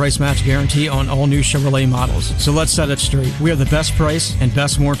warranty and price match guarantee on all new Chevrolet models. So let's set it straight. We have the best price and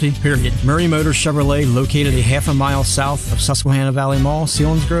best warranty, period. Murray Motors Chevrolet, located a half a mile south of Susquehanna Valley Mall,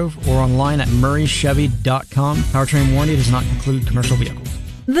 Selinsgrove, or online at murraychevy.com. Powertrain warranty does not include commercial vehicles.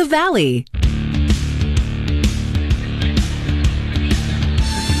 The Valley.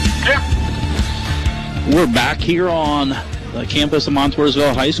 We're back here on the campus of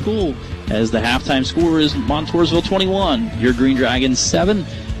Montoursville High School as the halftime score is Montoursville 21, your Green Dragons 7.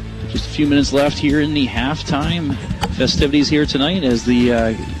 Just a few minutes left here in the halftime festivities here tonight as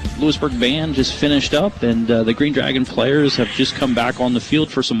the Lewisburg band just finished up, and the Green Dragon players have just come back on the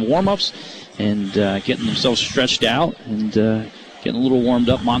field for some warm-ups and getting themselves stretched out and getting a little warmed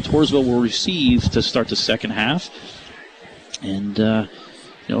up. Montoursville will receive to start the second half, and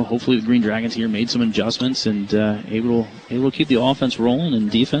hopefully the Green Dragons here made some adjustments and able to keep the offense rolling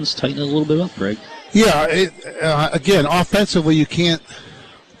and defense tighten it a little bit up, Greg. Yeah, again, offensively you can't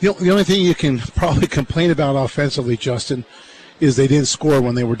The only thing you can probably complain about offensively, Justin, is they didn't score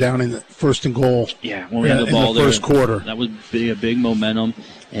when they were down in the first and goal. Yeah, when we had the ball in the first quarter. That would be a big momentum.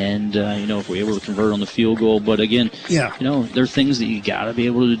 And, if we're able to convert on the field goal. But, again, there are things that you got to be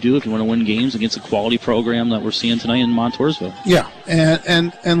able to do if you want to win games against a quality program that we're seeing tonight in Montoursville. Yeah,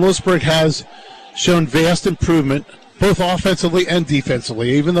 and Lewisburg has shown vast improvement, both offensively and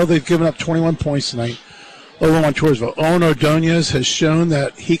defensively, even though they've given up 21 points tonight over Montoursville. Owen Ordonez has shown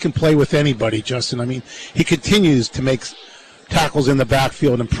that he can play with anybody, Justin. I mean, he continues to make tackles in the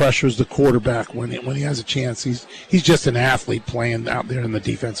backfield and pressures the quarterback when he has a chance. He's just an athlete playing out there in the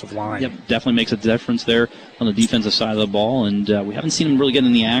defensive line. Yep, definitely makes a difference there on the defensive side of the ball, and we haven't seen him really get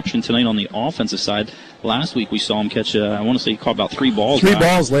in the action tonight on the offensive side. Last week we saw him catch, I want to say he caught about 3 balls. 3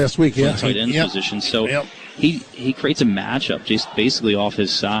 balls last week, yeah. Tight end position. So he creates a matchup just basically off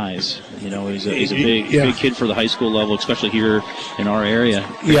his size. He's a big kid for the high school level, especially here in our area.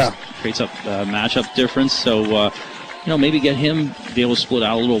 Creates a matchup difference. So, maybe get him, be able to split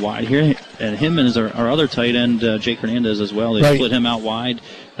out a little wide here. And him and our other tight end, Jake Hernandez, as well. They split him out wide,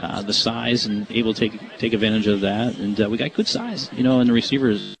 the size, and able to take advantage of that. And we got good size, in the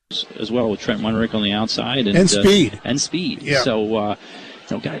receivers as well, with Trent Munrick on the outside. And speed. Yeah. So,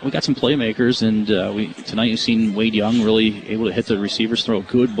 we got some playmakers. And tonight you've seen Wade Young really able to hit the receivers, throw a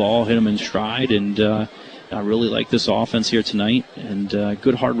good ball, hit him in stride. And I really like this offense here tonight, and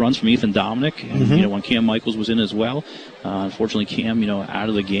good hard runs from Ethan Dominic. And, when Cam Michaels was in as well, unfortunately Cam, out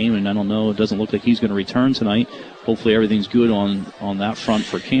of the game, and I don't know, it doesn't look like he's going to return tonight. Hopefully everything's good on that front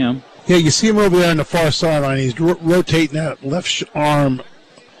for Cam. Yeah, you see him over there on the far sideline. He's rotating that left arm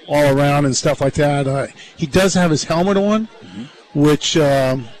all around and stuff like that. He does have his helmet on, which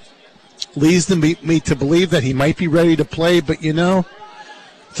leads me to believe that he might be ready to play, but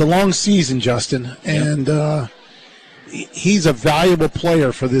it's a long season, Justin, and he's a valuable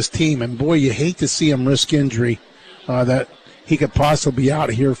player for this team. And, boy, you hate to see him risk injury, that he could possibly be out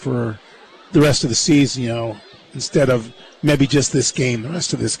of here for the rest of the season, instead of maybe just this game, the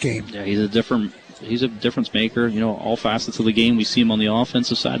rest of this game. Yeah, he's a difference maker, all facets of the game. We see him on the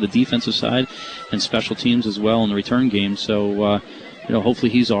offensive side, the defensive side, and special teams as well in the return game. So,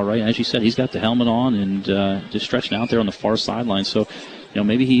 hopefully he's all right. As you said, he's got the helmet on and just stretching out there on the far sideline. So,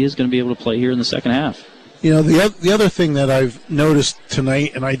 maybe he is going to be able to play here in the second half. The other thing that I've noticed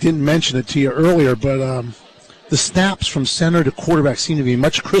tonight, and I didn't mention it to you earlier, but the snaps from center to quarterback seem to be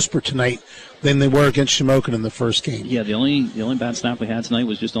much crisper tonight than they were against Shamokin in the first game. Yeah, the only bad snap we had tonight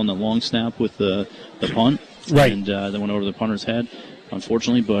was just on the long snap with the punt. Right. And that went over the punter's head,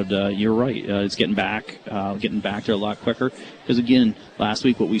 unfortunately. But you're right. It's getting back there a lot quicker. Because, again, last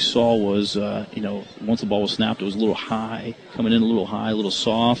week what we saw was, once the ball was snapped, it was a little high, coming in a little high, a little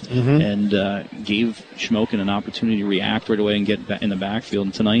soft, and gave Shamokin an opportunity to react right away and get in the backfield.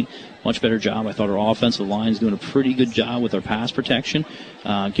 And tonight, much better job. I thought our offensive line is doing a pretty good job with our pass protection,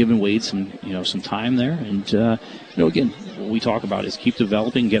 giving Wade some time there. And, again, what we talk about is keep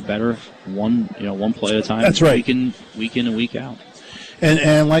developing, get better, one play at a time. That's right. Week in and week out.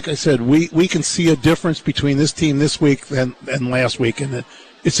 And like I said, we can see a difference between this team this week and last week, and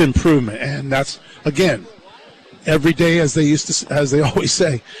it's improvement. And that's, again, every day, as they always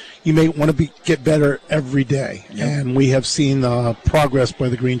say, you may want to get better every day. Yep. And we have seen progress by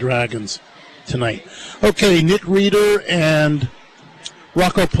the Green Dragons tonight. Okay, Nick Reeder and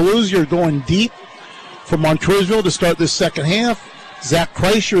Rocco Paluzzi are going deep for Montoursville to start this second half. Zach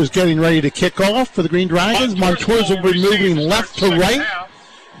Kreischer is getting ready to kick off for the Green Dragons. Montoursville will be moving left to right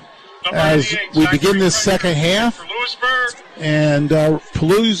as we begin this second half. And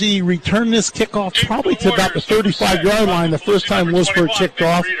Paluzzi returned this kickoff probably to about the 35-yard line the first time Lewisburg kicked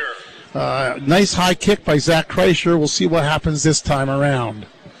off. Nice high kick by Zach Kreischer. We'll see what happens this time around.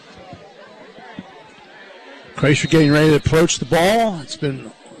 Kreischer getting ready to approach the ball. It's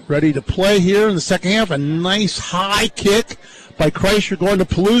been ready to play here in the second half. A nice high kick by Kreischer going to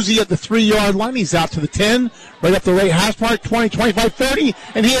Paluzzi at the 3-yard line. He's out to the 10, right up the right half mark, 20, 25, 30,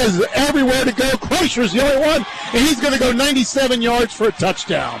 and he has everywhere to go. Kreischer's the only one, and he's going to go 97 yards for a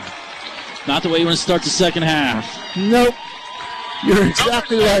touchdown. Not the way you want to start the second half. Nope. You're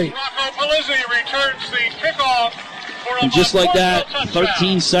exactly right. Rocco Paluzzi returns the kickoff for a and just like that,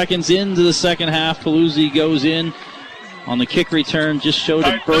 13 seconds into the second half, Paluzzi goes in on the kick return, just showed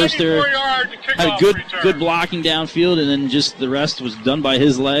a burst there. Had good blocking downfield, and then just the rest was done by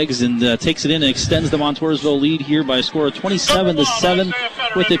his legs, and takes it in and extends the Montoursville lead here by a score of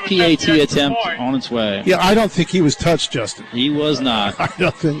 27-7 with a PAT attempt on its way. Yeah, I don't think he was touched, Justin. He was not. I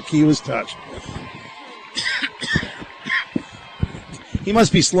don't think he was touched. He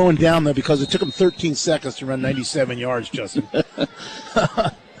must be slowing down, though, because it took him 13 seconds to run 97 yards, Justin.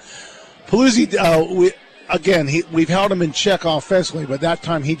 Paluzzi, we've held him in check offensively, but that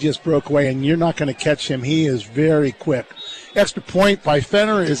time he just broke away, and you're not going to catch him. He is very quick. Extra point by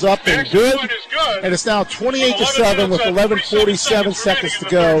Fenner is up and good. And it's now 28-7 with 11:47 seconds to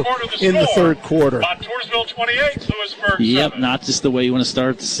go in the third quarter. Montoursville 28, Lewisburg 7. Yep, not just the way you want to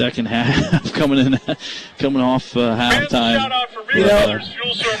start the second half, coming off halftime.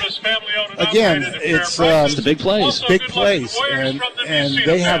 Again, it's the big plays. Big plays, and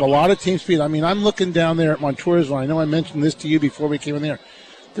they have a lot of team speed. I mean, I'm looking down there at Montoursville. I know I mentioned this to you before we came in there.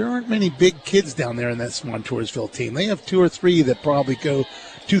 There aren't many big kids down there in this Montoursville team. They have 2 or 3 that probably go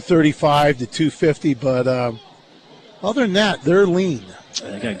 235 to 250, but other than that, they're lean.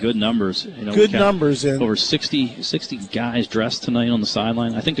 They got good numbers. Good numbers. And over 60 guys dressed tonight on the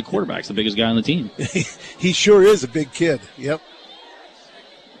sideline. I think the quarterback's the biggest guy on the team. He sure is a big kid. Yep.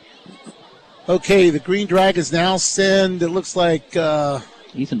 Okay, the Green Dragons now send, it looks like...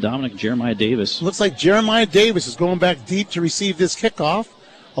 Ethan Dominic, Jeremiah Davis. Looks like Jeremiah Davis is going back deep to receive this kickoff,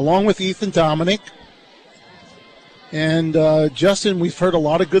 along with Ethan Dominic. And, Justin, we've heard a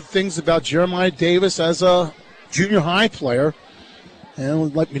lot of good things about Jeremiah Davis as a junior high player. And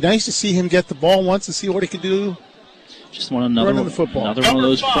it would be nice to see him get the ball once and see what he can do. Just another one of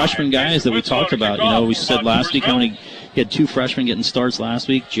those freshman guys that we talked about. We said last week he had 2 freshmen getting starts last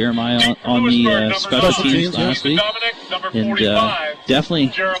week. Jeremiah on the special teams last week. And definitely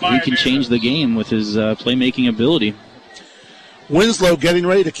he can change the game with his playmaking ability. Winslow getting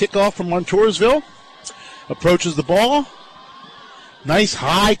ready to kick off from Montoursville. Approaches the ball. Nice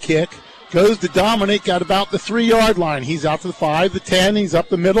high kick. Goes to Dominic at about the 3-yard line. He's out to the 5, the 10. He's up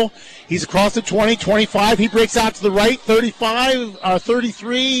the middle. He's across the 20, 25. He breaks out to the right,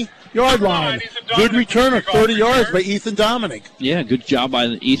 33-yard line. Good return of 30 yards by Ethan Dominic. Yeah, good job by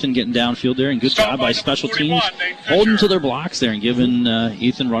Ethan getting downfield there, and good job by special teams holding to their blocks there and giving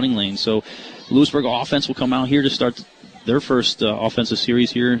Ethan running lane. So Lewisburg offense will come out here to start their first offensive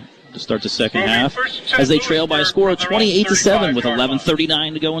series here to start the second half as they trail by a score of 28-7 with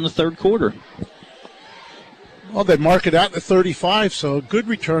 11:39 to go in the third quarter. Well, they mark it at the 35, so a good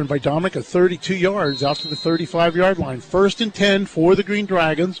return by Dominic of 32 yards out to the 35-yard line. 1st and 10 for the Green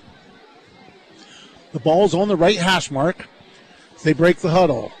Dragons. The ball's on the right hash mark. They break the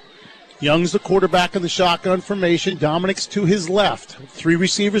huddle. Young's the quarterback in the shotgun formation. Dominic's to his left. 3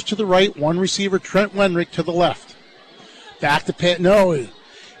 receivers to the right, 1 receiver, Trent Wenrick, to the left. Back to Pitt. No,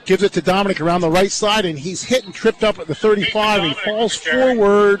 gives it to Dominic around the right side, and he's hit and tripped up at the 35. He falls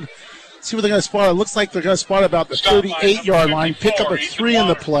forward. Let's see what they're going to spot. It looks like they're going to spot about the 38-yard line. Pick up a 3 in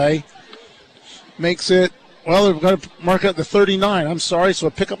the play. Makes it, well, they're going to mark it at the 39. I'm sorry, so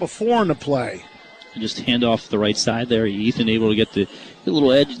a pick up a 4 in the play. Just hand off the right side there. Ethan able to get the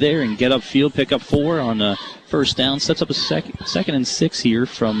little edge there and get upfield, pick up 4 on first down. Sets up a second and 6 here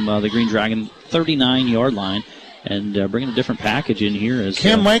from the Green Dragon 39-yard line. And bringing a different package in here. As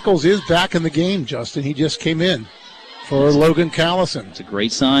Cam Michaels is back in the game, Justin. He just came in for Logan Callison. It's a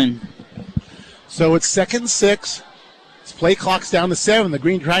great sign. So it's 2nd and 6. This play clock's down to 7. The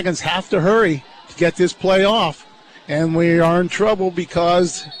Green Dragons have to hurry to get this play off. And we are in trouble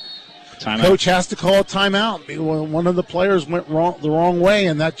because Coach has to call a timeout. One of the players went the wrong way,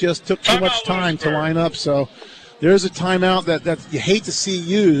 and that just took too much time to line up. So there's a timeout that you hate to see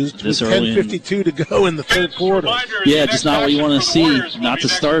used with 10:52 to go in the third quarter. Yeah, just not what you want to see. Not to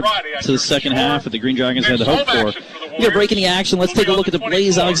start to the second half that the Green Dragons had to hope for. We got breaking the action. Let's take a look at the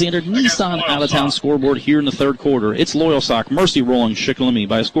Blaze Alexander Nissan out-of-town scoreboard here in the third quarter. It's Loyalsock, Mercy rolling Shikellamy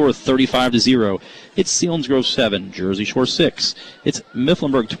by a score of 35-0. It's Selinsgrove 7, Jersey Shore 6. It's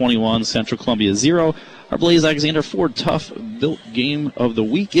Mifflinburg 21, Central Columbia 0. Our Blaze Alexander Ford Tough Built Game of the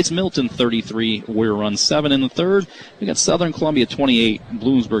Week. It's Milton 33, Warrior Run 7 in the third. We got Southern Columbia 28,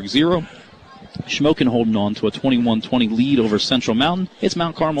 Bloomsburg 0. Schmoken holding on to a 21-20 lead over Central Mountain. It's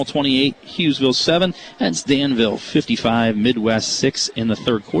Mount Carmel 28, Hughesville 7, and it's Danville 55, Midwest 6 in the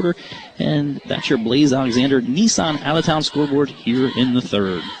third quarter. And that's your Blaze Alexander Nissan out-of-town scoreboard here in the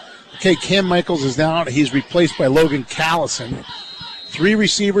third. Okay, Cam Michaels is now out. He's replaced by Logan Callison. 3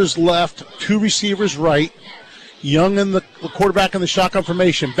 receivers left, 2 receivers right. Young in the quarterback in the shotgun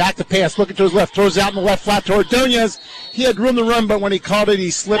formation. Back to pass, looking to his left, throws out in the left flat to Ordonez. He had room to run, but when he caught it,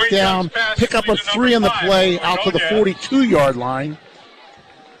 he slipped down. Pick up a 3 in the play out to the 42-yard line.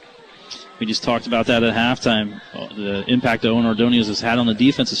 We just talked about that at halftime. The impact Owen Ordonez has had on the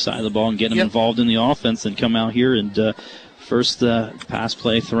defensive side of the ball and getting him involved in the offense and come out here and first pass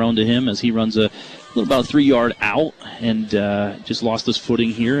play thrown to him as he runs a about 3 yard out, and just lost his footing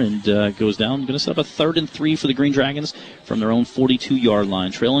here and goes down. Going to set up a 3rd and 3 for the Green Dragons from their own 42-yard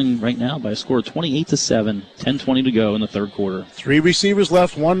line, trailing right now by a score of 28-7. 10:20 to go in the third quarter. 3 receivers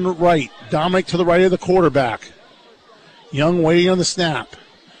left, 1 right. Dominic to the right of the quarterback. Young waiting on the snap.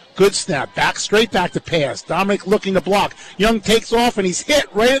 Good snap. Straight back to pass. Dominic looking to block. Young takes off, and he's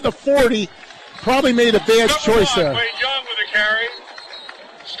hit right at the 40. Probably made a bad choice there. Wade Young with a carry.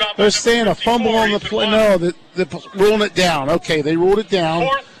 They're saying a fumble on the play. No, they're ruling it down. Okay, they ruled it down.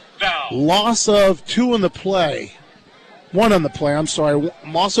 4th down. Loss of 2 on the play. 1 on the play, I'm sorry.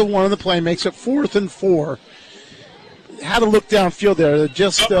 Loss of 1 on the play makes it 4th and 4. Had to look downfield there. They're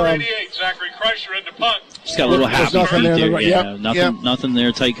just Number 88, Zachary Kreischer in the punt. Just got a little happy nothing there. there. Yeah, Nothing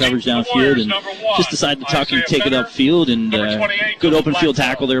there. Tight coverage downfield, and just decided to tuck and take it upfield. And good open field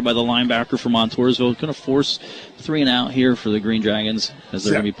tackle there by the linebacker for Montoursville. Going to force 3 and out here for the Green Dragons as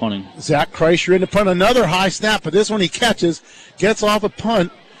they're going to be punting. Zach Kreischer in the punt. Another high snap, but this one he catches, gets off a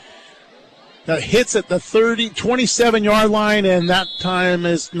punt that hits at the 27-yard line, and that time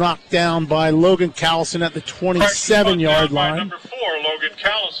is knocked down by Logan Callison at the 27-yard line. Number 4, Logan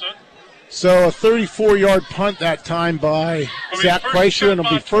Callison. So a 34-yard punt that time by Zach Kreischer, and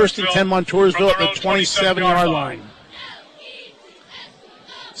it'll be 1st and 10 Montoursville at the 27-yard line.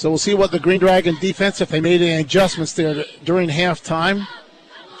 So we'll see what the Green Dragon defense, if they made any adjustments there during halftime.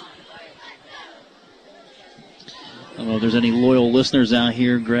 I don't know if there's any loyal listeners out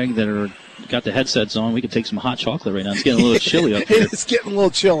here, Greg, that are got the headsets on. We could take some hot chocolate right now. It's getting a little chilly up here. It's getting a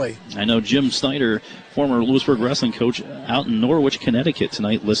little chilly. I know Jim Snyder, former Lewisburg wrestling coach, out in Norwich, Connecticut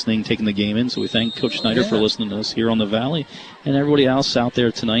tonight, listening, taking the game in. So we thank Coach Snyder for listening to us here on the Valley, and everybody else out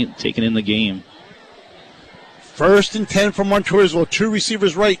there tonight taking in the game. 1st and 10 from Montoursville. 2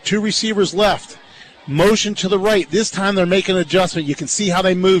 receivers right, 2 receivers left. Motion to the right. This time they're making an adjustment. You can see how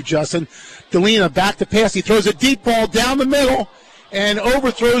they move, Justin. Delina back to pass. He throws a deep ball down the middle and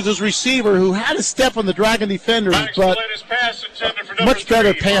overthrows his receiver, who had a step on the Dragon defenders, but much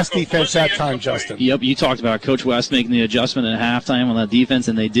better pass defense that time, Justin. Yep, you talked about Coach West making the adjustment at halftime on that defense,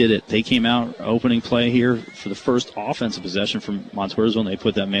 and they did it. They came out opening play here for the first offensive possession from Montoursville, and they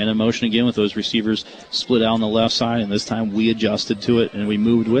put that man in motion again with those receivers split out on the left side, and this time we adjusted to it, and we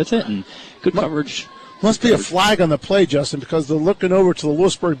moved with it, and good coverage. Must be a flag on the play, Justin, because they're looking over to the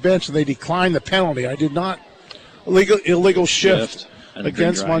Lewisburg bench, and they declined the penalty. I did not. Illegal shift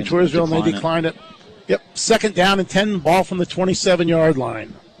against Montoursville, and they declined it. Yep, 2nd down and 10, ball from the 27-yard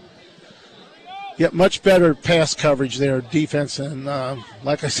line. Yep, much better pass coverage there, defense, and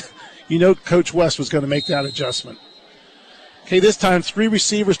like I said, Coach West was going to make that adjustment. Okay, this time 3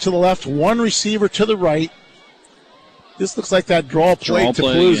 receivers to the left, 1 receiver to the right. This looks like that draw play to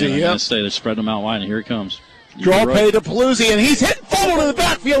Paluzzi. Yeah, they spread them out wide, and here it comes. Draw play to Paluzzi, and he's hit forward to the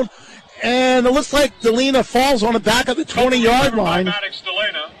backfield. And it looks like Delina falls on the back of the 20-yard line.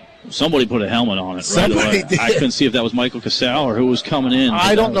 Somebody put a helmet on it. Somebody did. I couldn't see if that was Michael Casale or who was coming in.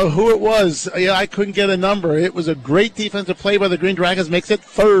 I don't know who it was. Yeah, I couldn't get a number. It was a great defensive play by the Green Dragons. Makes it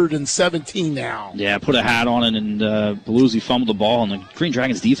 3rd and 17 now. Yeah, put a hat on it, and Paluzzi fumbled the ball. And the Green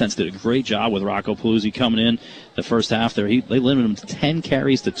Dragons defense did a great job with Rocco Paluzzi coming in the first half there. They limited him to 10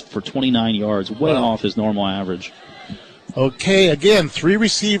 carries for 29 yards, way off his normal average. Okay, again, 3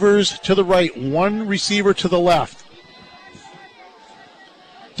 receivers to the right, 1 receiver to the left.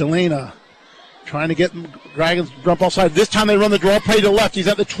 Delina trying to get Dragons jump offside. This time they run the draw play to the left. He's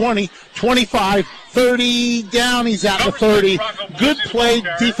at the 20, 25, 30, down. He's at the 30. Good play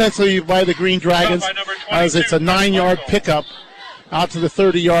defensively by the Green Dragons as it's a 9-yard pickup out to the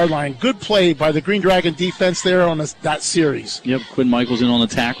 30-yard line. Good play by the Green Dragon defense there on that series. Yep, Quinn Michaels in on the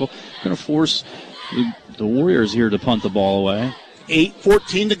tackle. Going to force the Warriors here to punt the ball away.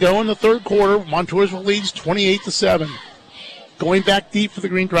 8:14 to go in the third quarter. Montoursville leads 28-7. Going back deep for the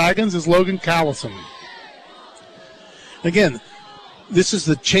Green Dragons is Logan Callison. Again, this is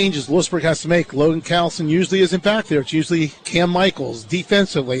the changes Lewisburg has to make. Logan Callison usually isn't back there. It's usually Cam Michaels.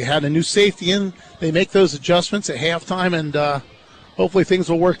 Defensively, had a new safety in. They make those adjustments at halftime, and hopefully things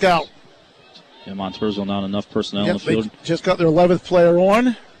will work out. Yeah, Montoursville not enough personnel in the field. They just got their 11th player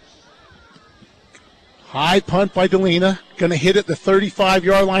on. High punt by Delina. Going to hit at the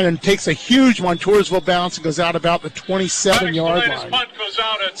 35-yard line and takes a huge Montoursville bounce and goes out about the 27-yard line.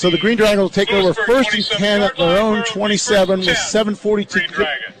 So the Green Dragons will take over 1st and 10 at their own 27 with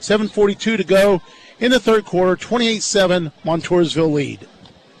 7:42 to go in the third quarter. 28-7, Montoursville lead.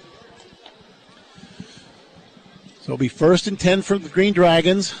 So it'll be 1st and 10 for the Green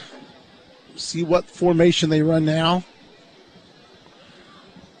Dragons. See what formation they run now.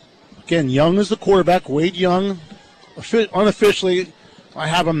 Again, Young is the quarterback. Wade Young, unofficially I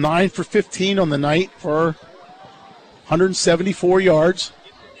have him 9 for 15 on the night for 174 yards.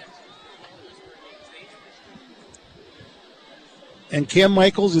 And Cam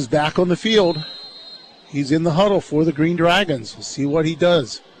Michaels is back on the field. He's in the huddle for the Green Dragons. We'll see what he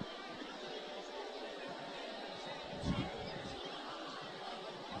does.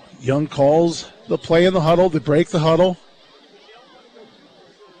 Young calls the play in the huddle to break the huddle.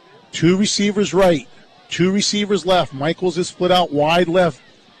 2 receivers right, 2 receivers left. Michaels is split out wide left.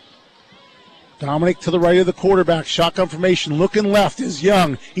 Dominic to the right of the quarterback. Shotgun formation. Looking left is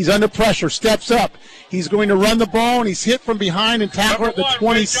Young. He's under pressure. Steps up. He's going to run the ball, and he's hit from behind and tackled at the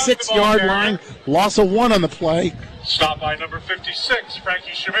 26-yard line. Loss of 1 on the play. Stop by number 56,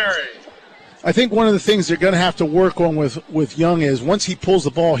 Frankie Shamari. I think one of the things they're going to have to work on with Young is once he pulls the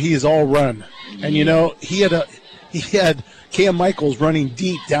ball, he is all run. And, you know, he had Cam Michaels running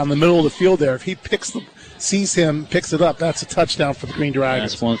deep down the middle of the field there. If he sees him, picks it up, that's a touchdown for the Green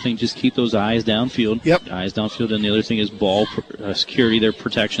Dragons. That's one thing. Just keep those eyes downfield. Yep. Eyes downfield. And the other thing is ball security, their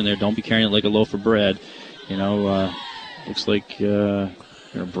protection there. Don't be carrying it like a loaf of bread. You know, looks like they're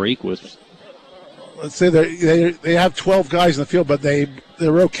a break with. Let's say they have 12 guys in the field, but they're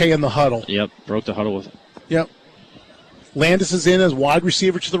okay in the huddle. Yep, broke the huddle with it. Yep. Landis is in as wide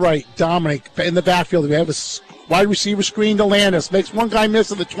receiver to the right. Dominic in the backfield. We have a wide receiver screen to Landis. Makes one guy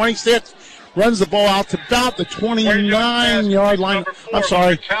miss at the 26. Runs the ball out to about the 29-yard line. I'm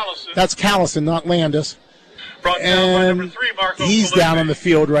sorry. That's Callison, not Landis. And he's down on the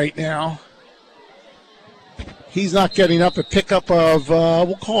field right now. He's not getting up. A pickup of,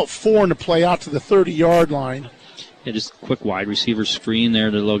 we'll call it 4 in the play out to the 30-yard line. Yeah, just a quick wide receiver screen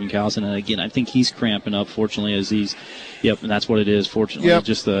there to Logan Callison. And, again, I think he's cramping up, fortunately, as he's – yep, and that's what it is, fortunately. Yep.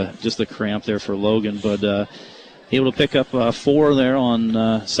 Just the cramp there for Logan. But able to pick up 4 there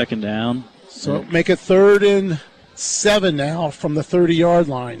on second down. So make it 3rd and 7 now from the 30-yard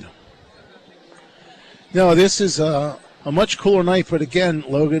line. No, this is a much cooler night. But, again,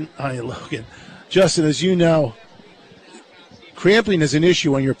 Justin, as you know, cramping is an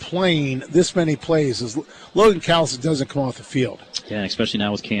issue when you're playing this many plays. As Logan Callison doesn't come off the field. Yeah, especially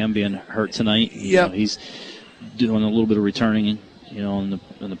now with Cam being hurt tonight. Yeah, he's doing a little bit of returning, in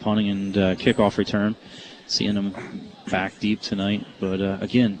the punting and kickoff return. Seeing him back deep tonight, but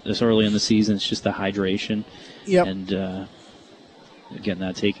again, this early in the season, it's just the hydration. Yep. And getting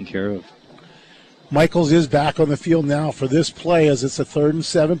that taken care of. Michaels is back on the field now for this play, as it's a 3rd and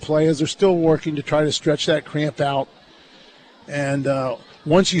 7 play, as they're still working to try to stretch that cramp out. And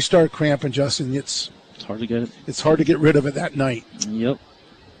once you start cramping, Justin, it's hard to get it. It's hard to get rid of it that night. Yep.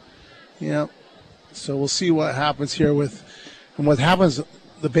 So we'll see what happens here and what happens.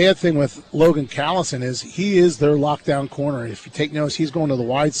 The bad thing with Logan Callison is he is their lockdown corner. If you take notice, he's going to the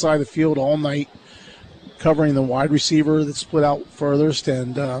wide side of the field all night, covering the wide receiver that's split out furthest.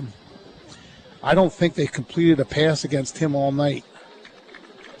 And I don't think they completed a pass against him all night.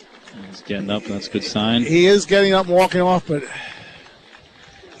 He's getting up. That's a good sign. He is getting up and walking off, but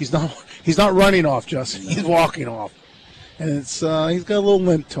he's not running off, Justin. He's walking off. And it's he's got a little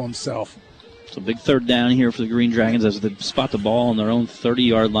limp to himself. So big 3rd down here for the Green Dragons as they spot the ball on their own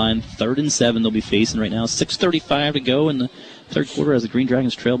 30-yard line. 3rd and 7 they'll be facing right now. 6:35 to go in the third quarter as the Green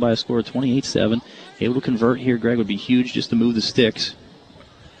Dragons trail by a score of 28-7. Able to convert here, Greg, would be huge just to move the sticks.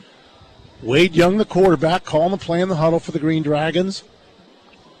 Wade Young, the quarterback, calling the play in the huddle for the Green Dragons.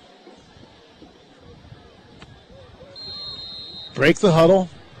 Break the huddle.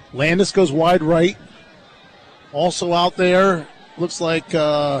 Landis goes wide right. Also out there, looks like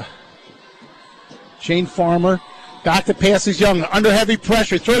Shane Farmer. Back to pass is Young. Under heavy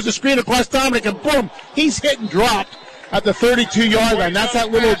pressure. Throws the screen across Dominic, and boom, he's hit and dropped at the 32-yard line. That's that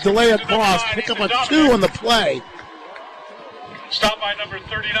little delay across. Pick up a 2 on the play. Stop by number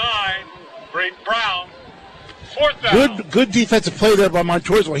 39, Braden Brown. 4th down. Good defensive play there by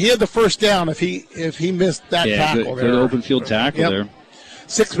Montoursville. He had the first down if he missed that tackle there. Good open field tackle there.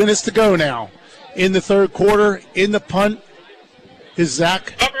 6 minutes to go now. In the 3rd quarter, in the punt is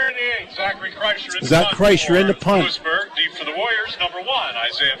Zach. Number 88, Zachary Kreischer. Zach Kreischer in the punt. Lewisburg, deep for the Warriors. Number 1,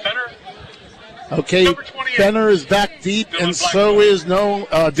 Isaiah Fenner. Okay, Fenner is back deep, and so is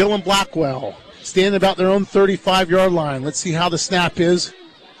Dylan Blackwell. Standing about their own 35-yard line. Let's see how the snap is.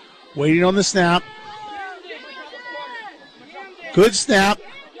 Waiting on the snap. Good snap.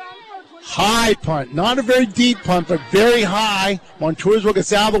 High punt. Not a very deep punt, but very high. Montoursville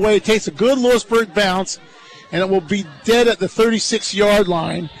gets out of the way. It takes a good Lewisburg bounce, and it will be dead at the 36-yard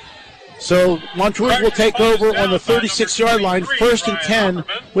line. So Montoursville will take over on the 36-yard line, 1st and 10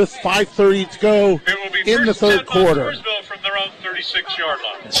 with 5:30 to go in the 3rd quarter. From their own 36-yard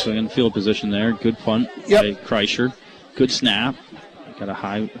line. So in field position there. Good punt by Kreischer. Good snap. Got a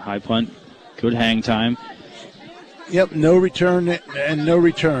high punt. Good hang time. Yep, no return and no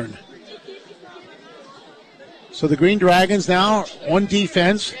return. So the Green Dragons now on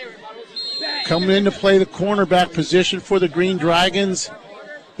defense. Coming in to play the cornerback position for the Green Dragons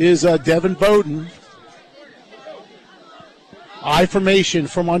is Devin Bowden. I formation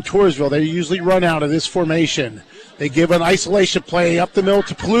from Montoursville. They usually run out of this formation. They give an isolation play up the middle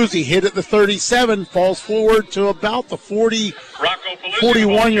to Paluzzi. Hit at the 37, falls forward to about the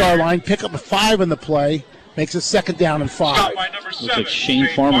 41-yard line. Pick up a 5 in the play. Makes it second down and 5. Looks like Shane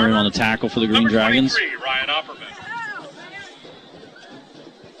Farmer in on the tackle for the Green Dragons.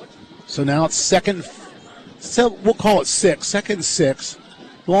 So now it's second, so we'll call it 6. Second 6.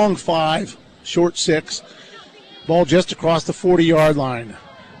 Long 5, short 6. Ball just across the 40-yard line.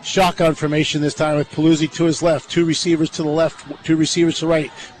 Shotgun formation this time with Paluzzi to his left. 2 receivers to the left, 2 receivers to the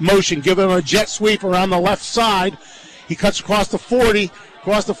right. Motion, give him a jet sweep around the left side. He cuts across the 40,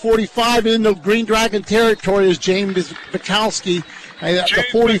 across the 45 into Green Dragon territory is James Bukowski. At the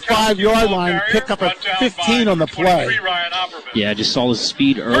 45-yard line, pick up a 15 on the play. Yeah, I just saw his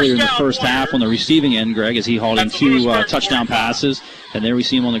speed earlier in the first half on the receiving end, Greg, as he hauled in 2 touchdown passes. And there we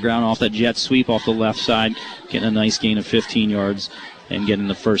see him on the ground off that jet sweep off the left side, getting a nice gain of 15 yards and getting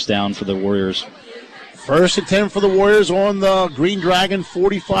the first down for the Warriors. First and 10 for the Warriors on the Green Dragon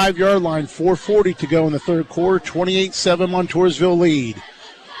 45-yard line. 4:40 to go in the third quarter. 28-7 Montoursville lead.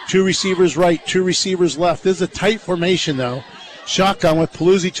 2 receivers right, 2 receivers left. This is a tight formation, though. Shotgun with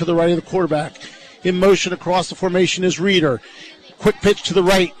Paluzzi to the right of the quarterback. In motion across the formation is Reeder. Quick pitch to the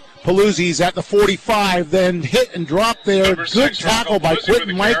right. Paluzzi's at the 45, then hit and drop there. Good tackle by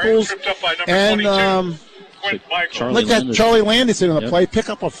Quentin Michaels. And let that Charlie Landis in the play. Pick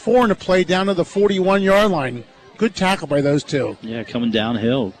up a 4 in the play down to the 41-yard line. Good tackle by those 2. Yeah, coming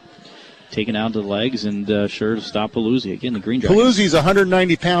downhill. Taking out the legs and sure to stop Paluzzi. Again, the Green Dragons. Paluzzi's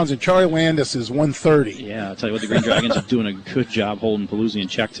 190 pounds and Charlie Landis is 130. Yeah, I'll tell you what, the Green Dragons are doing a good job holding Paluzzi in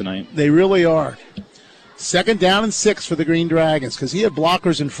check tonight. They really are. Second down and 6 for the Green Dragons because he had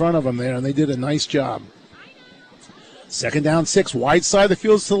blockers in front of him there, and they did a nice job. Second down, 6. Wide side of the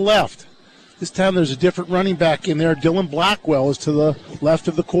field is to the left. This time there's a different running back in there. Dylan Blackwell is to the left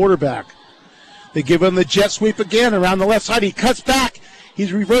of the quarterback. They give him the jet sweep again around the left side. He cuts back.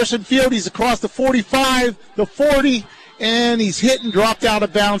 He's reversing field. He's across the 45, the 40, and he's hit and dropped out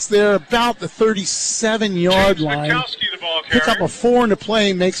of bounds there about the 37-yard line. Pick up a 4 in the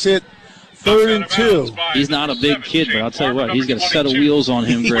play, makes it 3rd and 2. He's not a big kid, but I'll tell you what, he's got a set of wheels on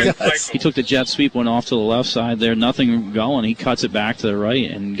him, Greg. He took the jet sweep, went off to the left side there, nothing going. He cuts it back to the right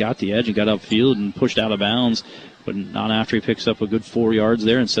and got the edge and got upfield and pushed out of bounds, but not after he picks up a good 4 yards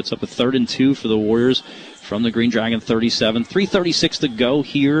there and sets up a 3rd and 2 for the Warriors from the Green Dragon 37. 3:36 to go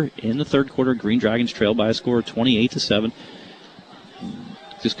here in the third quarter. Green Dragons trail by a score of 28-7.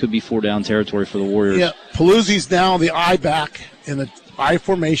 This could be 4-down territory for the Warriors. Yeah, Paluzzi's now the I back in the I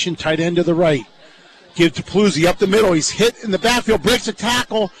formation, tight end to the right. Give to Paluzzi up the middle. He's hit in the backfield, breaks a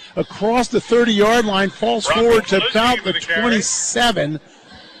tackle across the 30-yard line, falls forward to about the 27.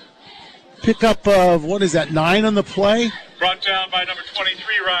 Pick up, 9 on the play? Brought down by number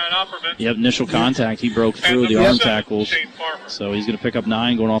 23, Ryan Opperman. Yep, initial contact. He broke through the arm tackles. So he's going to pick up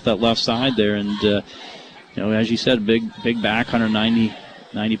 9 going off that left side there. And, as you said, big back,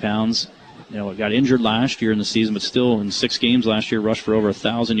 190 pounds. Got injured last year in the season, but still in 6 games last year, rushed for over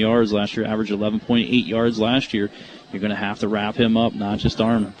 1,000 yards last year, averaged 11.8 yards last year. You're going to have to wrap him up, not just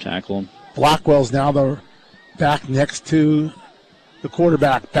arm tackle him. Blackwell's now the back next to the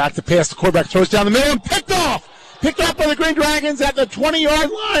quarterback. Back to pass. The quarterback throws down the middle and picked off. Picked off by the Green Dragons at the 20-yard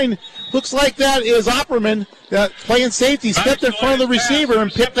line. Looks like that is Opperman that playing safety. Stepped in front of the receiver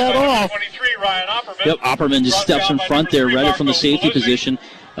and picked that off. Yep, Opperman just steps in front there, read it from the safety position.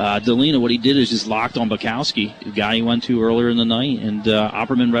 Delina, what he did is just locked on Bukowski, the guy he went to earlier in the night, and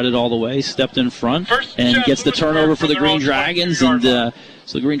Opperman read it all the way, stepped in front, and gets the turnover for the Green Dragons, and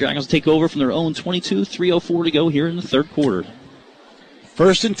so the Green Dragons take over from their own 22, 3:04 to go here in the third quarter.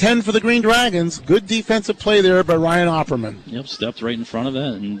 1st and 10 for the Green Dragons. Good defensive play there by Ryan Opperman. Yep, stepped right in front of it,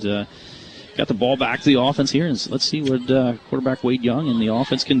 and got the ball back to the offense here, and let's see what quarterback Wade Young and the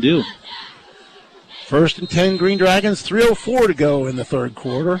offense can do. 1st and 10 Green Dragons, 3:04 to go in the third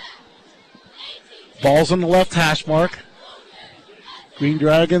quarter. Ball's on the left hash mark. Green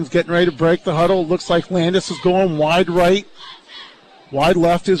Dragons getting ready to break the huddle. Looks like Landis is going wide right. Wide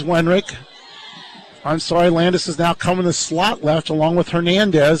left is Wenrick. Landis is now coming to slot left along with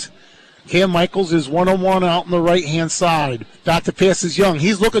Hernandez. Cam Michaels is one-on-one out on the right-hand side. Back to pass is Young.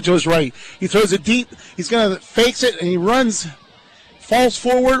 He's looking to his right. He throws it deep. He's going to fakes it, and he runs falls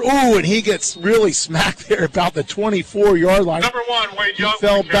forward. Ooh, and he gets really smacked there about the 24-yard line. Number 1, Wade Young. He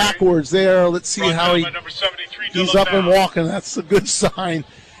fell backwards there. Let's see how he's up and walking. That's a good sign.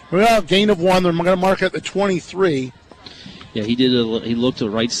 Well, gain of 1. They're going to mark at the 23. Yeah, he looked to the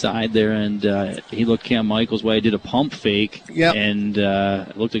right side there, and he looked Cam Michaels' way. Did a pump fake, and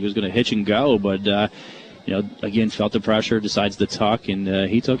it looked like he was going to hitch and go, but again, felt the pressure, decides to tuck, and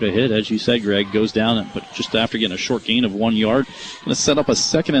he took a hit, as you said, Greg. Goes down, but just after getting a short gain of 1 yard, going to set up a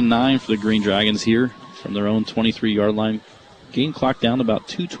 2nd and 9 for the Green Dragons here from their own 23-yard line. Game clock down to about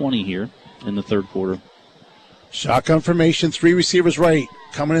 2:20 here in the third quarter. Shotgun formation, 3 receivers right.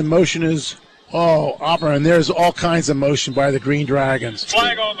 Coming in motion is Auburn, and there's all kinds of motion by the Green Dragons.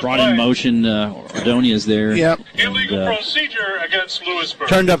 Flag on the Brought play. in motion, Ordonia's there. Yep. Illegal procedure against Lewisburg.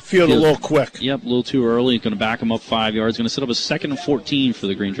 Turned up field a little quick. Yep, a little too early. Going to back him up 5 yards. Going to set up a 2nd and 14 for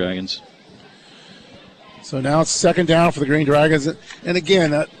the Green Dragons. So now it's 2nd down for the Green Dragons. And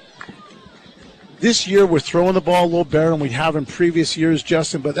again, this year we're throwing the ball a little better than we have in previous years,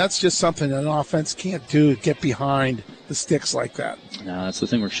 Justin, but that's just something an offense can't do, get behind the sticks like that. No, that's the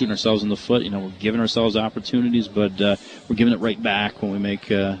thing. We're shooting ourselves in the foot. We're giving ourselves opportunities, but we're giving it right back when we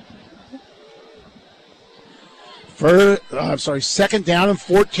make. 2nd down and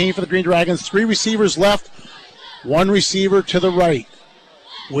 14 for the Green Dragons. 3 receivers left, 1 receiver to the right.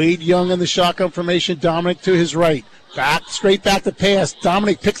 Wade Young in the shotgun formation. Dominic to his right. Straight back to pass.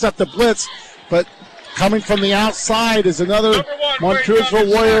 Dominic picks up the blitz, but coming from the outside is another Montoursville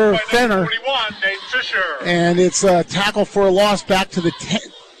Warrior, Fenner. And it's a tackle for a loss back to the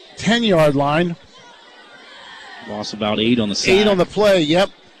 10-yard line. Lost about 8 on the sack. 8 on the play, yep.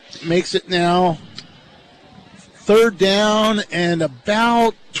 Makes it now 3rd down and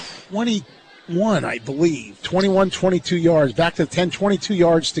about 21, I believe. 21, 22 yards. Back to 10, 22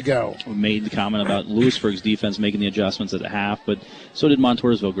 yards to go. We made the comment about Lewisburg's defense making the adjustments at the half, but so did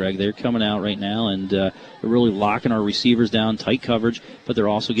Montoursville, Greg. They're coming out right now, and they're really locking our receivers down, tight coverage, but they're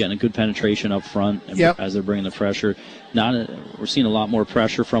also getting a good penetration up front as they're bringing the pressure. We're seeing a lot more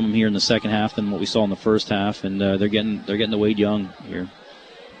pressure from them here in the second half than what we saw in the first half, and they're getting the Wade Young here.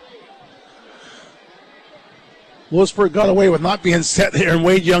 Lewisburg got away with not being set there, and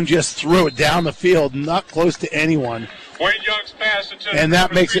Wade Young just threw it down the field, not close to anyone. Wade Young's pass and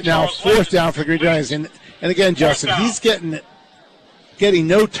that makes it now 4th down for the Green Dragons. And again, Justin, he's getting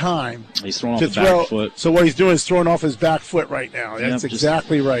no time he's throwing to off the throw. back foot. So what he's doing is throwing off his back foot right now. That's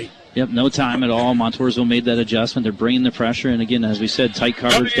exactly right. Yep, no time at all. Montoursville made that adjustment. They're bringing the pressure, and again, as we said, tight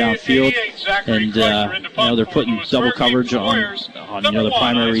coverage downfield, and they're putting double coverage on the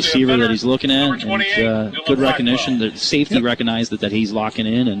primary receiver that he's looking at, and good recognition. The safety recognized that he's locking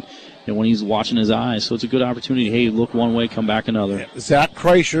in, and when he's watching his eyes, so it's a good opportunity. Hey, look one way, come back another. Zach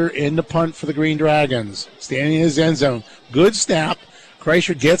Kreischer in the punt for the Green Dragons, standing in his end zone. Good snap.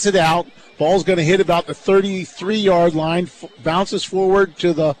 Kreischer gets it out. Ball's going to hit about the 33-yard line, bounces forward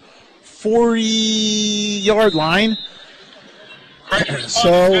to the 40-yard line.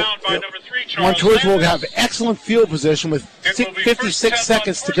 So Montoursville will have excellent field position with 56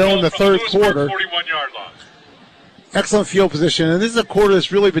 seconds to go in the third quarter. Excellent field position, and this is a quarter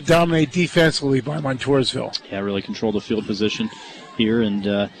that's really been dominated defensively by Montoursville. Yeah, really control the field position here,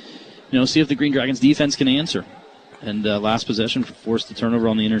 and see if the Green Dragons defense can answer. And last possession forced the turnover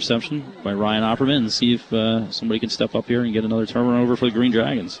on the interception by Ryan Opperman, and see if somebody can step up here and get another turnover for the Green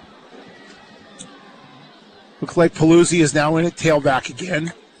Dragons. Looks like Paluzzi is now in at tailback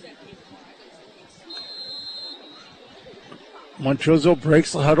again. Montoursville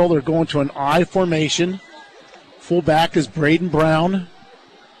breaks the huddle. They're going to an I formation. Fullback is Braden Brown.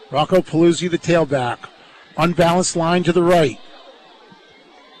 Rocco Paluzzi, the tailback. Unbalanced line to the right.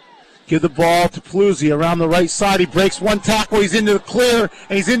 Give the ball to Paluzzi around the right side. He breaks one tackle. He's into the clear,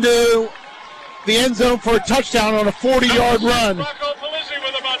 and he's into the end zone for a touchdown on a 40-yard run. Rocco Paluzzi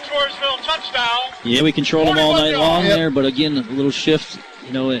with a Montoursville touchdown. Yeah, we controlled them all night long there, but again, a little shift,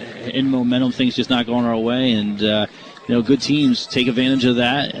 in momentum, things just not going our way, and good teams take advantage of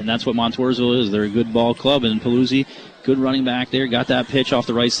that, and that's what Montoursville is. They're a good ball club, and Paluzzi, good running back there, got that pitch off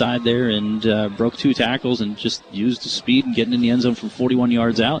the right side there, and broke 2 tackles and just used the speed and getting in the end zone from 41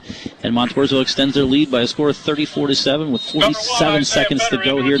 yards out. And Montoursville extends their lead by a score of 34-7 with 47 seconds to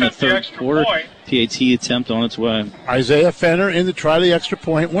go here in the third quarter. PAT attempt on its way. Isaiah Fenner in to try the extra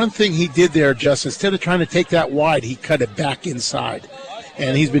point. One thing he did there, Justin, instead of trying to take that wide, he cut it back inside.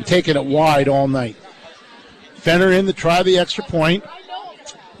 And he's been taking it wide all night. Fenner in to try the extra point.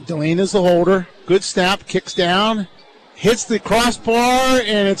 Delane is the holder. Good snap, kicks down, hits the crossbar,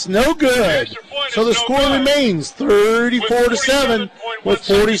 and it's no good. So the score remains 34-7 with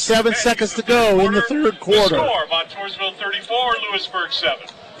 47 seconds to go in the third quarter. The score, Montoursville 34, Lewisburg 7.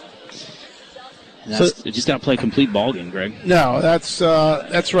 You just got to play a complete ball game, Greg. No, that's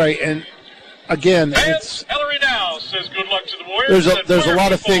right. And again, it's Ellery now says good luck to the Warriors. there's a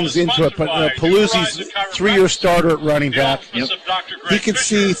lot of things into it, but Paluzzi's 3-year starter at running back. He can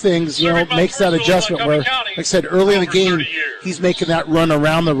see things, makes that adjustment where, like I said, early in the game, he's making that run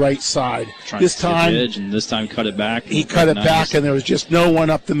around the right side. This time cut it back. He cut it back, and there was just no one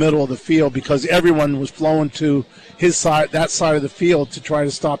up the middle of the field because everyone was flowing to his side, that side of the field, to try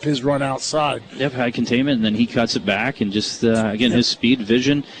to stop his run outside. Yep, high containment, and then he cuts it back, and just again his speed,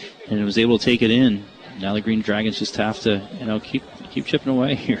 vision, and was able to take it in. Now the Green Dragons just have to, keep chipping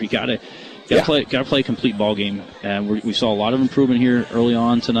away here. You gotta play a complete ball game. And we saw a lot of improvement here early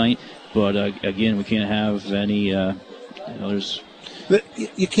on tonight, but again, we can't have any.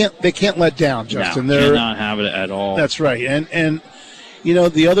 They can't let down, Justin. No, cannot have it at all. That's right, and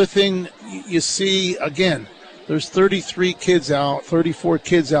the other thing you see again. There's 34 kids out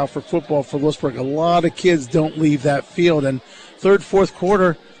for football for Lewisburg. A lot of kids don't leave that field, and third, fourth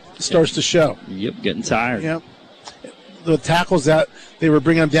quarter starts to show. Yep, getting tired. Yep. The tackles that they were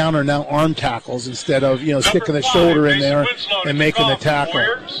bringing them down are now arm tackles instead of sticking the shoulder in there and making the tackle.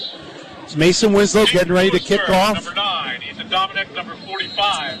 It's Mason Winslow getting ready to kick off. Number 9, Ethan Dominic. Number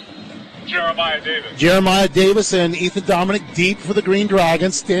 45, Jeremiah Davis. Jeremiah Davis and Ethan Dominic deep for the Green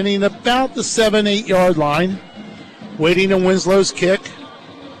Dragons, standing about the 7-8 yard line. Waiting on Winslow's kick.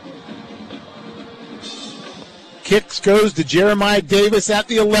 Kicks goes to Jeremiah Davis at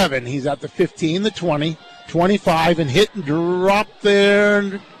the 11. He's at the 15, the 20, 25, and hit and drop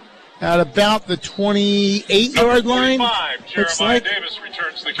there at about the 28-yard line. Looks like Davis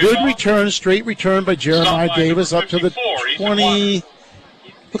returns the good return, straight return by Jeremiah Davis up to the 20.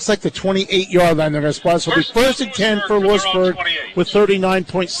 Looks like the 28-yard line they're going to spot. So it'll be first and 10 for Lewisburg with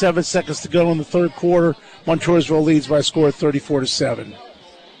 39.7 seconds to go in the third quarter. Montoursville leads by a score of 34-7.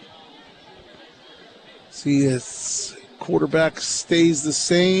 See, his quarterback stays the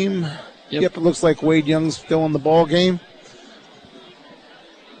same. Yep, it looks like Wade Young's still in the ball game.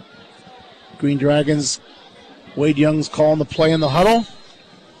 Green Dragons, Wade Young's calling the play in the huddle.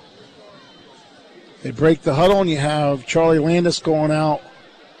 They break the huddle, and you have Charlie Landis going out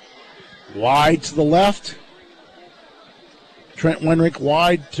wide to the left. Trent Wedrick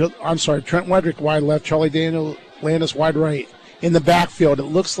wide left. Charlie Landis wide right. In the backfield, it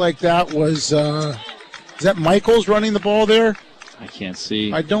looks like that was, is that Michaels running the ball there? I can't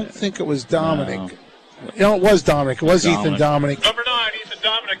see. I don't think it was Dominic. No, it was Dominic. It was Ethan Dominic. Number 9, Ethan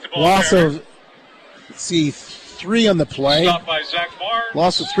Dominic, the ball Loss of, 3 on the play. Stopped by Zach Barnes.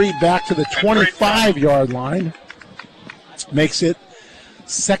 Loss of 3 back to the 25-yard line. Makes it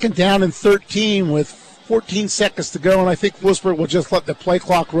second down and 13 with 14 seconds to go, and I think Lewisburg will just let the play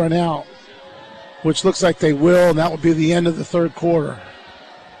clock run out, which looks like they will, and that will be the end of the third quarter.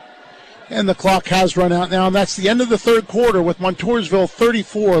 And the clock has run out now, and that's the end of the third quarter with Montoursville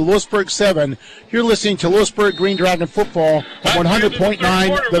 34, Lewisburg 7. You're listening to Lewisburg Green Dragon football on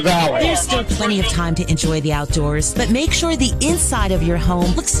 100.9 The Valley. There's still plenty of time to enjoy the outdoors, but make sure the inside of your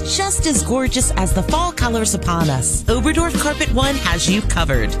home looks just as gorgeous as the fall colors upon us. Oberdorf Carpet One has you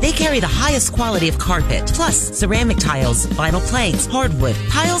covered. They carry the highest quality of carpet, plus ceramic tiles, vinyl planks, hardwood,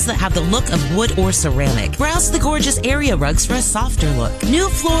 tiles that have the look of wood or ceramic. Browse the gorgeous area rugs for a softer look. New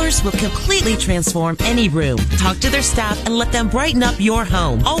floors will completely transform any room. Talk to their staff and let them brighten up your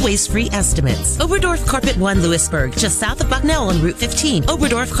home. Always free estimates. Oberdorf Carpet One, Lewisburg, just south of Bucknell on Route 15.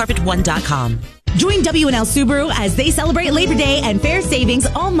 OberdorfCarpet1.com. Join W&L Subaru as they celebrate Labor Day and fair savings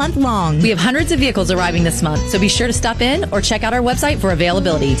all month long. We have hundreds of vehicles arriving this month, so be sure to stop in or check out our website for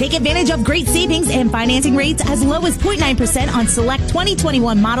availability. Take advantage of great savings and financing rates as low as 0.9% on select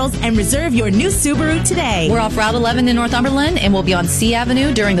 2021 models and reserve your new Subaru today. We're off Route 11 in Northumberland, and we'll be on C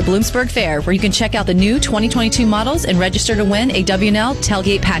Avenue during the Bloomsburg Fair, where you can check out the new 2022 models and register to win a W&L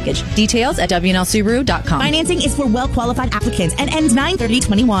tailgate package. Details at WNLSubaru.com. Financing is for well-qualified applicants and ends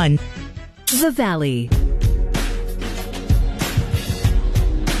 9/30/21. The Valley.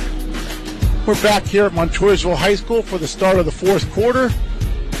 We're back here at Montoursville High School for the start of the fourth quarter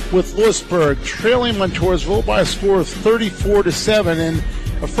with Lewisburg trailing Montoursville by a score of 34-7 in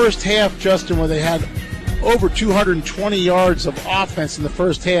a first half, Justin, where they had over 220 yards of offense in the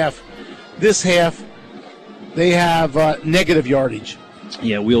first half. This half, they have negative yardage.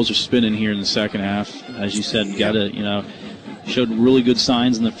 Yeah, wheels are spinning here in the second half. As you said, showed really good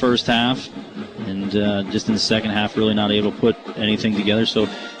signs in the first half, And just in the second half, really not able to put anything together. So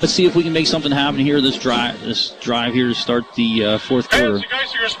let's see if we can make something happen here. This drive here to start the fourth quarter.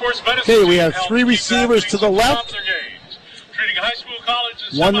 Okay, we have 3 receivers to the left.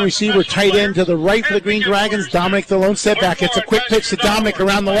 1 receiver tight end to the right for the Green Dragons. Dominic, the lone setback. It's a quick pitch to Dominic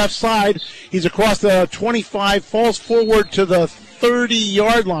around the left side. He's across the 25, falls forward to the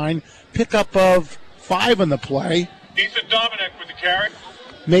 30-yard line. Pickup of 5 on the play. Ethan Dominic with the carry.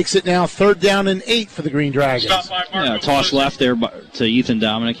 Makes it now 3rd down and 8 for the Green Dragons. Yeah, toss left there to Ethan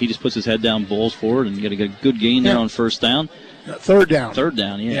Dominic. He just puts his head down, bowls forward, and get a good gain there on 1st down. 3rd down. 3rd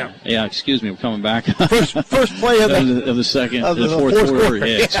down, yeah. Excuse me, we're coming back. First play of the fourth quarter.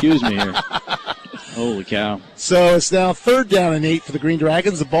 Yeah, excuse me here. Holy cow. So it's now 3rd down and 8 for the Green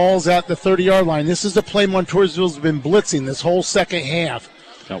Dragons. The ball's at the 30-yard line. This is the play Montoursville's been blitzing this whole second half.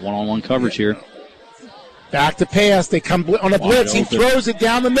 Got one-on-one coverage here. Back to pass. They come on a blitz. He throws it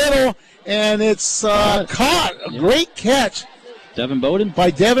down the middle, and it's caught. A great catch. Devin Bowden?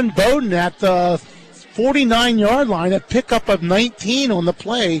 By Devin Bowden at the 49-yard line. A pickup of 19 on the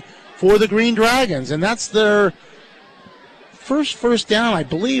play for the Green Dragons. And that's their first down, I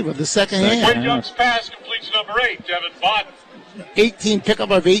believe, of the second half. Wade Young's pass completes number 8, Devin Bowden. 18, pickup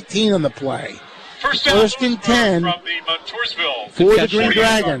of 18 on the play. First and 10 from the Montoursville for the Green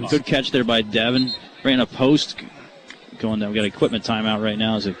Dragons. Good catch there by Devin. Ran a post going down. We got equipment timeout right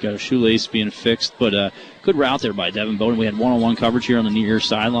now as it got a shoelace being fixed, but good route there by Devin Bowden. We had one-on-one coverage here on the near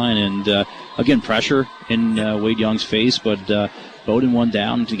sideline, and again, pressure in Wade Young's face, but Bowden won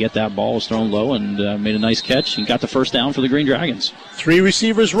down to get that ball. Was thrown low and made a nice catch and got the 1st down for the Green Dragons. 3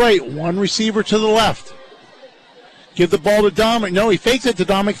 receivers right, 1 receiver to the left. Give the ball to Dominic. No, he fakes it to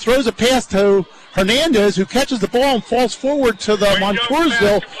Dominic, throws a pass to Hernandez, who catches the ball and falls forward to the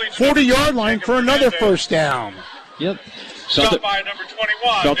Montoursville 40-yard line for another 1st down. Yep. Stopped by number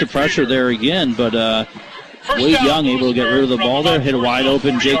 21. Felt the pressure there again, but Wade Young able to get rid of the ball there, hit a wide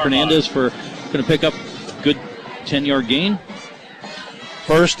open Jake Hernandez for going to pick up good 10-yard gain.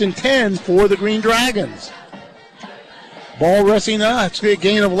 1st and 10 for the Green Dragons. Ball resting up. It's a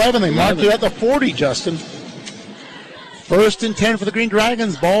gain of 11. They marked it at the 40, Justin. 1st and 10 for the Green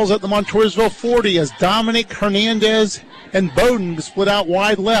Dragons. Ball's at the Montoursville 40 as Dominic, Hernandez, and Bowden split out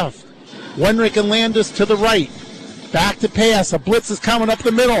wide left. Wenrick and Landis to the right. Back to pass. A blitz is coming up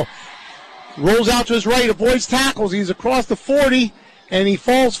the middle. Rolls out to his right. Avoids tackles. He's across the 40, and he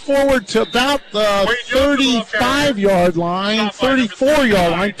falls forward to about the 35-yard line,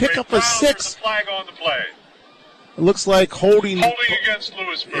 34-yard line. Pick up a 6. Flag on the play. It looks like holding against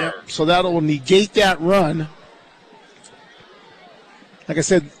Lewisburg. Yeah, so that will negate that run. Like I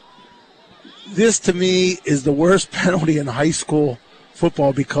said, this to me is the worst penalty in high school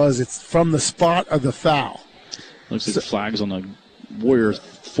football because it's from the spot of the foul. Looks like the flag's on the Warrior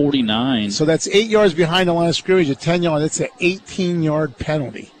 49. So that's 8 yards behind the line of scrimmage at 10 yards. That's an 18-yard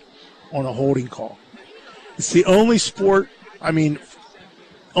penalty on a holding call. It's the only sport,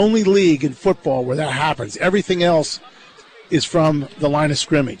 only league in football where that happens. Everything else is from the line of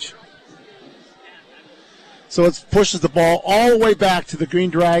scrimmage. So it pushes the ball all the way back to the Green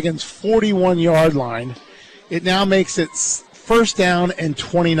Dragons' 41-yard line. It now makes it 1st down and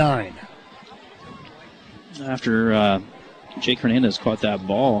 29. After Jake Hernandez caught that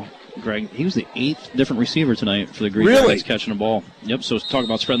ball, Greg, he was the 8th different receiver tonight for the Green Dragons catching the ball. Yep, so talk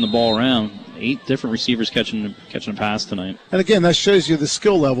about spreading the ball around. 8 different receivers catching a pass tonight. And again, that shows you the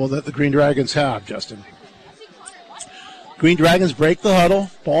skill level that the Green Dragons have, Justin. Green Dragons break the huddle.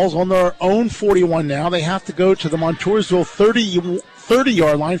 Ball's on their own 41 now. They have to go to the Montoursville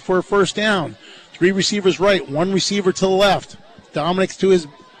 30-yard line for a 1st down. 3 receivers right, 1 receiver to the left. Dominic's to his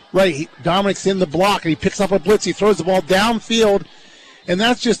right. Dominic's in the block, and he picks up a blitz. He throws the ball downfield, and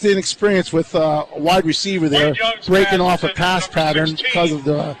that's just inexperience with a wide receiver there, breaking off a pass pattern because of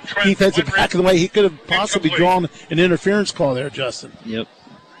the defensive back of the way. He could have possibly drawn an interference call there, Justin. Yep.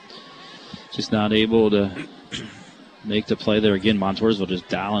 Just not able to make the play there. Again, Montoursville just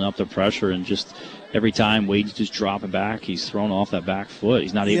dialing up the pressure, and just every time Wade's just dropping back, he's thrown off that back foot.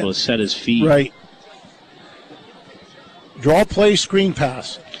 He's not able to set his feet. Right. Draw play, screen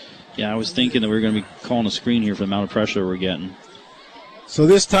pass. Yeah, I was thinking that we were going to be calling a screen here for the amount of pressure we're getting. So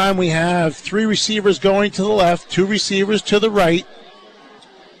this time we have 3 receivers going to the left, 2 receivers to the right.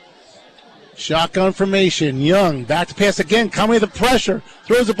 Shotgun formation. Young back to pass again, coming with the pressure.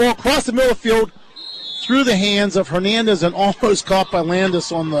 Throws the ball across the middle of the field through the hands of Hernandez and almost caught by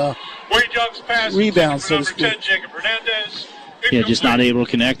Landis on the rebound, so to speak. 10, Jacob Hernandez. Yeah, just not able to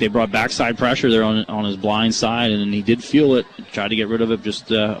connect. They brought backside pressure there on his blind side, and he did feel it. Tried to get rid of it,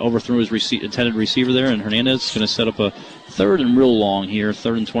 just overthrew his intended receiver there, and Hernandez is going to set up a 3rd and real long here,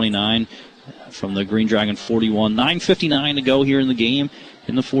 3rd and 29. from the Green Dragon 41. 9:59 to go here in the game.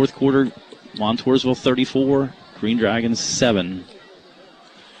 In the fourth quarter, Montoursville 34, Green Dragons 7.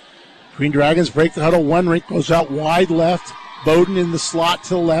 Green Dragons break the huddle. Wenrick goes out wide left. Bowden in the slot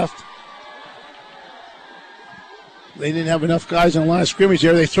to the left. They didn't have enough guys in the line of scrimmage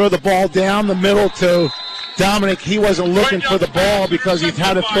there. They throw the ball down the middle to Dominic. He wasn't looking for the ball because he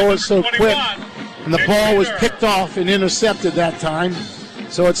had to throw it so quick. And the ball was picked off and intercepted that time.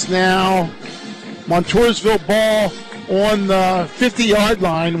 So it's now Montoursville ball on the 50-yard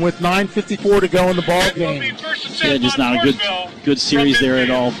line with 9:54 to go in the ball game. Yeah, just not a good series there at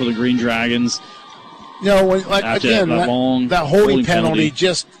all for the Green Dragons. No, that holding penalty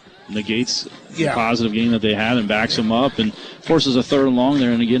just negates the positive game that they had and backs them up and forces a third and long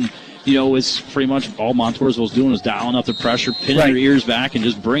there. And again, it's pretty much all Montoursville's doing is dialing up the pressure, pinning their ears back, and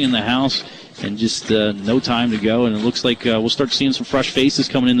just bringing the house. And just no time to go. And it looks like we'll start seeing some fresh faces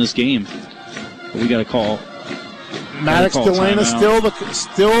coming in this game. But we got to call. Maddox Delana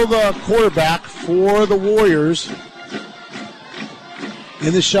still the quarterback for the Warriors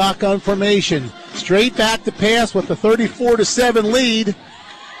in the shotgun formation. Straight back to pass with the 34-7 lead.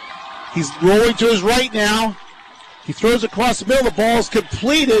 He's rolling to his right now. He throws across the middle. The ball is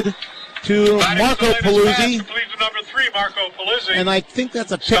completed to Marco Paluzzi. And I think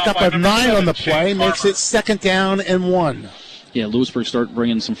that's a pickup of 9 on the play. Makes it 2nd down and 1. Yeah, Lewisburg start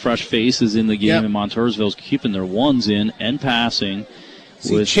bringing some fresh faces in the game, and Montoursville's keeping their ones in and passing.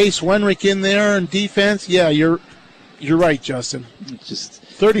 See Chase Wenrick in there in defense. Yeah, you're right, Justin. It's just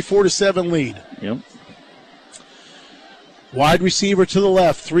 34-7 lead. Yep. Wide receiver to the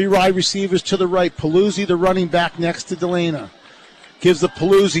left, 3 wide receivers to the right. Paluzzi, the running back, next to Delana. Gives the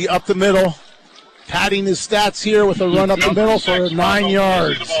Paluzzi up the middle. Padding his stats here with a run up the middle for 9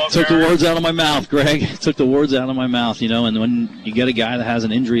 yards. Took the words out of my mouth, Greg. Took the words out of my mouth, and when you get a guy that has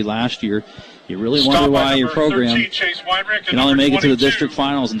an injury last year, you really wonder why your program can only make it to the district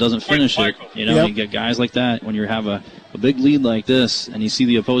finals and doesn't finish it. You get guys like that when you have a big lead like this and you see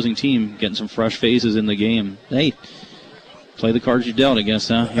the opposing team getting some fresh faces in the game. Hey, play the cards you dealt, I guess,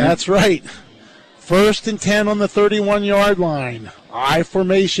 huh? Yeah. That's right. 1st and 10 on the 31-yard line. I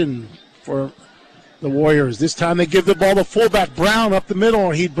formation for the Warriors. This time they give the ball to fullback Brown up the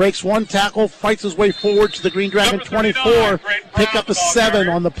middle. He breaks 1 tackle, fights his way forward to the Green Dragon 24. Pick up a 7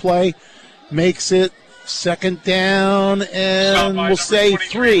 on the play. Makes it 2nd down and we'll say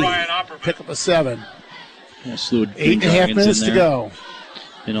 3. Pick up a 7. Yeah, 8.5 minutes to go.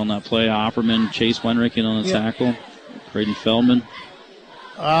 In on that play, Opperman, Chase Wenrick in on the tackle. Braden Feldman.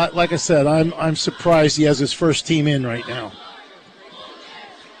 Like I said, I'm surprised he has his first team in right now.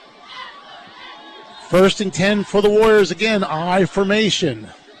 1st and 10 for the Warriors again. I formation.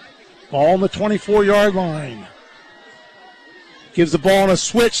 Ball on the 24-yard line. Gives the ball on a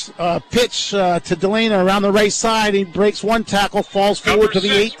switch pitch to Delana around the right side. He breaks 1 tackle, falls forward to the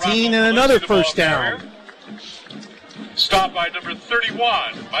 18, and another first down. Stopped by number 31,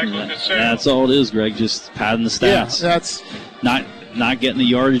 Michael Casero. That's all it is, Greg. Just padding the stats. Yeah, that's not getting the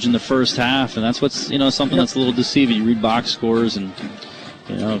yardage in the first half, and that's what's something that's a little deceiving. You read box scores and.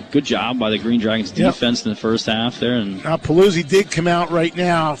 Good job by the Green Dragons defense in the first half there. And now Paluzzi did come out right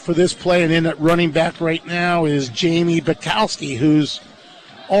now for this play, and in at running back right now is Jamie Bukowski, who's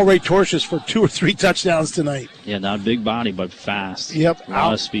already torches for 2 or 3 touchdowns tonight. Yeah, not a big body, but fast. Yep. A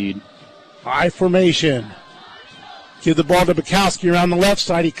lot of speed. High formation. Give the ball to Bukowski around the left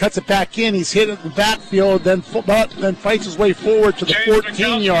side. He cuts it back in. He's hit at the backfield, then fights his way forward to the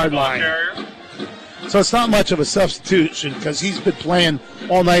 14-yard line. So it's not much of a substitution because he's been playing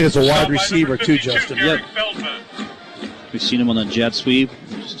all night as a wide receiver too, Justin. Yep. We've seen him on the jet sweep.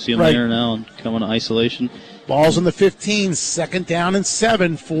 See him there now and coming to isolation. Ball's in the 15, 2nd down and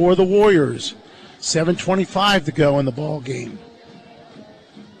 7 for the Warriors. 7:25 to go in the ball game.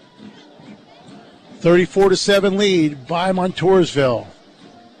 34-7 lead by Montoursville.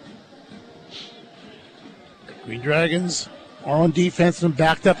 Green Dragons are on defense and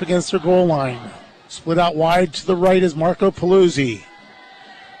backed up against their goal line. Split out wide to the right is Marco Paluzzi.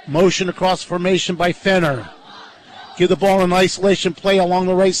 Motion across formation by Fenner. Give the ball an isolation play along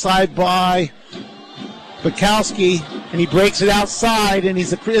the right side by Bukowski, and he breaks it outside, and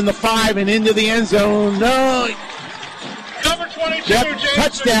he's in the 5 and into the end zone. No. Number 22,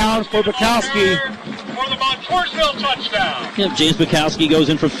 touchdown for Bukowski. For the Montoursville touchdown. Yep, James Bukowski goes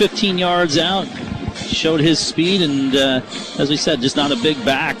in from 15 yards out. Showed his speed, and as we said, just not a big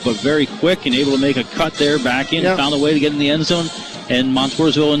back, but very quick and able to make a cut there, back in, found a way to get in the end zone, and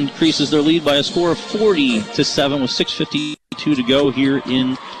Montoursville increases their lead by a score of 40-7 with 6:52 to go here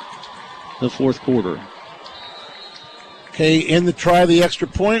in the fourth quarter. Okay, in the try of the extra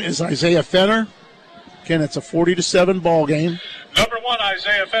point is Isaiah Fenner. Again, it's a 40-7 ball game. Number 1,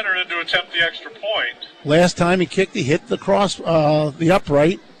 Isaiah Fenner, in to attempt the extra point. Last time he kicked, he hit the the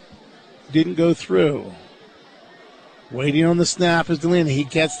upright. Didn't go through. Waiting on the snap is Delaney. He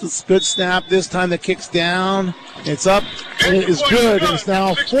gets the good snap. This time the kick's down. It's up, and it is good. And it's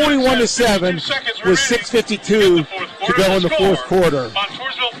now 41-7 with 6:52 to go in the fourth quarter.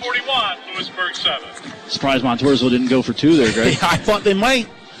 Montoursville 41, Lewisburg 7. Surprised Montoursville didn't go for 2 there, Greg. I thought they might.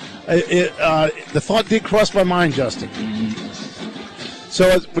 The thought did cross my mind, Justin. So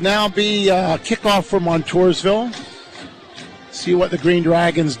it would now be kickoff for Montoursville. See what the Green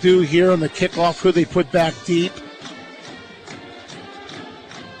Dragons do here on the kickoff, who they put back deep.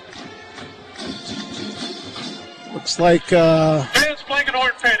 Looks like Fans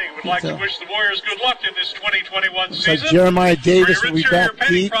Blankenhorn Painting would like to wish the Warriors good luck in this 2021 season. like Jeremiah Davis will be back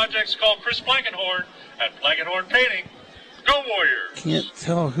painting deep. projects called Chris Blankenhorn at Blankenhorn Painting. Go Warriors! Can't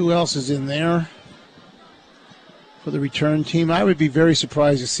tell who else is in there for the return team. I would be very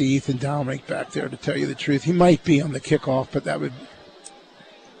surprised to see Ethan Dominic back there, to tell you the truth. He might be on the kickoff, but that would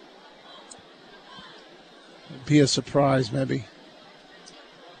be a surprise maybe.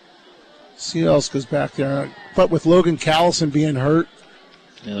 See who else goes back there. But with Logan Callison being hurt,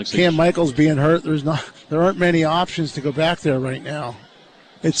 Cam Michaels being hurt, there aren't many options to go back there right now.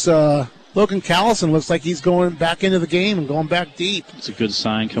 It's Logan Callison looks like he's going back into the game and going back deep. It's a good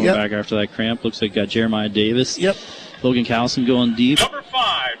sign coming back after that cramp. Looks like Jeremiah Davis. Yep. Logan Callison going deep. Number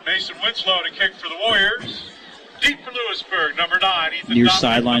 5, Mason Winslow to kick for the Warriors. Deep for Lewisburg, number 9. Ethan Near Dominic,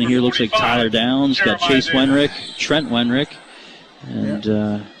 sideline here looks like Tyler Downs. Jeremiah Got Chase Davis. Wenrick, Trent Wenrick.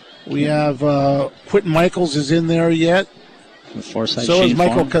 And we have Quentin Michaels is in there yet. on the far side, So Shane is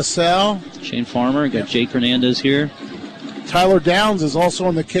Michael Farmer. Cassell. Shane Farmer. Got Jake Hernandez here. Tyler Downs is also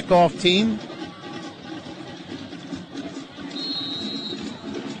on the kickoff team.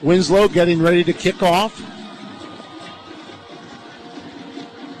 Winslow getting ready to kick off.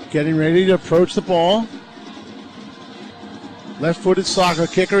 Getting ready to approach the ball. Left-footed soccer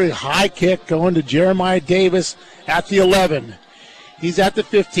kicker, a high kick going to Jeremiah Davis at the 11. He's at the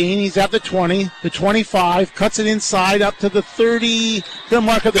 15, he's at the 20, the 25, cuts it inside up to the 30, the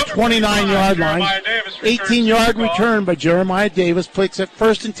mark of the 29-yard line. 18-yard return by Jeremiah Davis, plays at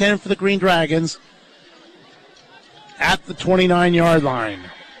 1st and 10 for the Green Dragons at the 29-yard line.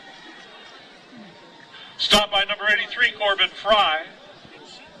 Stopped by number 83, Corbin Fry.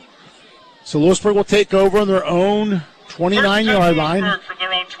 So Lewisburg will take over on their own 29-yard line. Lewisburg from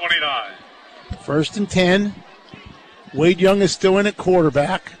their own 29. 1st and 10. Wade Young is still in at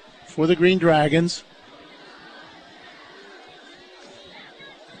quarterback for the Green Dragons.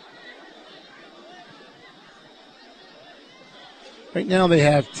 Right now they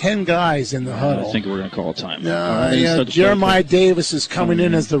have 10 guys in the huddle. I think we're going to call a time. Jeremiah Davis is coming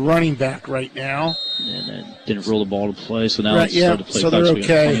in as the running back right now. And didn't roll the ball to play, so now Right, it's started to play. so they're we got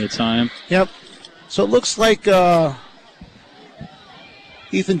okay. plenty of time. Yep. So it looks like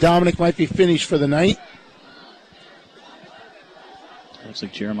Ethan Dominic might be finished for the night. Looks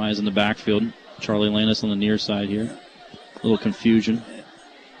like Jeremiah's in the backfield. Charlie Lannis on the near side here. A little confusion.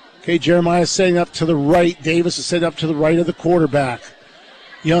 Okay, Jeremiah is setting up to the right. Davis is setting up to the right of the quarterback.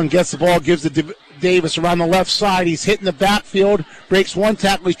 Young gets the ball, gives it to Davis around the left side. He's hitting the backfield, breaks one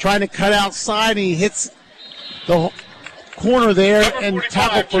tackle. He's trying to cut outside, and he hits the corner there and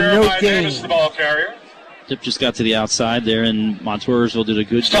tackle for no gain. Davis, the ball carrier. Dip just got to the outside there, and Montoursville did a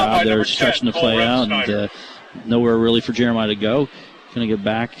good job there stretching the play out, and nowhere really for Jeremiah to go. Going to get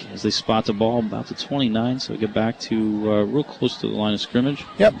back as they spot the ball about the 29, so get back to real close to the line of scrimmage.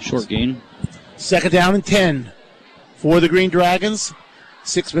 Yep. Short gain. 2nd down and 10 for the Green Dragons.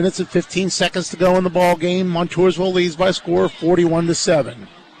 6 minutes and 15 seconds to go in the ball game. Montoursville leads by a score of 41-7.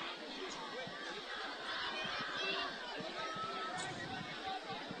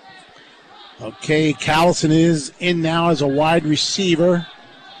 Okay, Callison is in now as a wide receiver.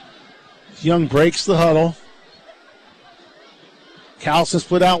 Young breaks the huddle. Callison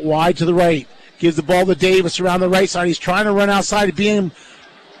split out wide to the right. Gives the ball to Davis around the right side. He's trying to run outside, being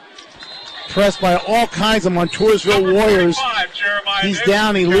pressed by all kinds of Montoursville Warriors. He's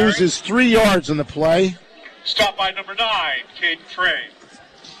down. He loses 3 yards on the play. Stopped by number 9, Caden Frame.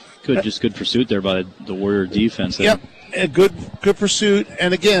 Just good pursuit there by the Warrior defense. There. Yep, a good pursuit.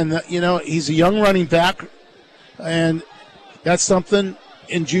 And again, he's a young running back, and that's something.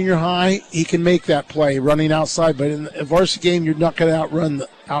 In junior high, he can make that play running outside, but in a varsity game, you're not going to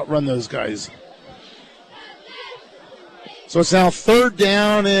outrun those guys. So it's now 3rd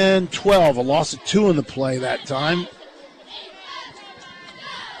down and 12. A loss of 2 in the play that time.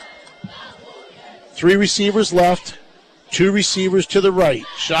 3 receivers left. Two receivers to the right.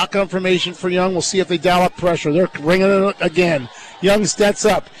 Shotgun formation for Young. We'll see if they dial up pressure. They're bringing it again. Young steps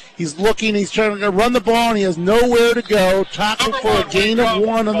up. He's looking. He's trying to run the ball, and he has nowhere to go. Tackle for a gain of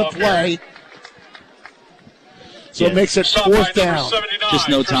 1 on the play. So it makes it 4th down. Just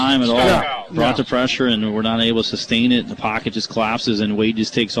no time at all. Brought to pressure, and we're not able to sustain it. The pocket just collapses, and Wade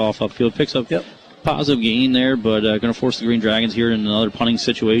just takes off upfield. Picks up positive gain there, but going to force the Green Dragons here in another punting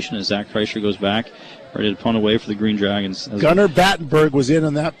situation as Zach Kreischer goes back. Ready to punt away for the Green Dragons. Gunnar Battenberg was in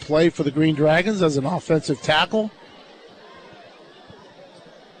on that play for the Green Dragons as an offensive tackle.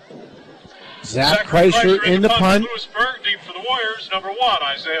 Zach Kreischer in the punt. Lewisburg, deep for the Warriors. Number 1,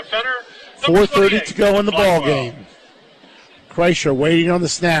 Isaiah Fenner. 4:30 to go in the ball game. Kreischer waiting on the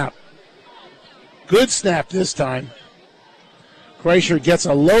snap. Good snap this time. Kreischer gets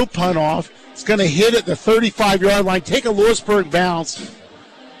a low punt off. It's going to hit at the 35-yard line. Take a Lewisburg bounce.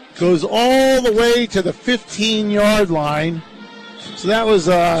 Goes all the way to the 15-yard line. So that was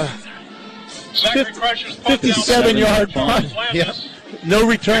a 57-yard punt. Yep. No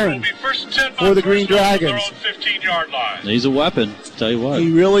return for the Green Dragons. He's a weapon, tell you what. He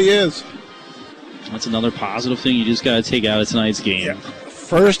really is. That's another positive thing you just got to take out of tonight's game. Yeah.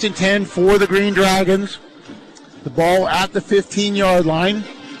 1st and 10 for the Green Dragons. The ball at the 15-yard line.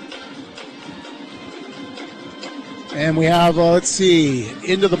 And we have, let's see,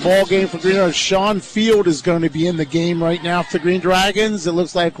 into the ball game for Green Dragons. Sean Field is going to be in the game right now for the Green Dragons. It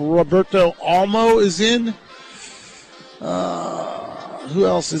looks like Roberto Almo is in. Who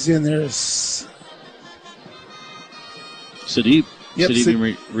else is in there? Sadiq. Yep,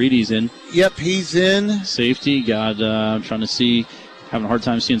 Sadiq Reedy's in. Yep, he's in. Safety. I'm trying to see. Having a hard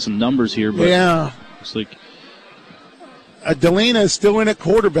time seeing some numbers here, but looks like Delina is still in at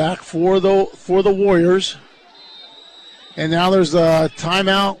quarterback for the Warriors. And now there's a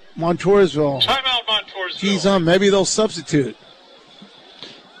timeout, Montoursville. Timeout, Montoursville. He's on. Maybe they'll substitute.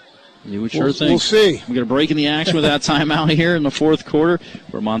 You would sure think. We'll see. We got a break in the action with that timeout here in the 4th quarter,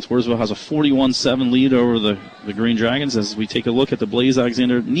 where Montoursville has a 41-7 lead over the Green Dragons. As we take a look at the Blaze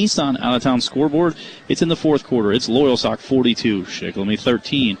Alexander Nissan out-of-town scoreboard, it's in the 4th quarter. It's Loyalsock 42, Shikellamy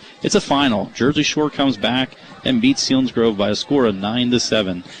 13. It's a final. Jersey Shore comes back and beats Selinsgrove by a score of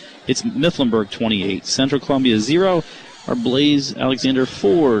 9-7. It's Mifflinburg 28, Central Columbia 0. Our Blaze Alexander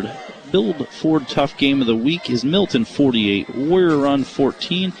Ford Build Ford Tough Game of the Week is Milton 48, Warrior Run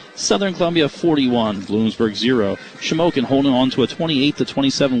 14, Southern Columbia 41, Bloomsburg 0. Shamokin holding on to a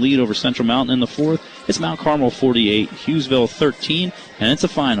 28-27 lead over Central Mountain in the 4th. It's Mount Carmel 48, Hughesville 13, and it's a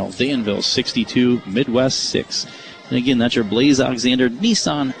final. Danville 62, Midwest 6. And again, that's your Blaze Alexander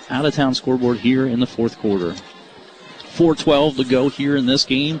Nissan out-of-town scoreboard here in the 4th quarter. 4:12 to go here in this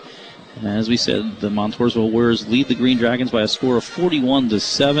game. And as we said, the Montoursville Warriors lead the Green Dragons by a score of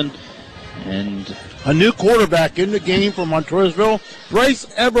 41-7. And a new quarterback in the game for Montoursville, Bryce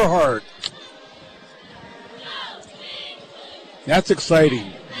Eberhardt. That's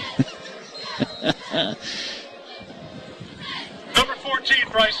exciting. Number 14,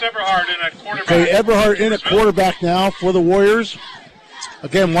 Bryce Eberhardt in at quarterback. Okay, Eberhardt in at quarterback now for the Warriors.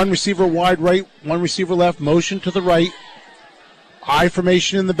 Again, one receiver wide right, one receiver left, motion to the right. I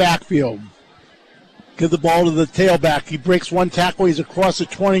formation in the backfield. Give the ball to the tailback. He breaks one tackle. He's across the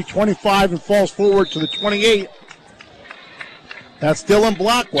 20, 25, and falls forward to the 28. That's Dylan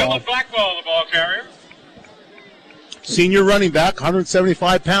Blackwell. Dylan Blackwell, the ball carrier. Senior running back,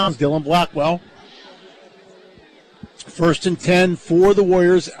 175 pounds, Dylan Blackwell. 1st and 10 for the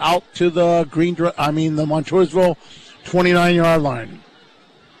Warriors out to the the Montoursville 29-yard line.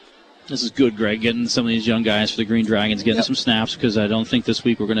 This is good, Greg, getting some of these young guys for the Green Dragons, getting some snaps, because I don't think this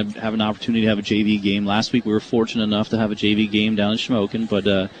week we're going to have an opportunity to have a JV game. Last week we were fortunate enough to have a JV game down in Shamokin, but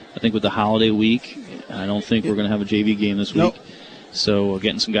I think with the holiday week, I don't think we're going to have a JV game this week. So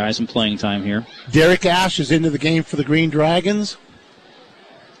getting some guys some playing time here. Derek Ash is into the game for the Green Dragons.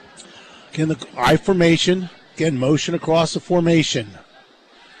 Again, the I formation. Again, motion across the formation.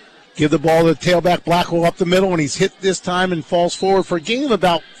 Give the ball to the tailback, Blackwell up the middle, and he's hit this time and falls forward for a gain of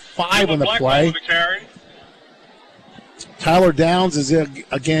about 5 on the play. Tyler Downs is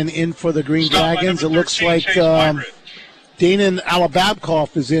again in for the Green Dragons. It looks like Danon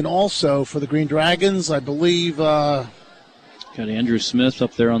Alababkoff is in also for the Green Dragons. I believe. Got Andrew Smith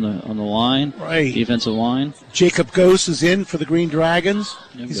up there on the line, right? Defensive line. Jacob Gose is in for the Green Dragons.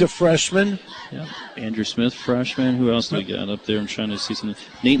 He's a freshman. Yeah. Andrew Smith, freshman. Who else do we got up there? I'm trying to see something.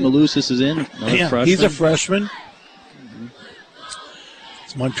 Nate Malusis is in. Freshman. He's a freshman.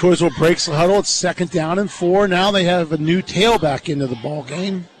 Montoursville breaks the huddle. It's 2nd down and 4. Now they have a new tailback into the ball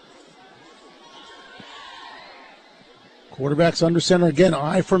game. Quarterback's under center again.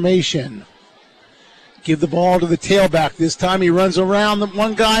 I formation. Give the ball to the tailback. This time he runs around the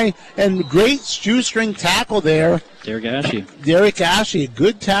one guy, and great shoestring tackle there. Derek Ashe. Derek Ashe.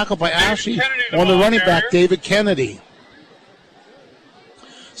 Good tackle by Ashe on the running back, David Kennedy.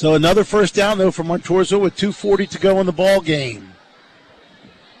 So another first down, though, for Montoursville with 2:40 to go in the ball game.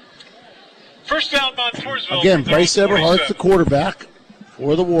 First down, Montoursville. Again, Bryce Everhart's the quarterback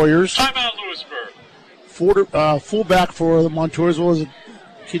for the Warriors. Timeout, Lewisburg. Fullback for the Montoursville is a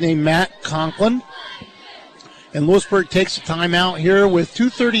kid named Matt Conklin. And Lewisburg takes a timeout here with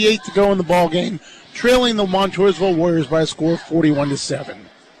 2:38 to go in the ball game, trailing the Montoursville Warriors by a score of 41-7.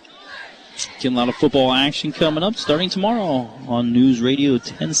 Getting a lot of football action coming up starting tomorrow on News Radio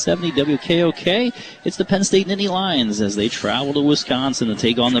 1070 WKOK. It's the Penn State Nittany Lions as they travel to Wisconsin to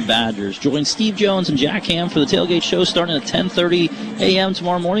take on the Badgers. Join Steve Jones and Jack Ham for the tailgate show starting at 10:30 a.m.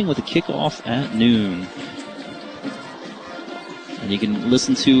 tomorrow morning with a kickoff at noon. And you can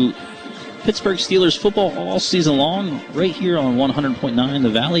listen to Pittsburgh Steelers football all season long right here on 100.9 The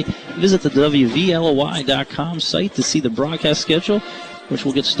Valley. Visit the WVLY.com site to see the broadcast schedule, which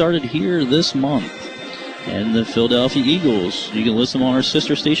will get started here this month. And the Philadelphia Eagles, you can listen on our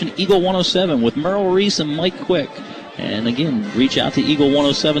sister station, Eagle 107, with Merrill Reese and Mike Quick. And again, reach out to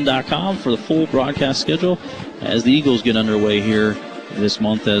eagle107.com for the full broadcast schedule as the Eagles get underway here this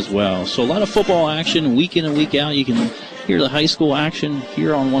month as well. So a lot of football action week in and week out. You can hear the high school action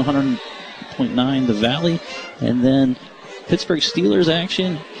here on 100.9 The Valley. And then Pittsburgh Steelers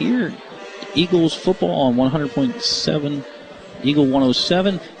action here. Eagles football on 100.7 Eagle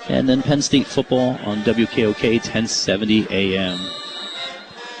 107, and then Penn State football on WKOK 1070 AM.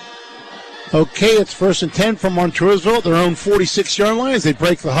 Okay, it's 1st and 10 from Montoursville, their own 46-yard line as they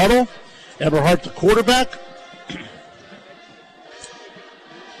break the huddle. Eberhardt, the quarterback.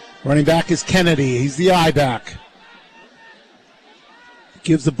 Running back is Kennedy. He's the I-back.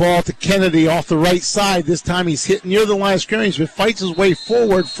 Gives the ball to Kennedy off the right side. This time he's hit near the line of scrimmage, but fights his way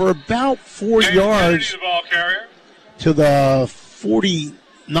forward for about 4 yards. The ball carrier. To the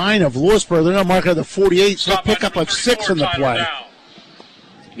 49 of Lewisburg. They're going to mark at the 48, so a pickup of 6 in the play.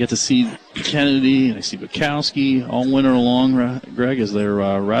 You get to see Kennedy and I see Bukowski all winter long, Greg, as they're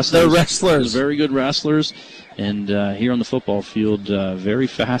wrestlers. They're wrestlers. They're very good wrestlers. And here on the football field, very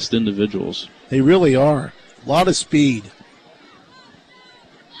fast individuals. They really are. A lot of speed.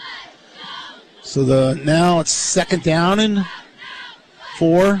 So now it's 2nd down and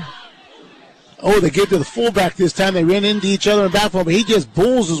 4. Oh, they gave to the fullback this time. They ran into each other in backfield, but he just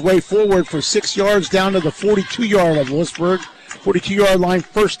bulls his way forward for 6 yards down to the 42-yard of Lewisburg. 42-yard line,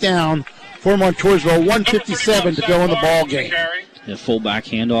 first down for Montoursville. 1:57 to go in the ball game. Yeah, fullback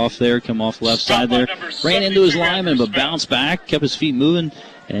handoff there, come off left side there. Ran into his lineman, but bounced back, kept his feet moving,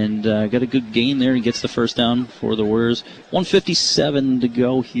 and got a good gain there. He gets the first down for the Warriors. 1:57 to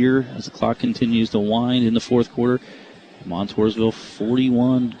go here as the clock continues to wind in the fourth quarter. Montoursville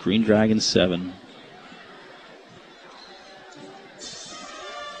 41, Green Dragons 7.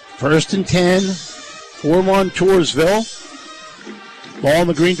 1st and 10 for Montoursville. Ball on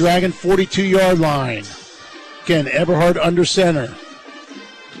the Green Dragon 42-yard line. Again, Eberhardt under center.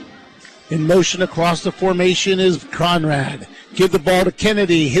 In motion across the formation is Conrad. Give the ball to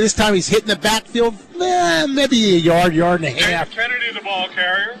Kennedy. This time he's hitting the backfield, maybe a yard and a half. Kennedy, the ball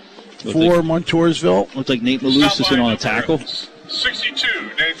carrier. For Montoursville. Looked like Nate Malusis in on a tackle.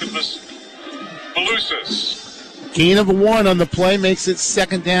 62, Nathan Malusis. Gain of 1 on the play makes it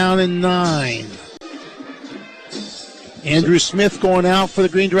 2nd down and 9. Andrew Smith going out for the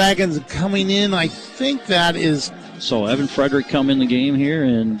Green Dragons and coming in. I think that is. So Evan Frederick come in the game here,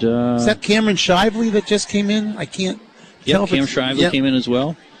 and is that Cameron Shively that just came in? I can't tell. Cam Shively came in as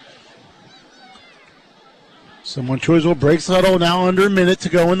well. So Montoursville breaks the huddle now under a minute to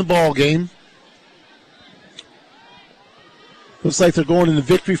go in the ball game. Looks like they're going in the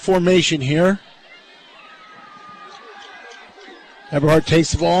victory formation here. Eberhardt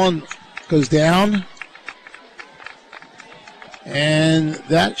takes the ball and goes down. And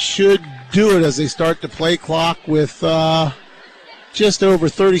that should do it as they start the play clock with just over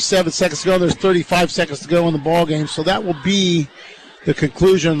 37 seconds to go. There's 35 seconds to go in the ball game. So that will be the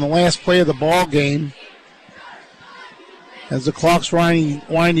conclusion, the last play of the ball game. As the clock's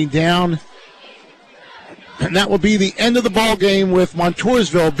winding down. And that will be the end of the ball game with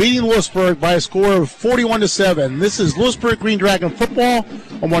Montoursville beating Lewisburg by a score of 41-7. This is Lewisburg Green Dragon football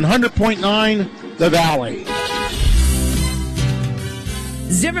on 100.9 The Valley.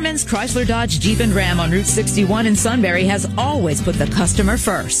 Zimmerman's Chrysler Dodge Jeep and Ram on Route 61 in Sunbury has always put the customer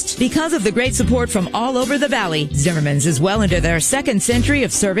first. Because of the great support from all over the valley, Zimmerman's is well into their second century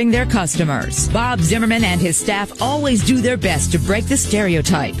of serving their customers. Bob Zimmerman and his staff always do their best to break the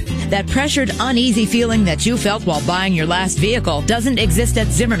stereotype. That pressured, uneasy feeling that you felt while buying your last vehicle doesn't exist at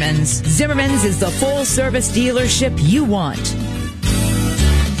Zimmerman's. Zimmerman's is the full-service dealership you want.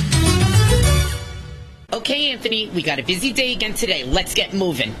 Okay, Anthony, we got a busy day again today. Let's get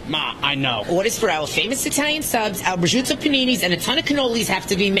moving. Ma, I know. Orders for our famous Italian subs, our prosciutto paninis, and a ton of cannolis have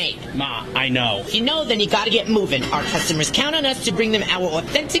to be made. Ma, I know. If you know, then you gotta get moving. Our customers count on us to bring them our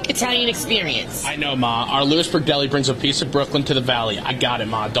authentic Italian experience. I know, Ma. Our Lewisburg deli brings a piece of Brooklyn to the valley. I got it,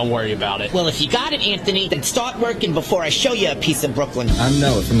 Ma. Don't worry about it. Well, if you got it, Anthony, then start working before I show you a piece of Brooklyn. I'm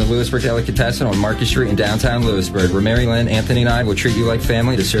Noah from the Lewisburg Delicatessen on Market Street in downtown Lewisburg, where Mary Lynn, Anthony, and I will treat you like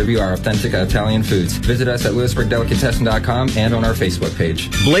family to serve you our authentic Italian foods. Visit us at LewisburgDelicatessen.com and on our Facebook page.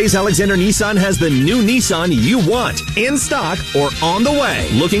 Blaze Alexander Nissan has the new Nissan you want, in stock or on the way.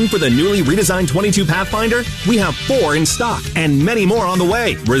 Looking for the newly redesigned 22 Pathfinder? We have 4 in stock and many more on the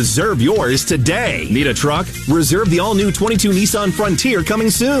way. Reserve yours today. Need a truck? Reserve the all-new 22 Nissan Frontier coming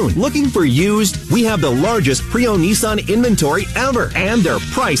soon. Looking for used? We have the largest pre-owned Nissan inventory ever, and they're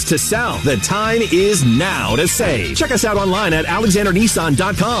priced to sell. The time is now to save. Check us out online at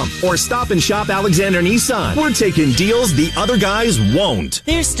alexandernissan.com or stop and shop Alexander Nissan. We're taking deals the other guys won't.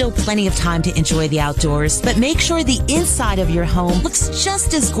 There's still plenty of time to enjoy the outdoors, but make sure the inside of your home looks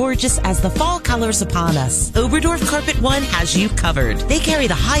just as gorgeous as the fall colors upon us. Oberdorf Carpet One has you covered. They carry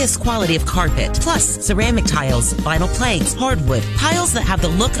the highest quality of carpet, plus ceramic tiles, vinyl planks, hardwood, tiles that have the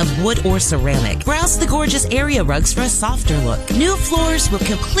look of wood or ceramic. Browse the gorgeous area rugs for a softer look. New floors will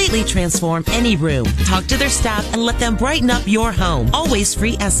completely transform any room. Talk to their staff and let them brighten up your home. Always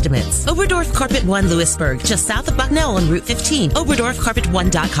free estimates. Oberdorf Carpet One Lewisburg, just south of Bucknell on Route 15.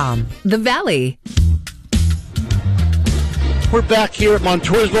 OberdorfCarpet1.com. The Valley. We're back here at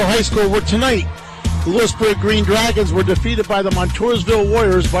Montoursville High School, where tonight the Lewisburg Green Dragons were defeated by the Montoursville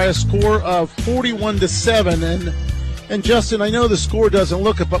Warriors by a score of 41-7. And Justin, I know the score doesn't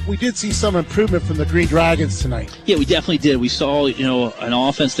look it, but we did see some improvement from the Green Dragons tonight. Yeah, we definitely did. We saw, an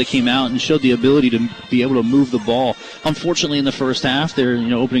offense that came out and showed the ability to be able to move the ball. Unfortunately, in the first half, their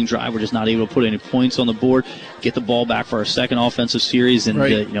opening drive, we're just not able to put any points on the board, get the ball back for our second offensive series, and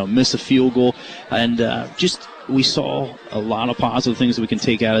miss a field goal, and we saw a lot of positive things that we can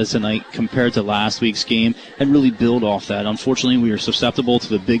take out of tonight compared to last week's game and really build off that. Unfortunately, we were susceptible to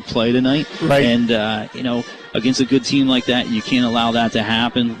the big play tonight. Right. And, against a good team like that, you can't allow that to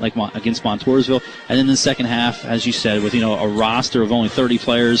happen, like against Montoursville. And then in the second half, as you said, with, a roster of only 30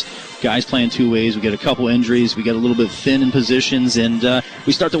 players, guys playing two ways, we get a couple injuries, we get a little bit thin in positions, and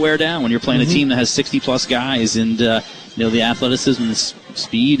we start to wear down when you're playing a team that has 60-plus guys and, the athleticism and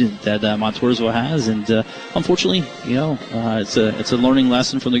speed that Montoursville has, and unfortunately, it's a learning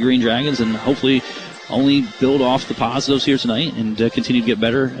lesson from the Green Dragons, and hopefully only build off the positives here tonight and continue to get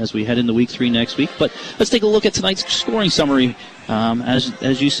better as we head into week 3 next week. But let's take a look at tonight's scoring summary.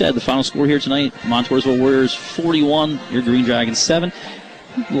 As you said, the final score here tonight: Montoursville Warriors 41, your Green Dragons 7.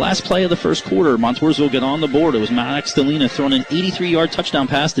 Last play of the first quarter, Montoursville got on the board. It was Maddox Delina throwing an 83-yard touchdown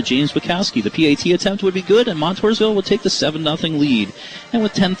pass to James Bukowski. The PAT attempt would be good, and Montoursville would take the 7-0 lead. And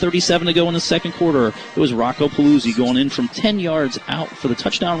with 10:37 to go in the second quarter, it was Rocco Paluzzi going in from 10 yards out for the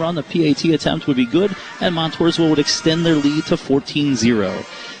touchdown run. The PAT attempt would be good, and Montoursville would extend their lead to 14-0.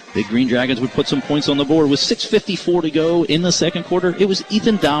 The Green Dragons would put some points on the board. With 6:54 to go in the second quarter, it was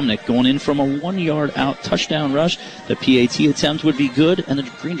Ethan Dominic going in from a 1-yard out touchdown rush. The PAT attempt would be good, and the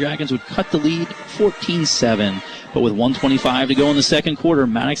Green Dragons would cut the lead 14-7. But with 1:25 to go in the second quarter,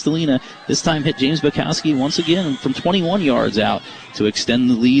 Maddox Delina this time hit James Bukowski once again from 21 yards out to extend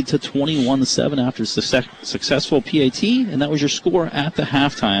the lead to 21-7 after successful PAT, and that was your score at the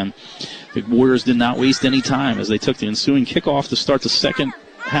halftime. The Warriors did not waste any time as they took the ensuing kickoff to start the second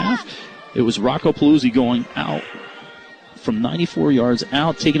half. It was Rocco Paluzzi going out from 94 yards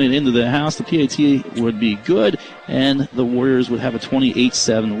out, taking it into the house. The PAT would be good, and the Warriors would have a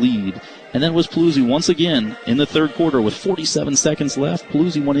 28-7 lead. And then was Paluzzi once again in the third quarter with 47 seconds left.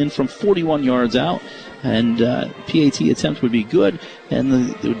 Paluzzi went in from 41 yards out, and PAT attempt would be good, and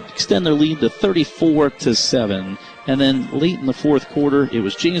they would extend their lead to 34-7. And then late in the fourth quarter, it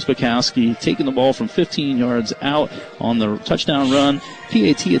was James Bukowski taking the ball from 15 yards out on the touchdown run.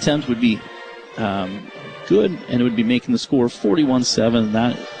 PAT attempt would be good, and it would be making the score 41-7.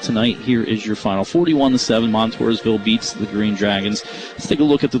 That tonight here is your final. 41-7, Montoursville beats the Green Dragons. Let's take a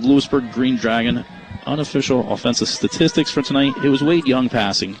look at the Lewisburg Green Dragon unofficial offensive statistics for tonight. It was Wade Young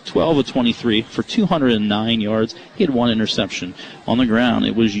passing, 12 of 23 for 209 yards. He had 1 interception. On the ground,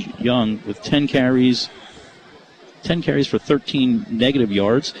 it was Young with 10 carries for 13 negative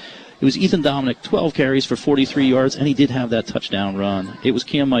yards. It was Ethan Dominic, 12 carries for 43 yards, and he did have that touchdown run. It was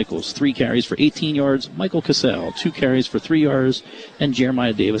Cam Michaels, 3 carries for 18 yards. Michael Cassell, 2 carries for 3 yards. And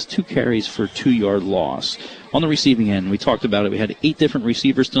Jeremiah Davis, 2 carries for 2-yard loss. On the receiving end, we talked about it. We had 8 different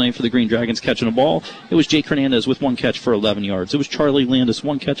receivers tonight for the Green Dragons catching a ball. It was Jake Hernandez with 1 catch for 11 yards. It was Charlie Landis,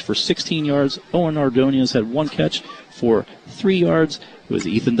 1 catch for 16 yards. Owen Ordonez had 1 catch for 3 yards. It was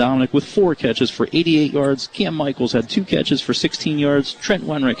Ethan Dominic with 4 catches for 88 yards. Cam Michaels had 2 catches for 16 yards. Trent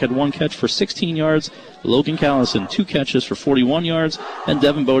Wenrick had 1 catch for 16 yards. Logan Callison, 2 catches for 41 yards. And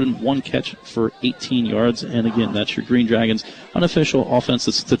Devin Bowden, 1 catch for 18 yards. And again, that's your Green Dragons unofficial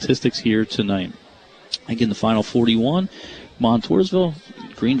offensive statistics here tonight. Again, the final 41, Montoursville,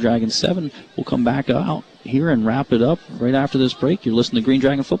 Green Dragons 7. We'll come back out here and wrap it up right after this break. You're listening to Green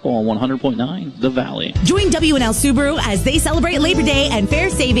Dragon Football on 100.9 The Valley. Join W&L Subaru as they celebrate Labor Day and fair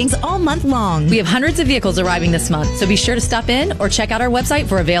savings all month long. We have hundreds of vehicles arriving this month, so be sure to stop in or check out our website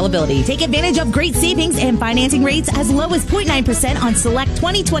for availability. Take advantage of great savings and financing rates as low as 0.9% on select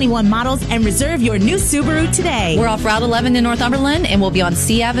 2021 models and reserve your new Subaru today. We're off Route 11 in Northumberland, and we'll be on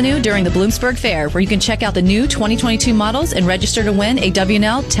C Avenue during the Bloomsburg Fair, where you can check out the new 2022 models and register to win a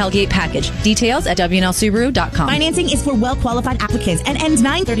W&L tailgate package. Details at WNLSubaru.com. Financing is for well-qualified applicants and ends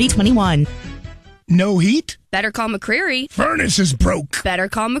 9/30/21. No heat? Better call McCreary. Furnace is broke. Better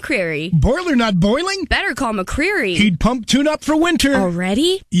call McCreary. Boiler not boiling? Better call McCreary. Heat pump tune-up for winter.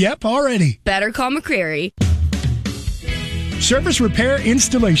 Already? Yep, already. Better call McCreary. Service, repair,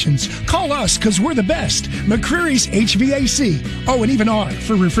 installations. Call us because we're the best. McCreary's HVAC. Oh, and even R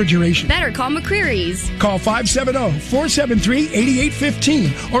for refrigeration. Better call McCreary's. Call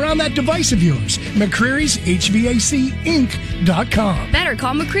 570-473-8815 or on that device of yours. McCreary's HVACinc.com. Better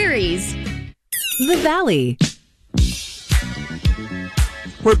call McCreary's. The Valley.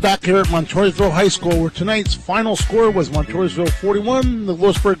 We're back here at Montoursville High School, where tonight's final score was Montoursville 41, the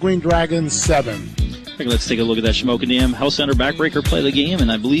Lewisburg Green Dragons 7. Let's take a look at that Shamokin Dam Health Center backbreaker play of the game,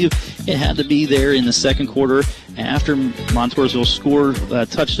 and I believe it had to be there in the second quarter after Montoursville scored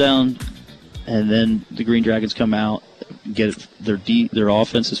that touchdown, and then the Green Dragons come out, get their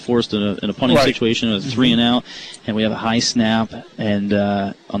offense is forced in a punting situation with 3 and out, and we have a high snap and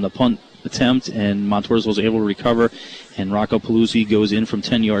on the punt attempt, and Montoursville was able to recover, and Rocco Paluzzi goes in from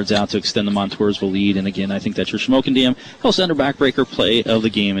 10 yards out to extend the Montoursville lead. And again, I think that's your Shamokin Dam Health Center backbreaker play of the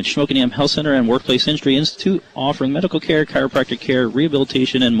game. It's Shamokin Dam Health Center and Workplace Injury Institute, offering medical care, chiropractic care,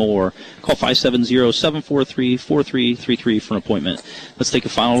 rehabilitation, and more. Call 570-743-4333 for an appointment. Let's take a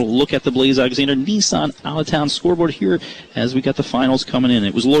final look at the Blaze Alexander Nissan out-of-town scoreboard here as we got the finals coming in.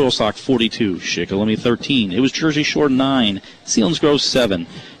 It was Loyalsock 42, Shikellamy 13. It was Jersey Shore 9, Selinsgrove 7.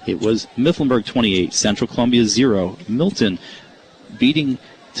 It was Mifflinburg 28, Central Columbia 0. Milton beating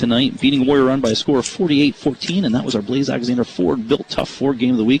Warrior Run by a score of 48-14, and that was our Blaze Alexander Ford Built Tough Ford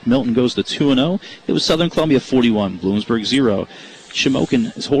game of the week. Milton goes to 2-0. It was Southern Columbia 41, Bloomsburg 0.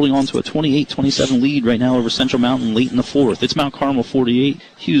 Shamokin is holding on to a 28-27 lead right now over Central Mountain late in the fourth. It's Mount Carmel 48,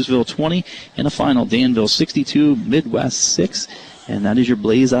 Hughesville 20, and a final Danville 62, Midwest 6. And that is your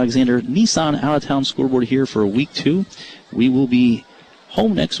Blaze Alexander Nissan out-of-town scoreboard here for week 2. We will be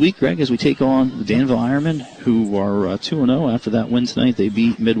home next week, Greg, as we take on the Danville Ironmen, who are 2-0 after that win tonight. They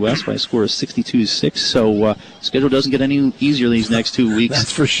beat Midwest by a score of 62-6. So schedule doesn't get any easier these next 2 weeks.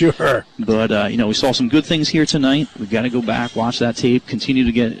 That's for sure. But, we saw some good things here tonight. We've got to go back, watch that tape, continue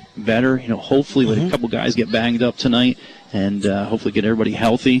to get better. Hopefully let a couple guys get banged up tonight and hopefully get everybody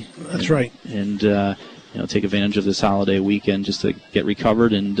healthy. That's right. And take advantage of this holiday weekend just to get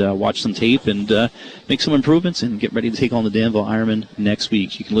recovered and watch some tape and make some improvements and get ready to take on the Danville Ironmen next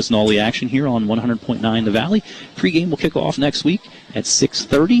week. You can listen to all the action here on 100.9 The Valley. Pre-game will kick off next week at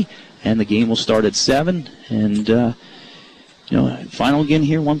 6:30, and the game will start at 7. And, final again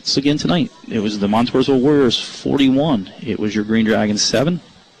here once again tonight. It was the Montoursville Warriors 41. It was your Green Dragons 7.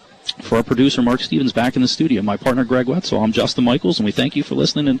 For our producer, Mark Stevens, back in the studio, my partner, Greg Wetzel, I'm Justin Michaels, and we thank you for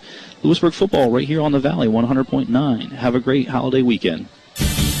listening to Lewisburg Football right here on the Valley, 100.9. Have a great holiday weekend.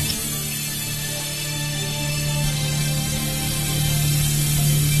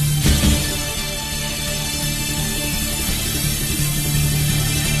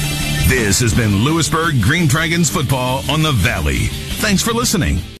 This has been Lewisburg Green Dragons Football on the Valley. Thanks for listening.